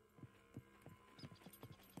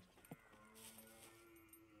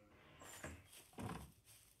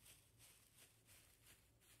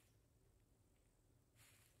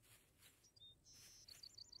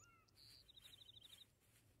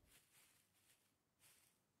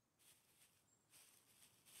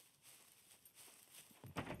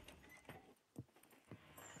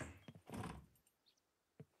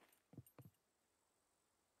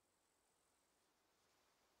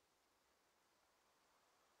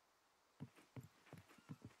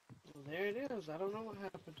 Well, there it is. I don't know what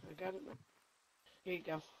happened. I got it now. Here you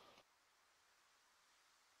go.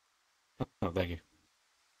 Oh, thank you.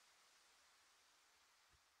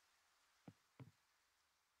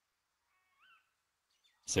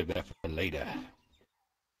 Save that for later.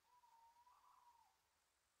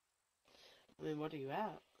 I mean, what are you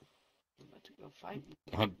at? I'm about to go fight.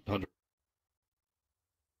 100.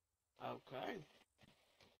 Okay.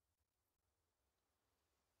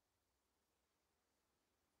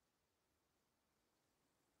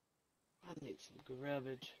 I need some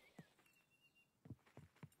garbage.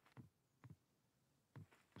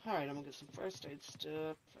 Alright, I'm gonna get some first aid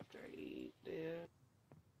stuff after I eat there.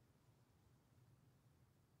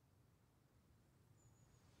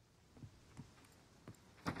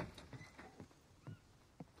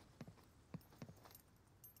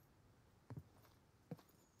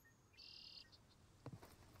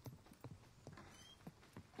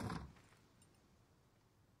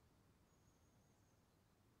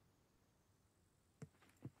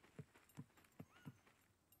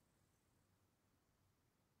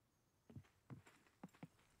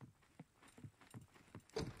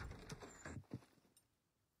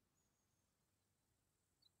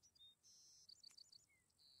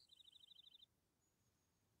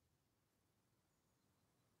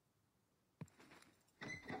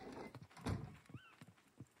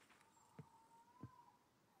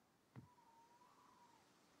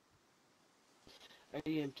 Are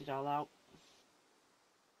you emptied all out?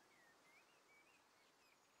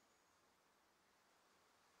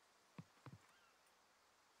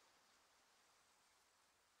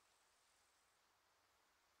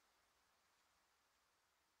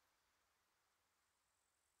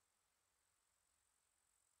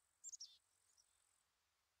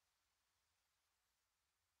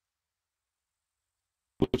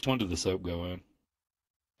 Which one did the soap go in?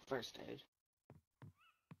 First aid.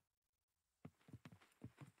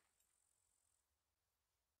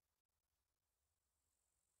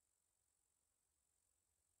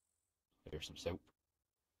 There's some soap.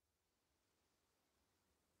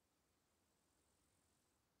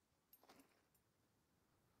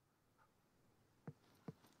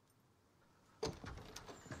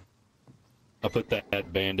 put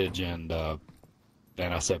that bandage and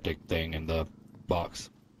antiseptic thing in the box.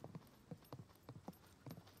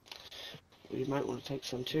 You might want to take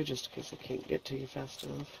some too, just in case I can't get to you fast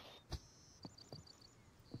enough.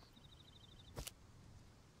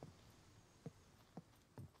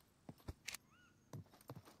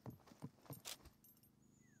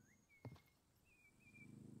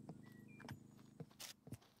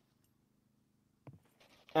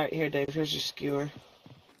 Alright, here, Dave, here's your skewer.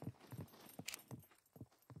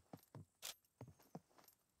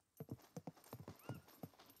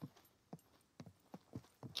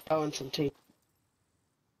 Oh, and some tea.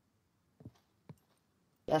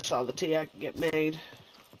 That's all the tea I can get made.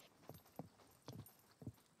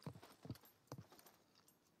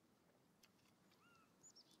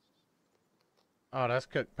 Oh, that's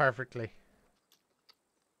cooked perfectly.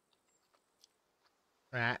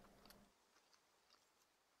 Right.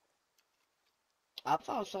 I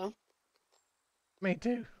thought so. Me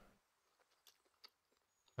too.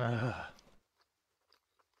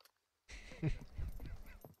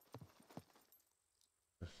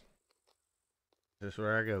 Just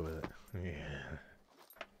where I go with it. Yeah.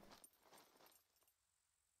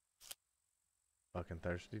 Fucking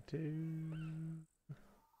thirsty too.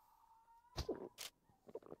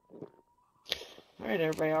 Alright,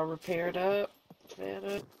 everybody all repaired up, fed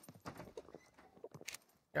up.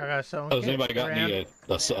 I got sewing Oh, has kit anybody got around. me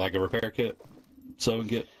like a repair kit? Sewing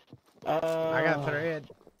kit? I got thread.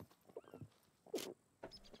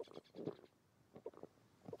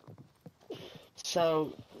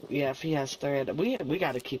 So, yeah, if he has thread, we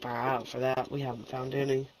got to keep our eye out for that. We haven't found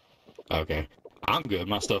any. Okay. I'm good.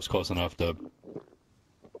 My stuff's close enough to...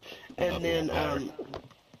 And then,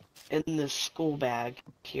 in the school bag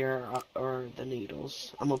here are the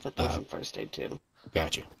needles. I'm gonna put those in first aid too.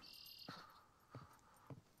 Gotcha.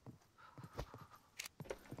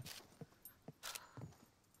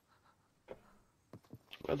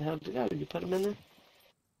 Where the hell did it go? You put them in there?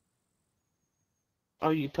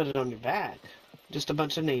 Oh, you put it on your back. Just a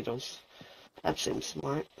bunch of needles. That seems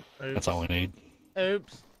smart. Oops. That's all we need.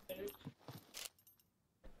 Oops.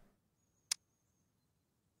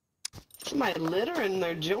 Somebody littering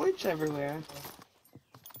their joints everywhere.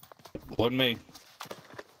 Wasn't me.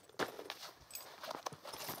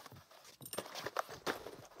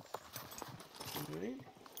 Alright.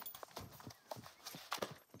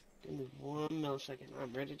 Give me 1 millisecond.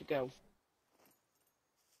 I'm ready to go.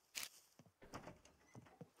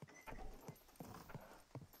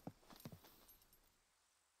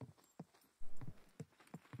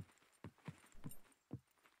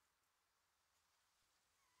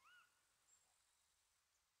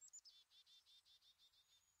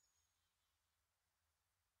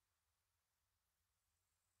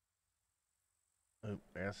 Oop,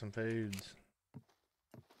 got some foods.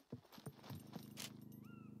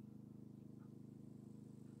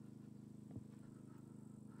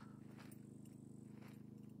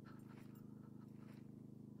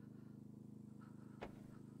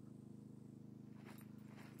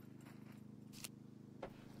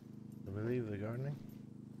 Do we leave the gardening?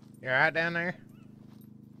 You alright down there?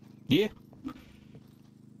 Yeah.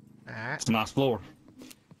 Alright. It's a nice floor.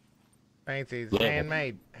 Fancy. It's Level.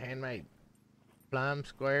 handmade. Handmade. Plumb,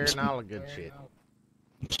 square, and all the good shit.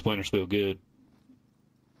 Splinters feel good.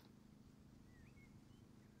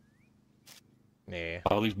 Yeah.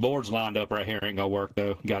 All these boards lined up right here ain't gonna work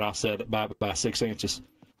though. Got offset by 6 inches.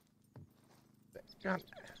 God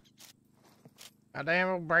damn,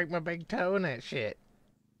 I'll break my big toe in that shit.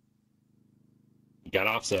 You got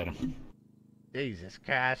offset them. Jesus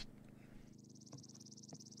Christ.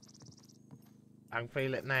 I can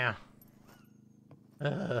feel it now.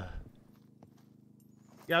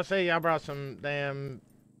 Y'all see, y'all brought some damn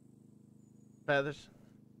feathers?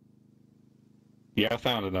 Yeah, I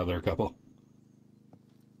found another couple.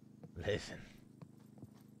 Listen.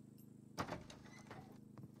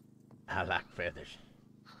 I like feathers.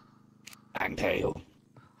 I can tell.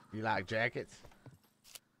 You like jackets?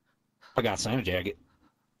 I got some jacket.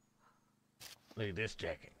 Look at this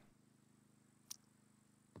jacket.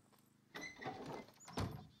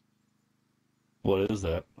 What is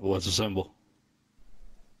that? What's the symbol?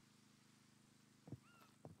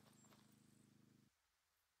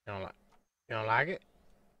 You don't like it?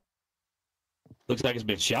 Looks like it's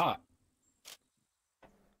been shot.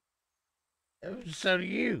 So do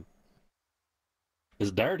you.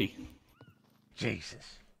 It's dirty.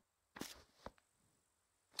 Jesus.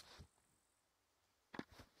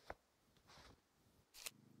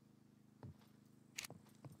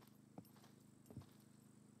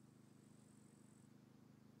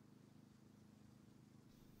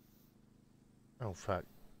 Oh, fuck.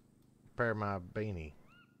 repair my beanie.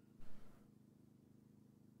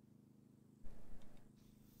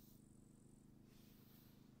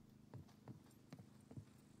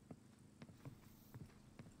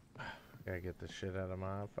 Gotta get this shit out of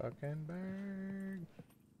my fucking bag.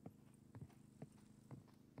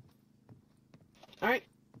 Alright.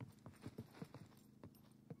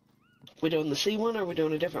 We doing the C one or are we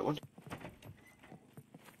doing a different one?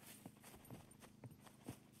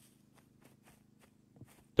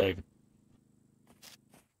 David.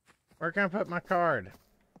 Where can I put my card?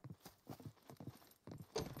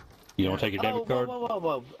 You don't want to take your debit card?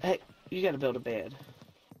 Whoa. Hey, you gotta build a bed.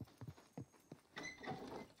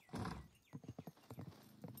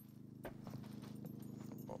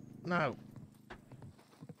 No.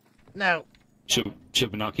 No. Should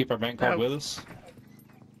we not keep our bank card with us?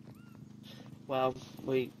 Well,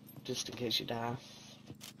 just in case you die.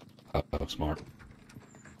 Oh, smart.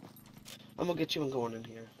 I'm gonna get you one going in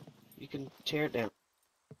here. You can tear it down.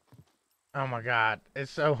 Oh my god, it's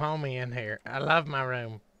so homey in here. I love my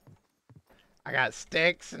room. I got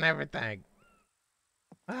sticks and everything.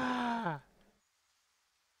 Ah.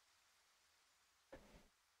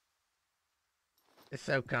 It's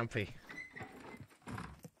so comfy.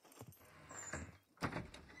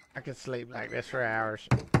 I could sleep like this for hours.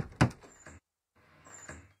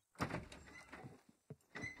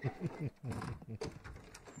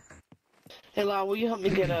 Hey, Lyle, will you help me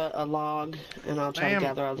get a log, and I'll try to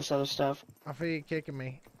gather all this other stuff? I feel you kicking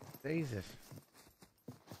me. Jesus.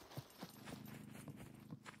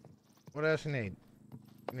 What else you need?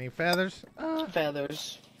 You need feathers?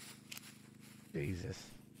 Feathers. Jesus.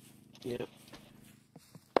 Yep.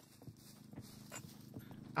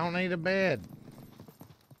 I don't need a bed.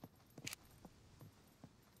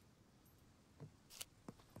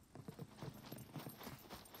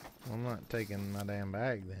 I'm not taking my damn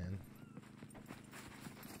bag then.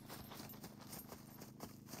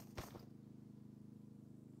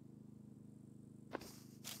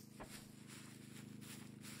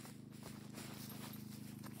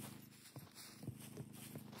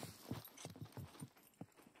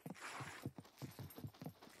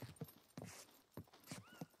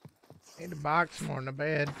 Need a box more than a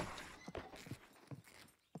bed.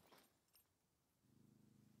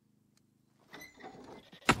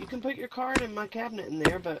 You can put your card in my cabinet in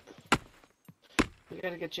there, but we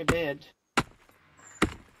gotta get you a bed.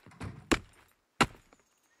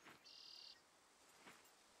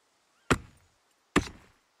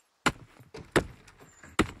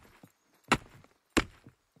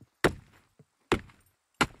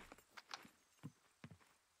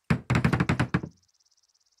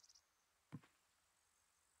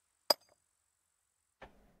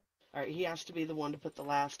 Alright, he has to be the one to put the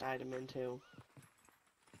last item into.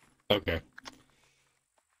 Okay.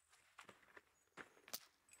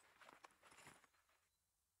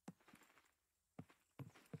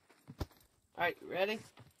 Alright, ready?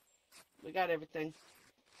 We got everything.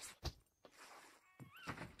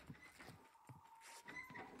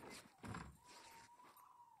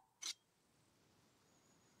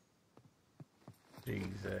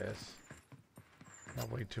 Jesus. Got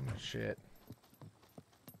way too much shit.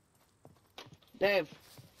 Dave.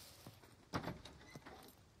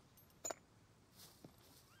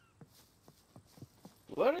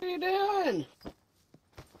 What are you doing?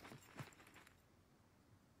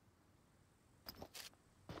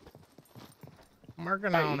 I'm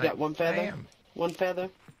working Alright, on you it. got one feather? Damn. One feather?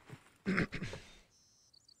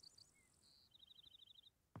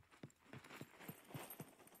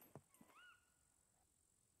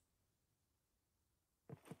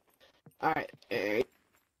 Alright,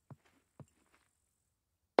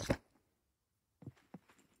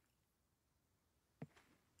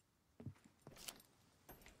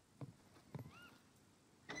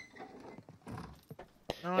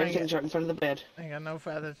 No, everything's right in front of the bed. I ain't got no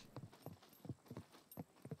feathers.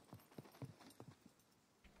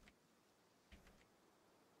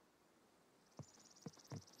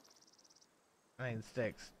 I need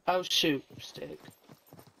sticks. Oh shoot, stick.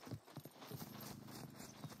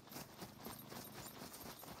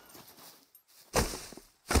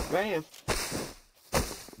 Bam.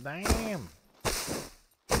 Damn.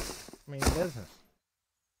 I mean business.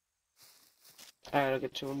 Alright, I'll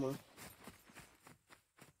get you one more. No,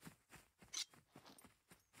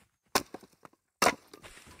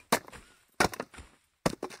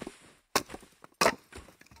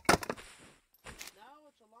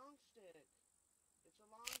 it's a long stick. It's a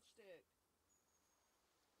long stick.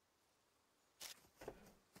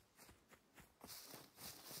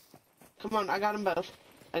 Come on, I got them both.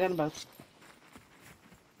 I got them both.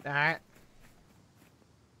 Alright.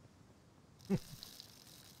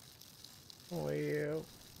 Well.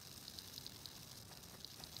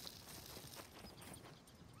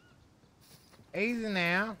 Easy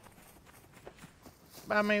now.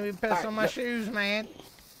 But I mean, we pissed on my shoes, man.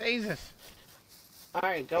 Jesus.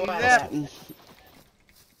 Alright, go add up. that.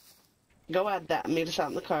 Go add that and meet us out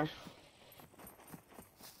in the car.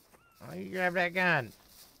 Oh, you grab that gun.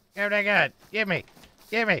 Grab that gun. Give me.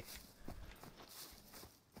 Give me.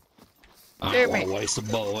 I Shoot don't want me. to waste the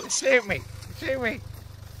bullets. Shoot me. Shoot me.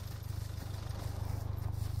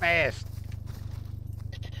 Fast.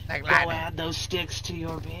 Like Go lightning. add those sticks to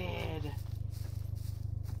your bed.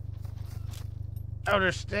 Oh,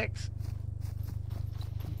 there's sticks.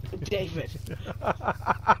 David.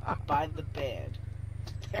 By the bed.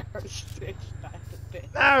 There are sticks by the bed.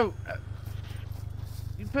 No.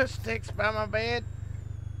 You put sticks by my bed?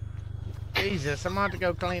 Jesus, I'm going to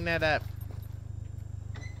go clean that up.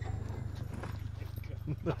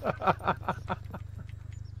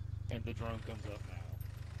 And the drone comes up now.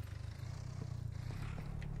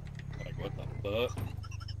 Like, what the fuck?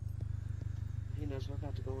 He knows we're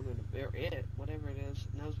about to go on whatever it is,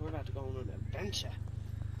 knows we're about to go on an adventure.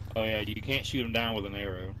 Oh yeah, you can't shoot him down with an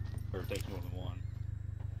arrow, or it takes more than one.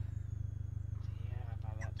 Yeah, by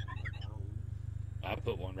that time we're gone. I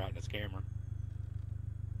put one right in his camera.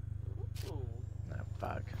 Ooh. Oh,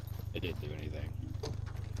 fuck. It didn't do anything.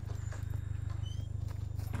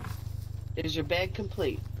 Is your bed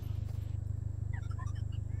complete?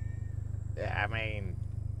 Yeah, I mean,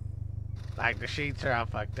 like the sheets are all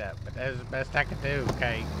fucked up, but that's the best I can do,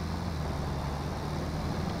 okay?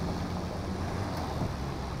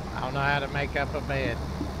 I don't know how to make up a bed.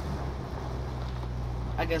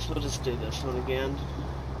 I guess we'll just do this one again.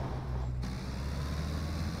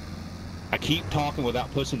 I keep talking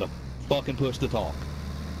without pushing the fucking push to talk.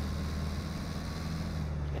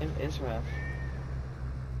 It's rough.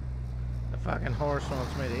 The fucking horse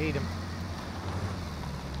wants me to eat him.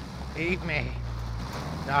 Eat me.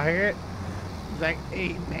 Y'all hear it? He's like,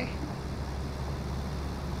 eat me.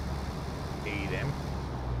 Eat him.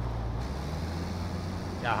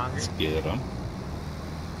 Y'all hungry? Let's get him.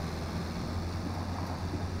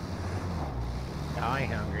 Y'all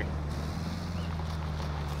ain't hungry.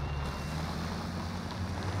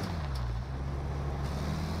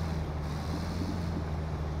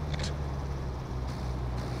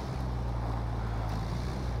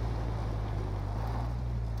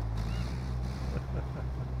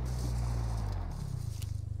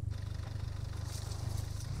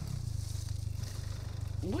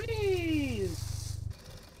 Whee!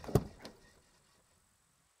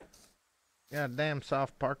 Got a damn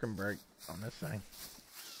soft parking brake on this thing.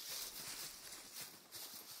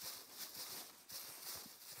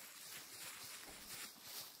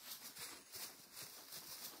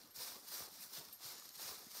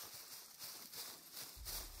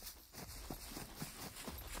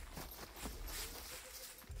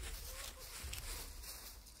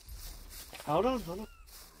 Hold on, hold on.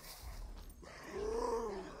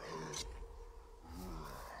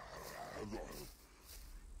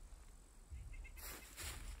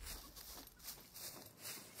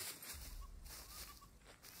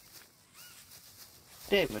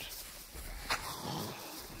 David.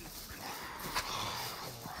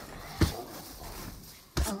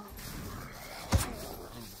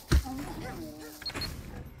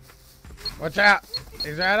 Watch out!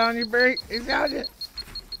 He's right on you, Bree. He's got you.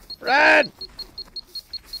 Run!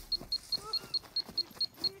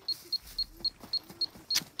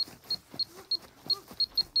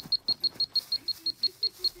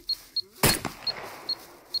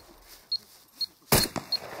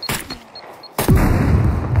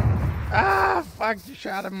 Ah, fuck, you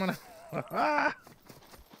shot him when I...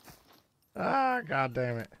 Ah, god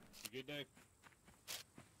damn it. Good day.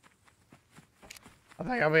 I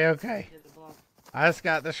think I'll be okay. I just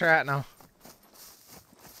got the shrapnel.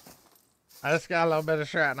 I just got a little bit of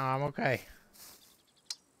shrapnel. I'm okay.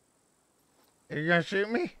 Are you gonna shoot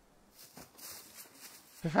me?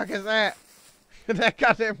 The fuck is that? Get that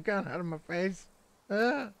goddamn gun out of my face.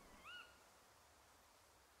 That's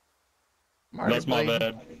my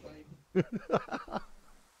bad.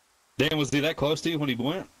 Dan, was he that close to you when he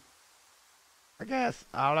went? I guess.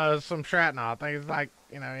 I don't know. It's some shrapnel. I think it's like,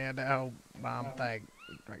 you know, he had that whole bomb thing.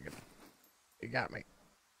 He got me.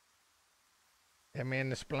 Hit me in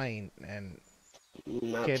the spleen and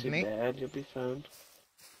Not kidney. too bad. You'll be fine.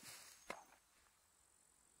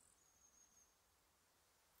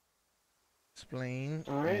 Spleen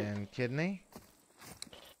Alright. and kidney.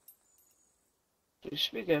 You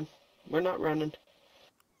should be good. We're not running.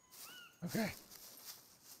 Okay.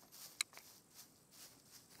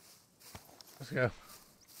 Let's go.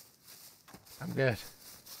 I'm good.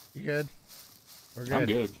 You good? We're good. I'm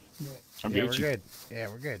good. I'm yeah, Gucci. we're good. Yeah,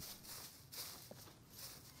 we're good.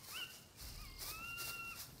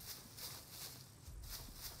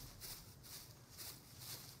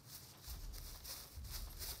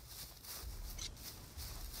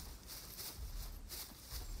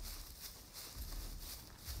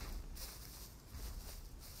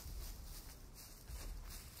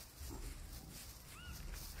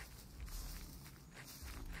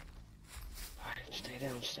 Stay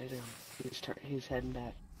down, stay down. He's heading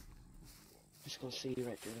back. He's gonna see you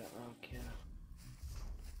right through that rock, yeah.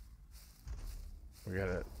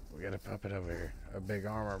 We got a puppet over here. A big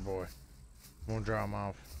armor boy. I'm gonna draw him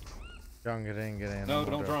off. Y'all get in, get in. No,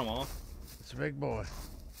 don't draw him off. It's a big boy.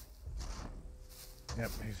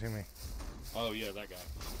 Yep, he see me. Oh yeah, that guy.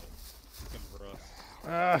 He's coming for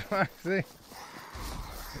us. See?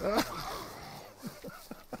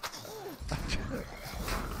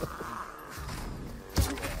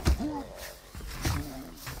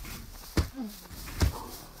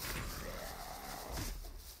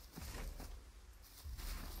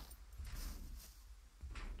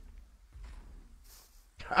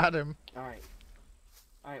 Got him. Alright.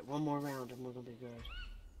 Alright, one more round and we're gonna be good.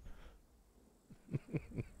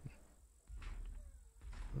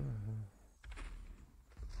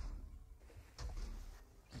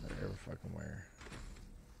 Every fucking where.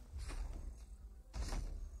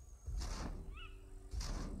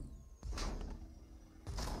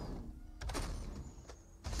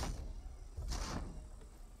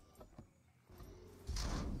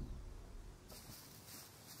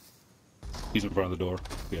 He's in front of the door.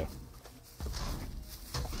 Yeah.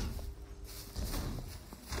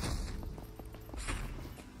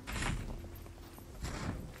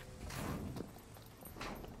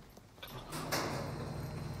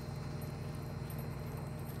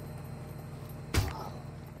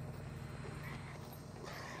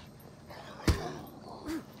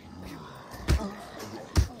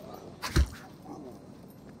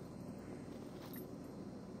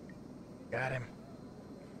 Got him.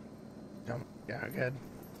 Come. Yeah, good.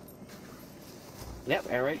 Yep,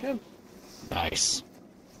 air right good. Nice.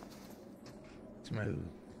 Smooth.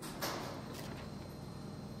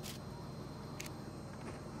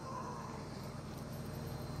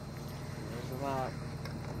 There's a lot.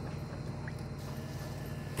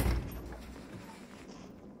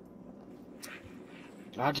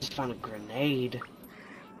 I just found a grenade.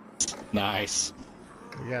 Nice.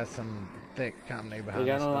 We got some thick company behind We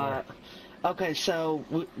got us. a lot. Okay, so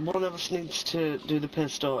one of us needs to do the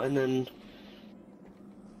pistol, and then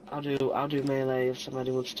I'll do melee if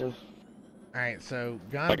somebody wants to. All right, so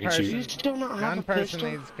I gun can shoot. You person. still not have Gun a person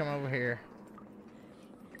pistol? needs to come over here,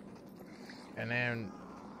 and then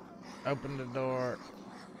open the door,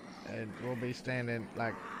 and we'll be standing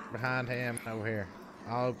like behind him over here.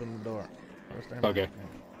 I'll open the door. We'll stand Okay. behind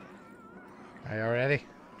him. Are y'all ready?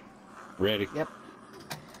 Ready. Yep.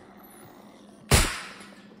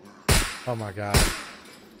 Oh my god.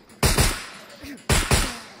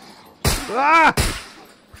 Ah!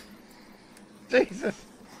 Jesus!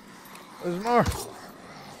 There's more!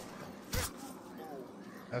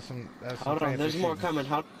 That's some Hold on, fancy there's more shooting. coming.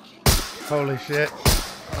 Hold. Holy shit.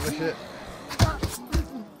 Holy shit.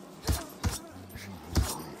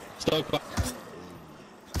 Stoke.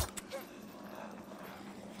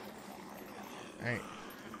 Hey.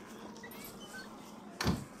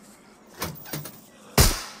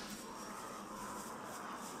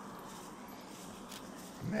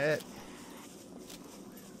 Met.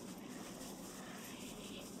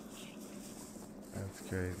 That's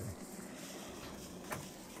crazy.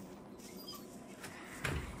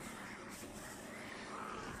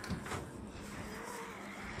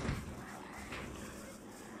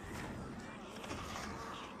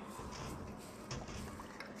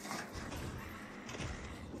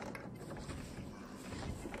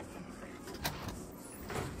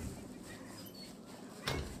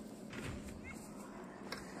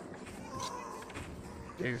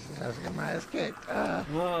 Jesus, I was getting my ass kicked. Oh,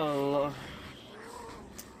 Lord.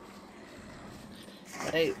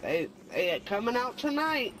 They coming out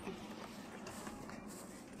tonight.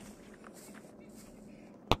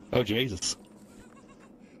 Oh, Jesus.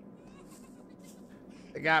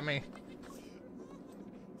 They got me.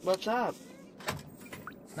 What's up?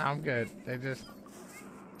 No, I'm good. They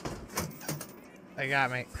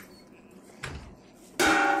got me.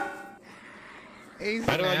 Easy,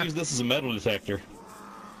 How do I man. use this as a metal detector?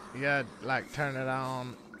 You gotta, like, turn it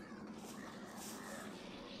on.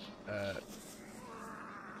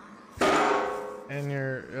 In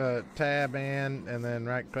your tab in, and then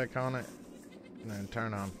right click on it, and then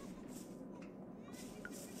turn on.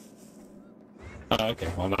 Okay,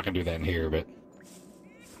 well, I'm not going to do that in here, but...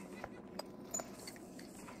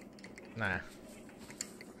 Nah.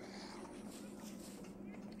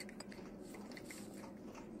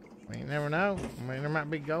 I mean, you never know. I mean, there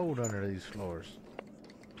might be gold under these floors.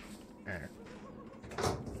 There.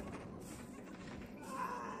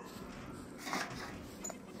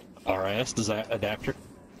 RS, does that adapter?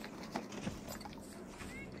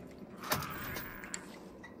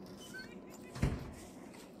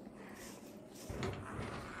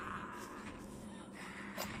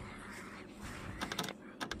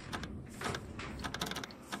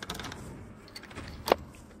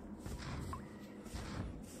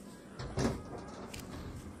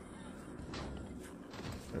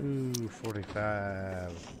 Ooh,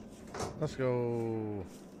 45. Let's go.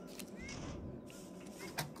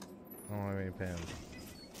 I don't have any pins.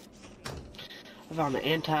 I found an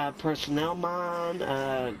anti-personnel mine.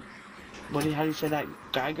 How do you say that?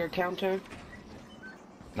 Geiger counter?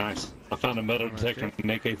 Nice. I found a metal detector in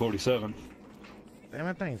an AK-47. Damn,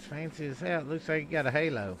 that thing's fancy as hell. It looks like you got a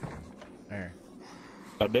halo. There.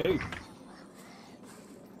 I do.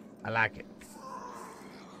 I like it.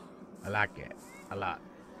 I like it a lot.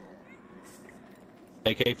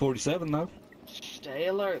 AK-47 though. Stay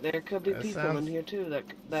alert. There could be That people sounds- in here too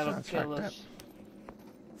that'll sounds kill fucked us.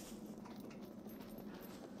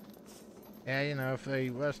 Yeah, you know, if they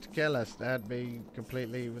was to kill us, that'd be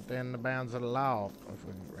completely within the bounds of the law if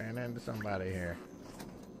we ran into somebody here.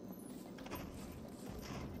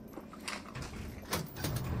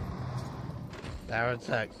 That would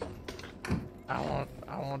suck. I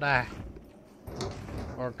won't die.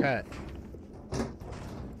 Or cut.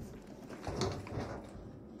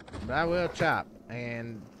 But I will chop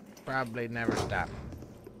and probably never stop.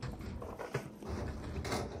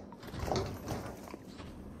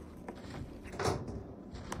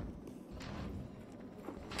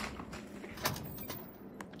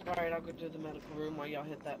 Alright, I'll go to the medical room while y'all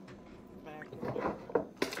hit that back room.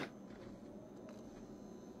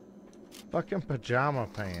 Fucking pajama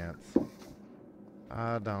pants.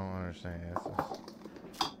 I don't understand.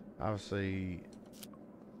 Obviously,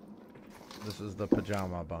 this is the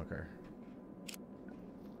pajama bunker.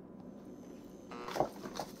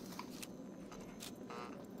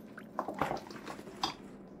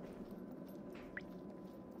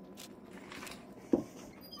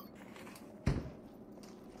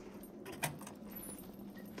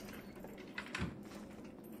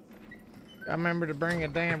 I remember to bring a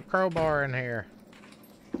damn crowbar in here.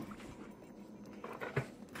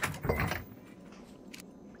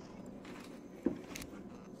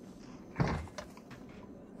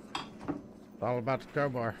 It's all about the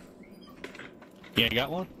crowbar. You ain't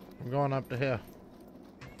got one? I'm going up the hill.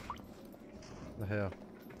 The hill.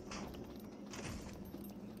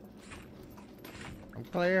 I'm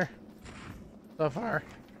clear. So far.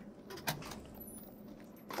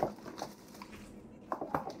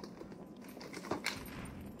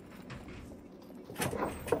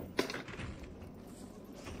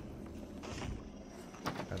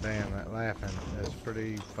 God damn, that laughing is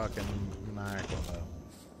pretty fucking maniacal though.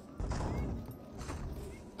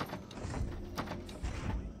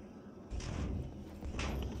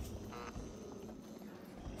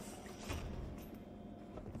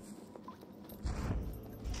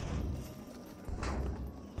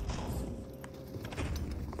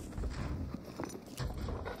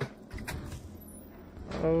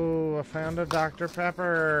 Oh, I found a Dr.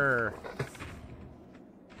 Pepper.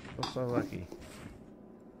 I feel so lucky.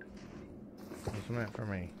 It was meant for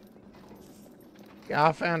me. Yeah,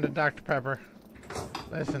 I found a Dr. Pepper.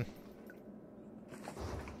 Listen.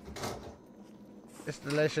 It's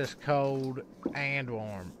delicious, cold, and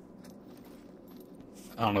warm.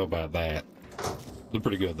 I don't know about that. They're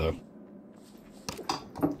pretty good though.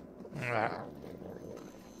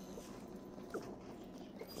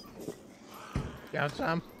 Got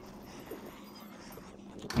some?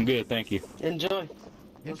 I'm good, thank you. Enjoy.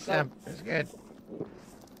 It's it's good.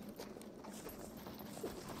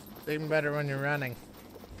 It's even better when you're running.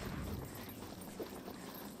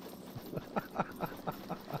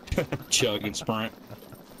 Chug and sprint.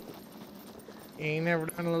 You ain't never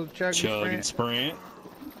done a little chug Chug and and sprint.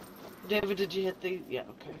 David, did you hit the... Yeah,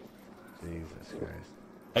 okay. Jesus Christ.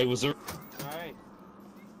 Hey, was there... Alright.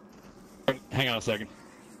 Hang on a second.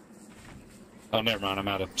 Oh, never mind. I'm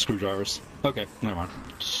out of screwdrivers. Okay, never mind.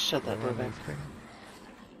 Shut that door back.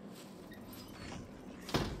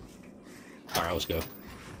 Alright, let's go.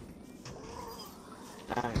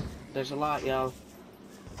 Alright. There's a lot, y'all.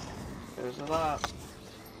 There's a lot.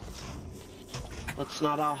 Let's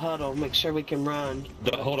not all huddle. Make sure we can run.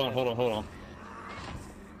 Hold on.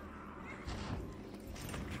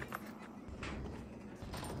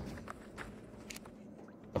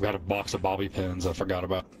 I've got a box of bobby pins I forgot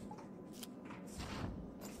about.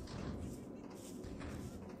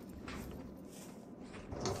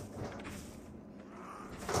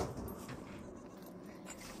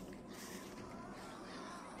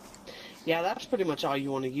 Yeah, that's pretty much all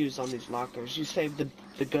you want to use on these lockers. You save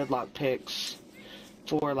the good lock picks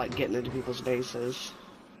for like getting into people's bases.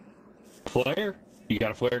 Flare? You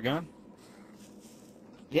got a flare gun?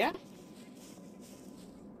 Yeah.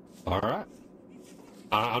 All right.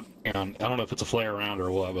 I don't know if it's a flare round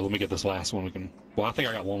or what, but let me get this last one. We can. Well, I think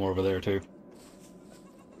I got one more over there too.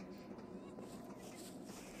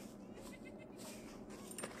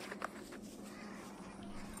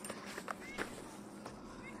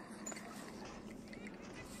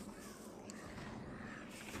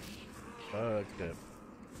 Fucked up.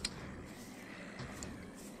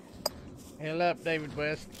 Heal up, David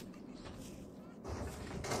West.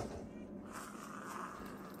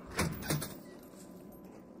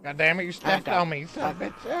 God damn it, you stepped on me, son of a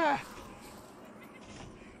bitch. Ah.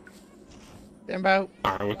 Timbo.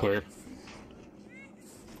 Alright, we're clear.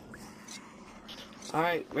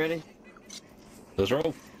 Alright, ready? Let's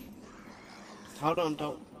roll. Hold on,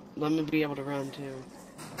 don't let me be able to run too.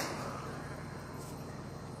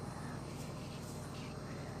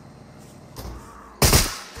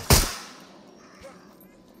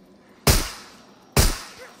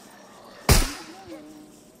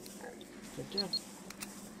 Good job.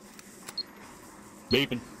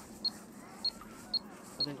 Beeping.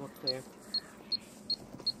 I think we're clear.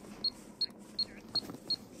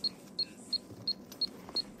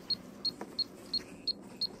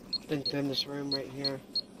 I think they're in this room right here.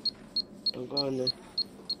 Don't go in there.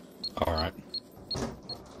 Alright.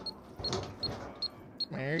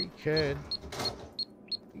 There, you could.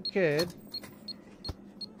 You could.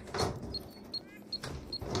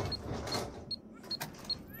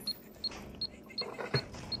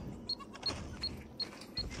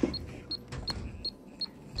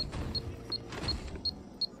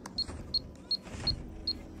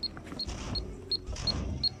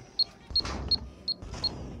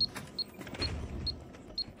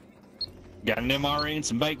 Got an MRE and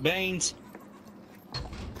some baked beans.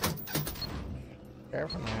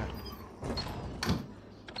 Careful now.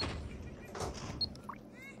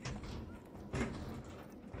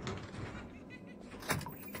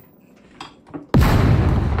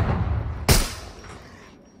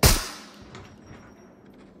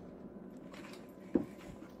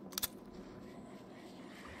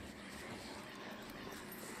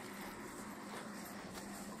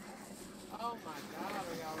 Oh my god,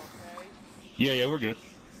 are y'all okay? Yeah, we're good.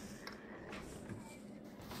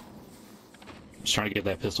 Just trying to get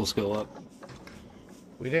that pistol skill up.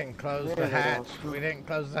 We didn't close the hatch. We didn't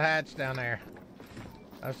close the hatch down there.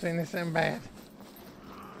 I've seen this in bad.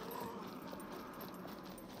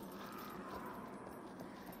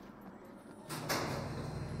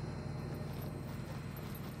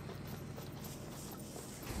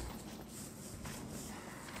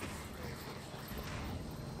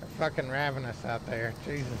 They're fucking ravenous out there.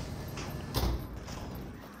 Jesus.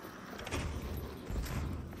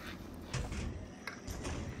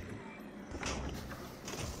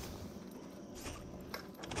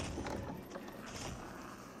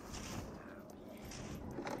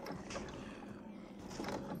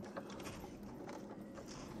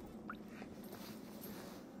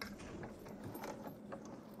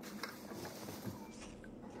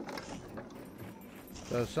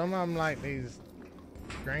 So some of them, like these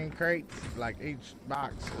green crates, like each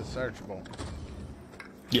box is searchable.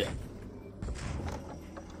 Yeah.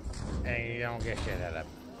 And you don't get shit out of it.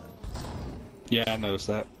 Yeah, I noticed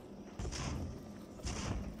that.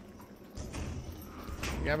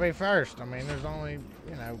 You gotta be first. I mean, there's only,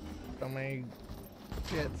 you know, so many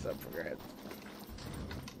shits up for grabs.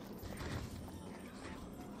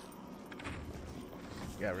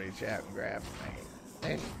 You gotta reach out and grab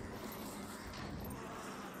me.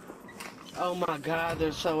 Oh my god,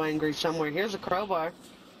 they're so angry somewhere. Here's a crowbar.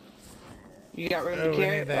 You got room to carry it?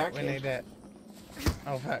 We need that. We need that.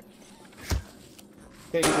 Oh, fuck.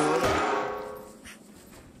 Here you go.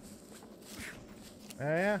 Oh,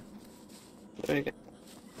 yeah? There you go.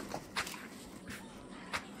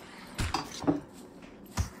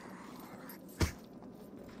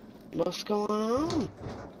 What's going on?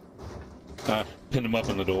 I pinned him up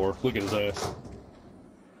in the door. Look at his ass.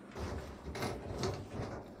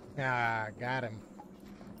 Ah, got him.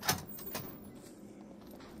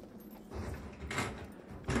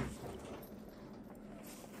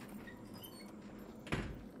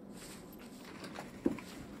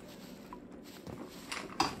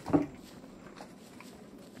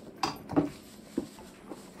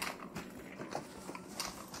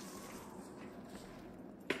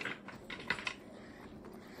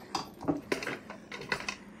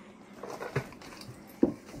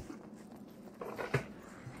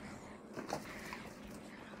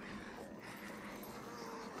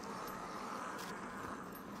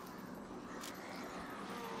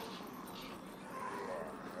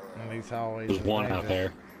 these hallways. There's one out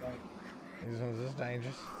there. These ones is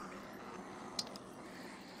dangerous.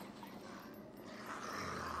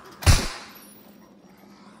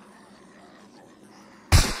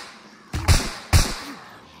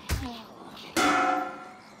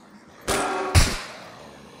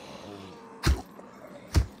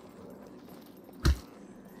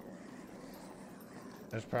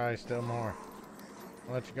 There's probably still more.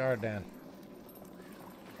 Let your guard down.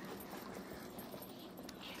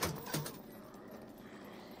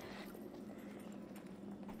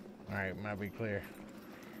 Alright, might be clear.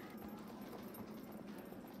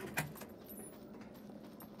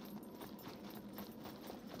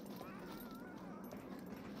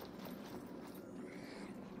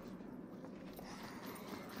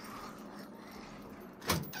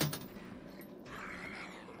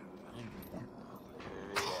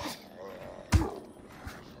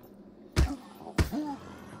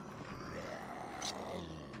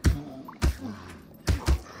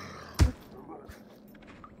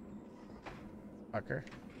 Fucker.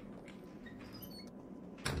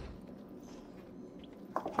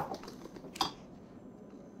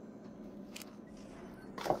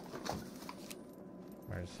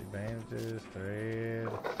 Emergency bandages, thread.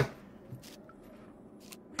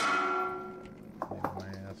 Need a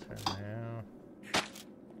mask right now.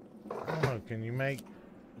 I don't know, can you make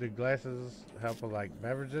the glasses help with like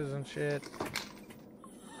beverages and shit?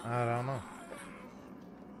 I don't know.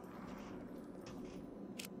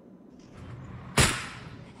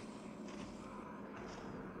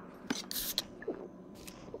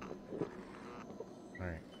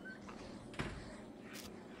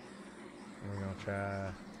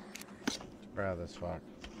 This fuck.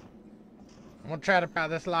 I'm gonna try to pry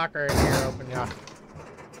this locker in here open, y'all.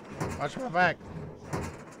 Watch my back.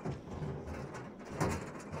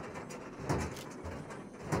 Let's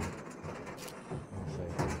see.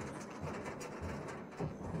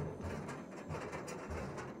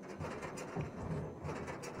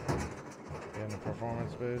 Getting a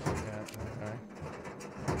performance boost. Yeah, okay.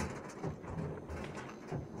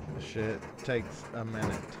 This shit takes a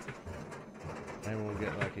minute. Maybe we'll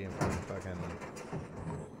get lucky and find a fucking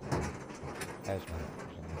hazmat.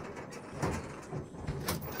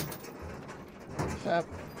 What's up?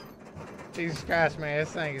 Jesus Christ, man, this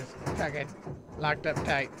thing is fucking locked up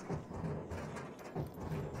tight.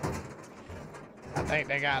 I think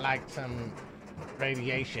they got like some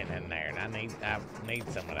radiation in there, and I need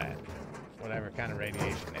some of that. Whatever kind of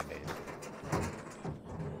radiation it is.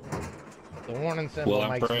 The warning symbol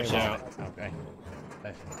makes me want it. Okay.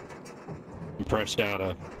 Listen. Pressed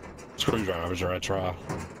out screwdrivers, or I try.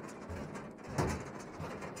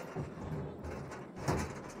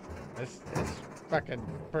 It's fucking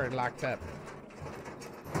pretty locked up.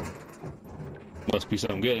 Must be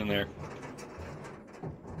something good in there.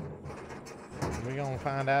 We're gonna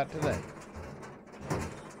find out today.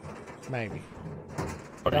 Maybe.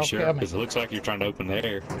 Are you sure? Because it looks like you're trying to open the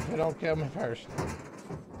air. If it don't kill me first.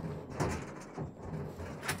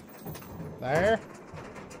 There.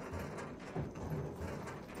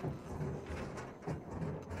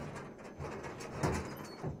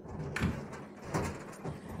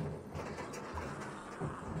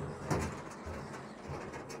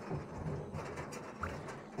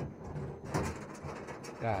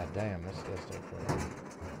 God damn, this does take forever.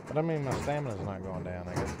 But I mean, my stamina's not going down.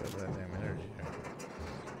 I guess that's that damn energy.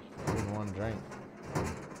 Even one drink.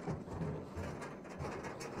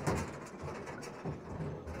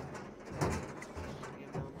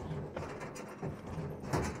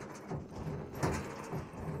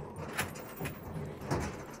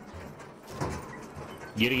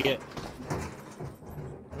 Getting it.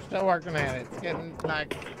 We're still working at it. It's getting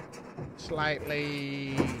like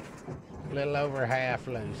slightly, little over half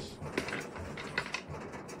loose.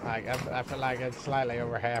 Like I feel like it's slightly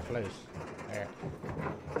over half loose. There.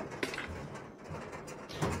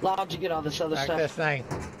 How'd you get all this other like stuff? This thing.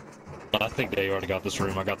 I think they already got this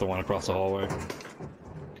room. I got the one across the hallway. Okay.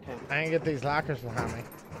 I ain't get these lockers behind me.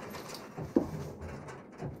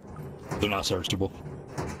 They're not searchable.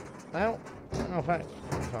 No. No thanks.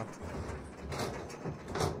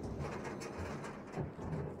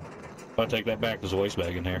 If I take that back, there's a waste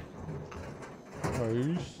bag in here.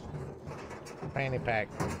 Please. Fanny pack.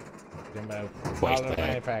 Jimbo. Waste Call it a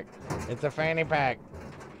fanny pack. It's a fanny pack.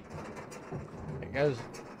 It goes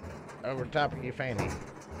over top of your fanny.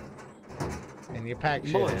 And you pack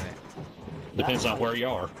shit in it. Depends on where you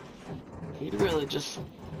are. You really just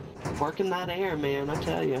working that air, man, I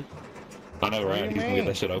tell you. I know, right? He's gonna get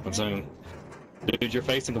that shit open soon. Dude, you're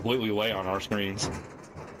facing completely away on our screens.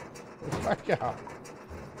 Fuck y'all.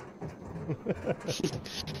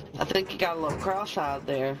 I think you got a little cross-eyed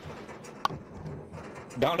there.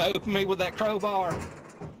 Don't open me with that crowbar.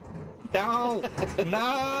 Don't.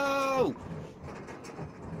 No.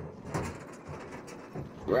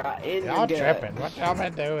 Right in Y'all your gut. tripping. What y'all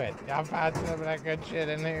been doing? Y'all find some of that good shit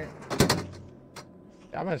in here?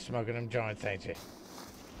 Y'all been smoking them joints, ain't you?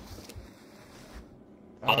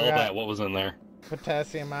 All that. What was in there?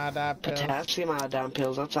 Potassium iodide pills. Potassium iodine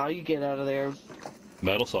pills. That's all you get out of there.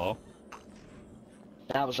 Metal saw.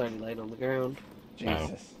 That was already laid on the ground.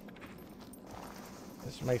 Jesus.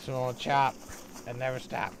 This makes me want to chop and never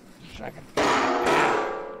stop. Second.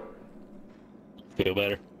 Feel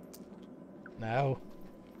better? No.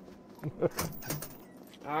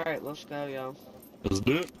 Alright, let's go, y'all. Let's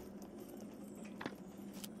do it.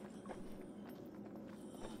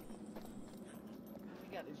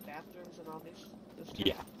 You got these bathrooms and all this stuff?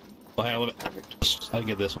 Yeah. Well, hang on, I can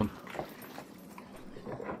get this one.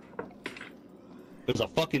 There's a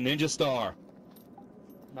fucking ninja star.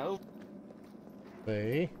 No.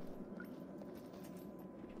 See?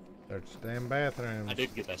 Search the damn bathrooms. I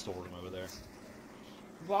did get that storeroom over there.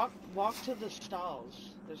 Walk to the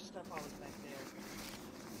stalls. There's stuff always back there.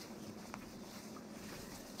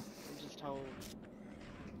 I'm just told.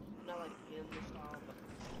 Not like in the stall, but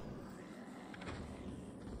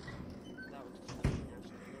that would just have to be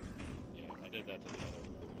nasty. Yeah, I did that to the other.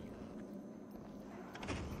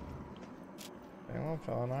 Damn, I'm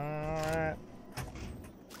feeling alright.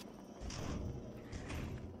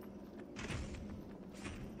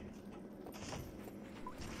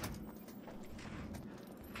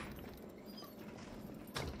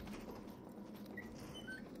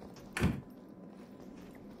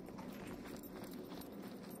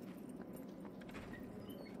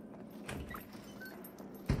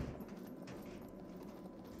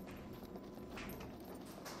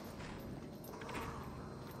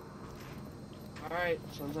 Alright,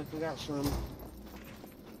 sounds like we got some.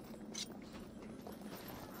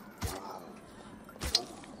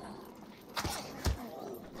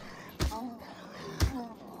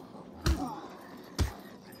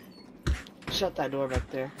 Shut that door back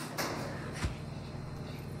there.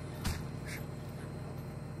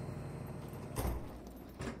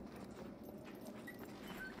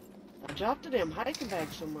 I dropped a damn hiking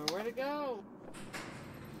bag somewhere. Where'd it go?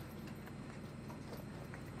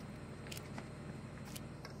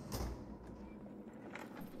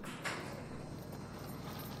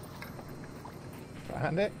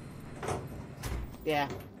 Find it? Yeah.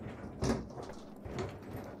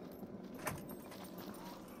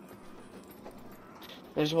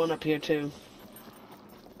 There's one up here too.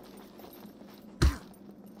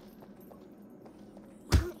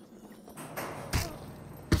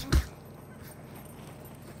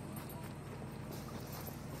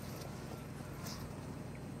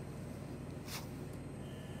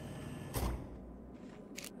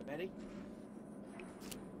 Ready?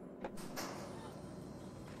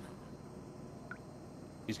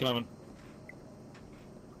 He's coming.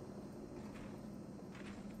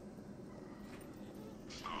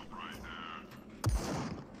 Stop right there.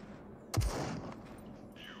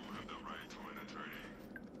 You have the right to an attorney.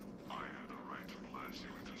 I have the right to blast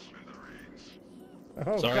you into smithereens.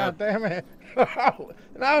 Oh, Sorry. God damn it. Oh,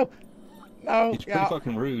 no. No. He's pretty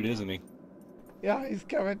fucking rude, isn't he? Yeah, he's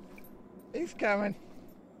coming. He's coming.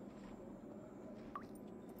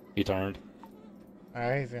 He turned.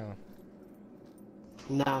 Alright, he's going.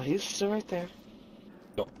 No, he's still right there.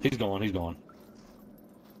 Oh, he's going, he's going.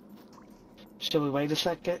 Should we wait a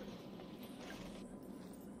second?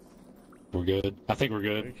 We're good. I think we're We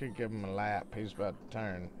good. could give him a lap. He's about to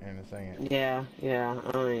turn in a second. Yeah,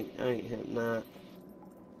 I ain't hitting that.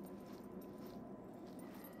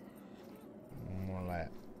 One more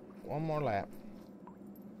lap. One more lap.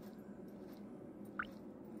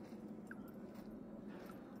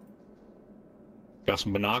 Got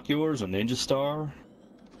some binoculars, a ninja star,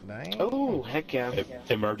 Dang. Oh, heck yeah.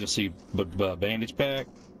 emergency bandage pack,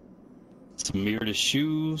 some mirrored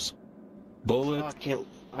shoes, bullet. Oh,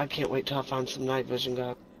 I can't wait till I find some night vision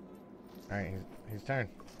goggles. Alright, he's turned.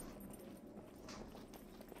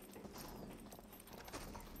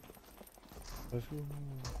 Let's go.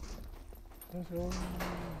 Let's go.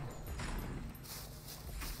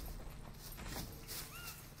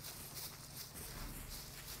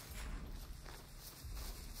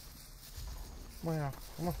 Come on, now.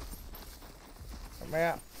 Come on. Come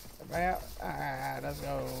out. Come out. Ah, let's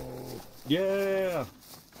go. Yeah.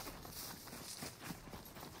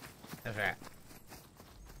 That's right.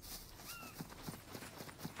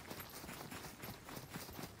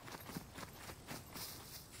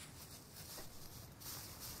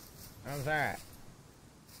 That's right.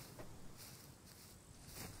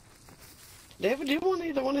 David, do you want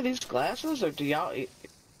either one of these glasses, or do y'all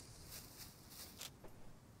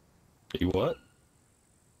You what?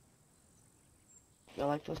 You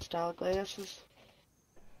like those style glasses?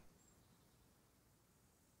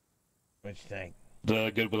 What you think?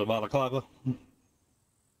 The good with a balaclava?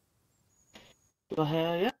 Well,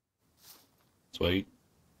 hell yeah. Sweet.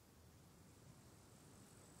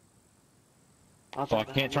 I Oh, I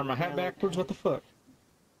can't turn my hat backwards? What the fuck?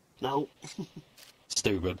 No.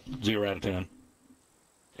 Stupid. 0 out of 10.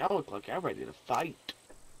 Y'all look like y'all ready to fight.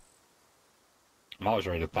 I'm always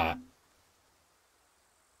ready to fight.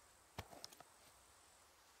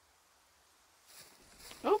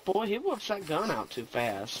 Oh boy, he whips that gun out too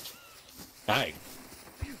fast. Hey,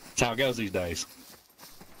 that's how it goes these days.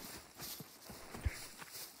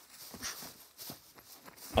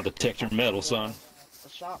 I'll detect your metal, son. A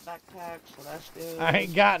shot backpack, so that's good. I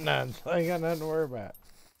ain't got none. So I ain't got nothing to worry about.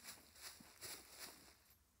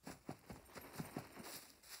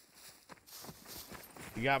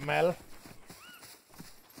 You got metal?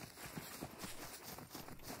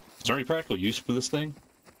 Is there any practical use for this thing?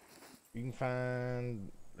 You can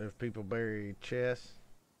find if people bury chests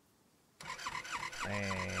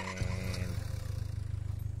and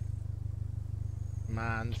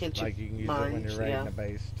mines. Like you can use it when you're raiding a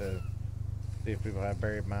base to see if people have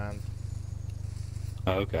buried mines.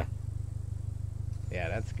 Oh, okay. Yeah,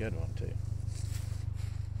 that's a good one too.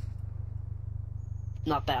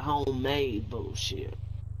 Not that homemade bullshit.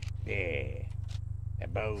 Yeah,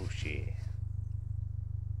 that bullshit.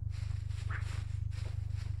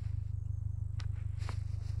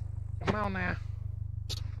 Come on now.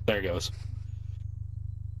 There it goes.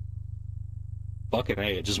 Fucking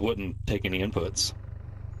A, it just wouldn't take any inputs.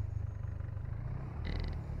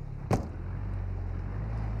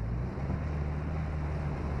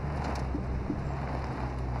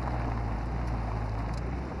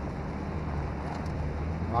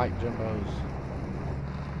 Like Jumbo's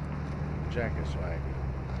jacket swag.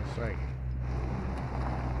 Swaggy.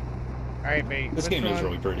 Alright, mate. This game is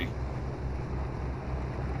really pretty.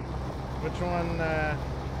 Which one,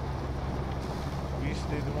 we used to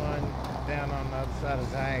do the one down on the other side of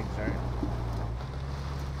Zags, right?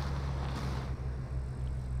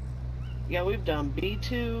 Yeah, we've done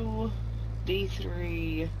B2,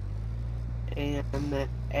 D3, and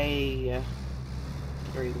A3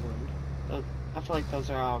 one. I feel like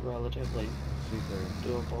those are all relatively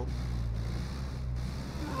doable.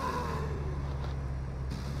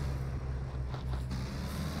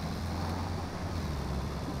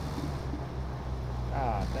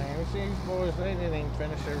 Ah, dang, we see these boys, they didn't even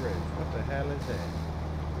finish their roof. What the hell is that?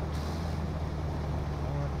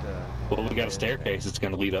 What the Well, we got a staircase that's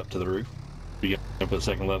going to lead up to the roof. You can put a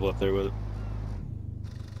second level up there with it.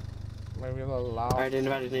 Maybe a little loft. Alright,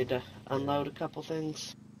 anybody need to unload a couple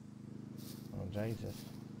things? Oh, Jesus.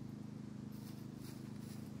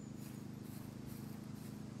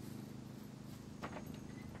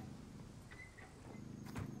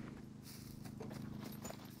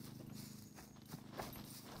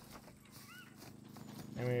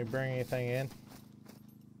 Can we bring anything in?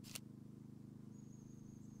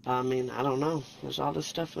 I mean, I don't know. There's all this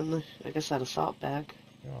stuff in the, I guess, that assault bag.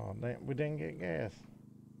 Oh, we didn't get gas.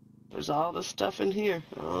 There's all this stuff in here.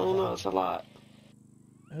 I don't know, it's a lot.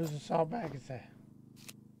 Whose assault bag is that?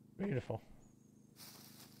 Beautiful.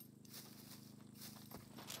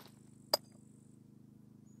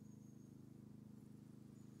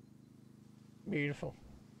 Beautiful.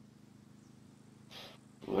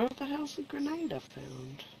 Where the hell's the grenade I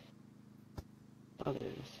found? Oh, there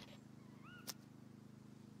it is.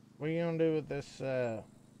 What are you gonna do with this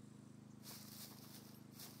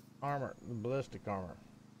armor, the ballistic armor?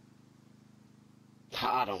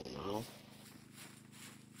 I don't know.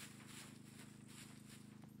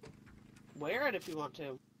 Wear it if you want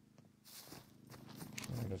to.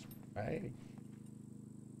 This bag.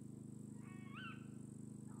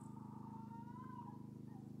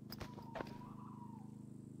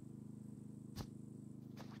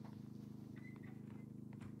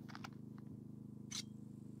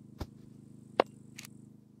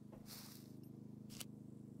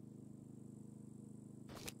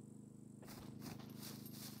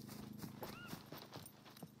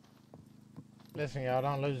 Listen, y'all,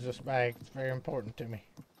 don't lose this bag. It's very important to me.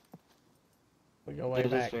 We go way It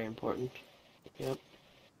back. is very important. Yep.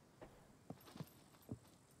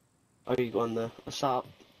 Are you going the assault?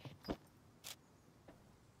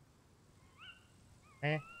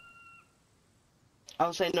 Eh? I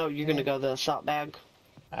would say no, you're gonna go the assault bag.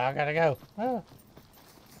 I gotta go. Oh.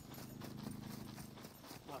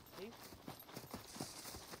 What, see?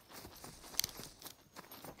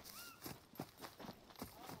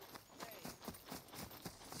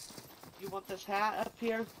 You want this hat up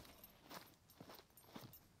here?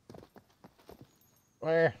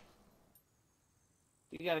 Where?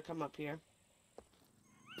 You gotta come up here.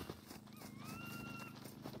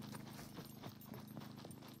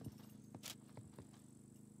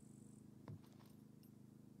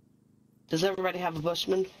 Does everybody have a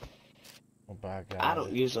Bushman? Oh, by God. I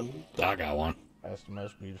don't use them. I got one. That's the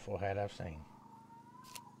most beautiful hat I've seen.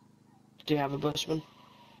 Do you have a Bushman?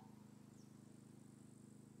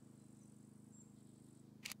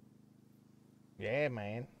 Yeah,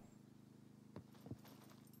 man.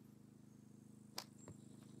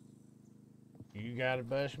 You got a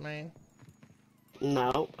Bushman?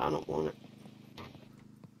 No, I don't want it.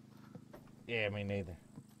 Yeah, me neither.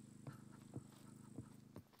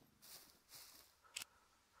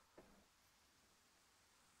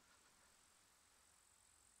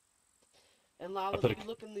 And Lyle, if you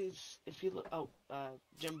look in these,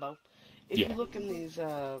 Jimbo, if you look in these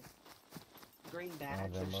green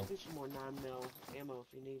bags, there should be some more 9mm ammo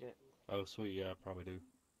if you need it. Oh, sweet, yeah, I probably do.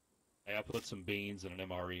 Hey, I put some beans and an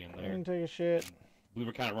MRE in I there. didn't take a shit. We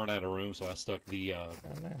were kind of running out of room, so I stuck the I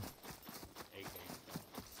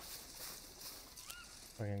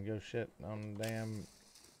can go shit on the damn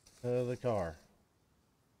of the car.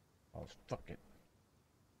 Oh, fuck it.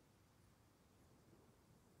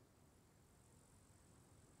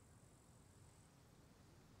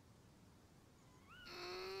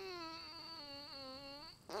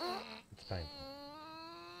 It's painful.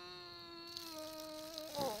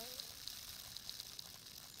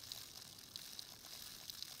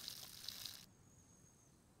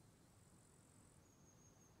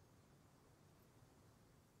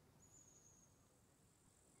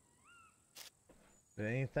 Did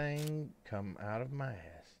anything come out of my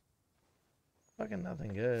ass? Fucking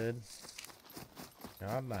nothing good.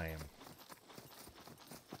 God damn.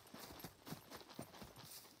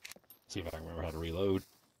 See if I can remember how to reload.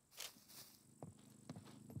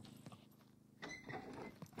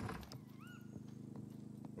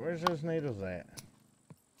 Where's those needles at?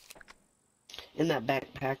 In that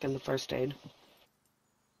backpack in the first aid.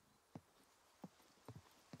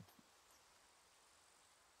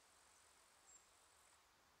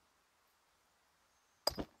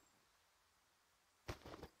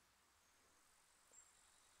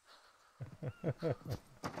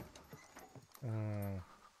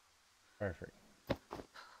 Perfect.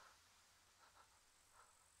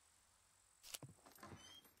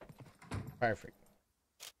 Perfect.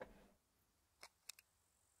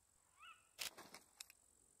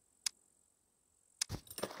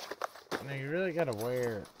 Now you really gotta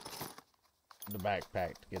wear the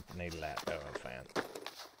backpack to get the needle out though, I found.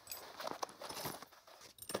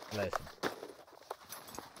 Listen.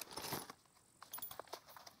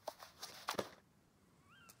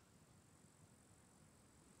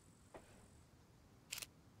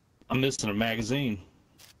 I'm missing a magazine.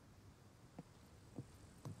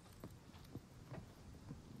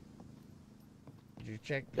 Did you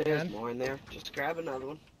check the There's gun? more in there. Just grab another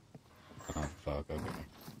one. Oh, fuck, okay.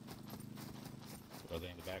 Are they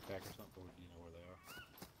in the backpack or something? Or do you know where they are?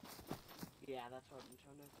 Yeah, that's what I'm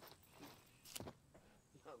trying to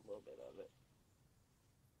keep a little bit of it.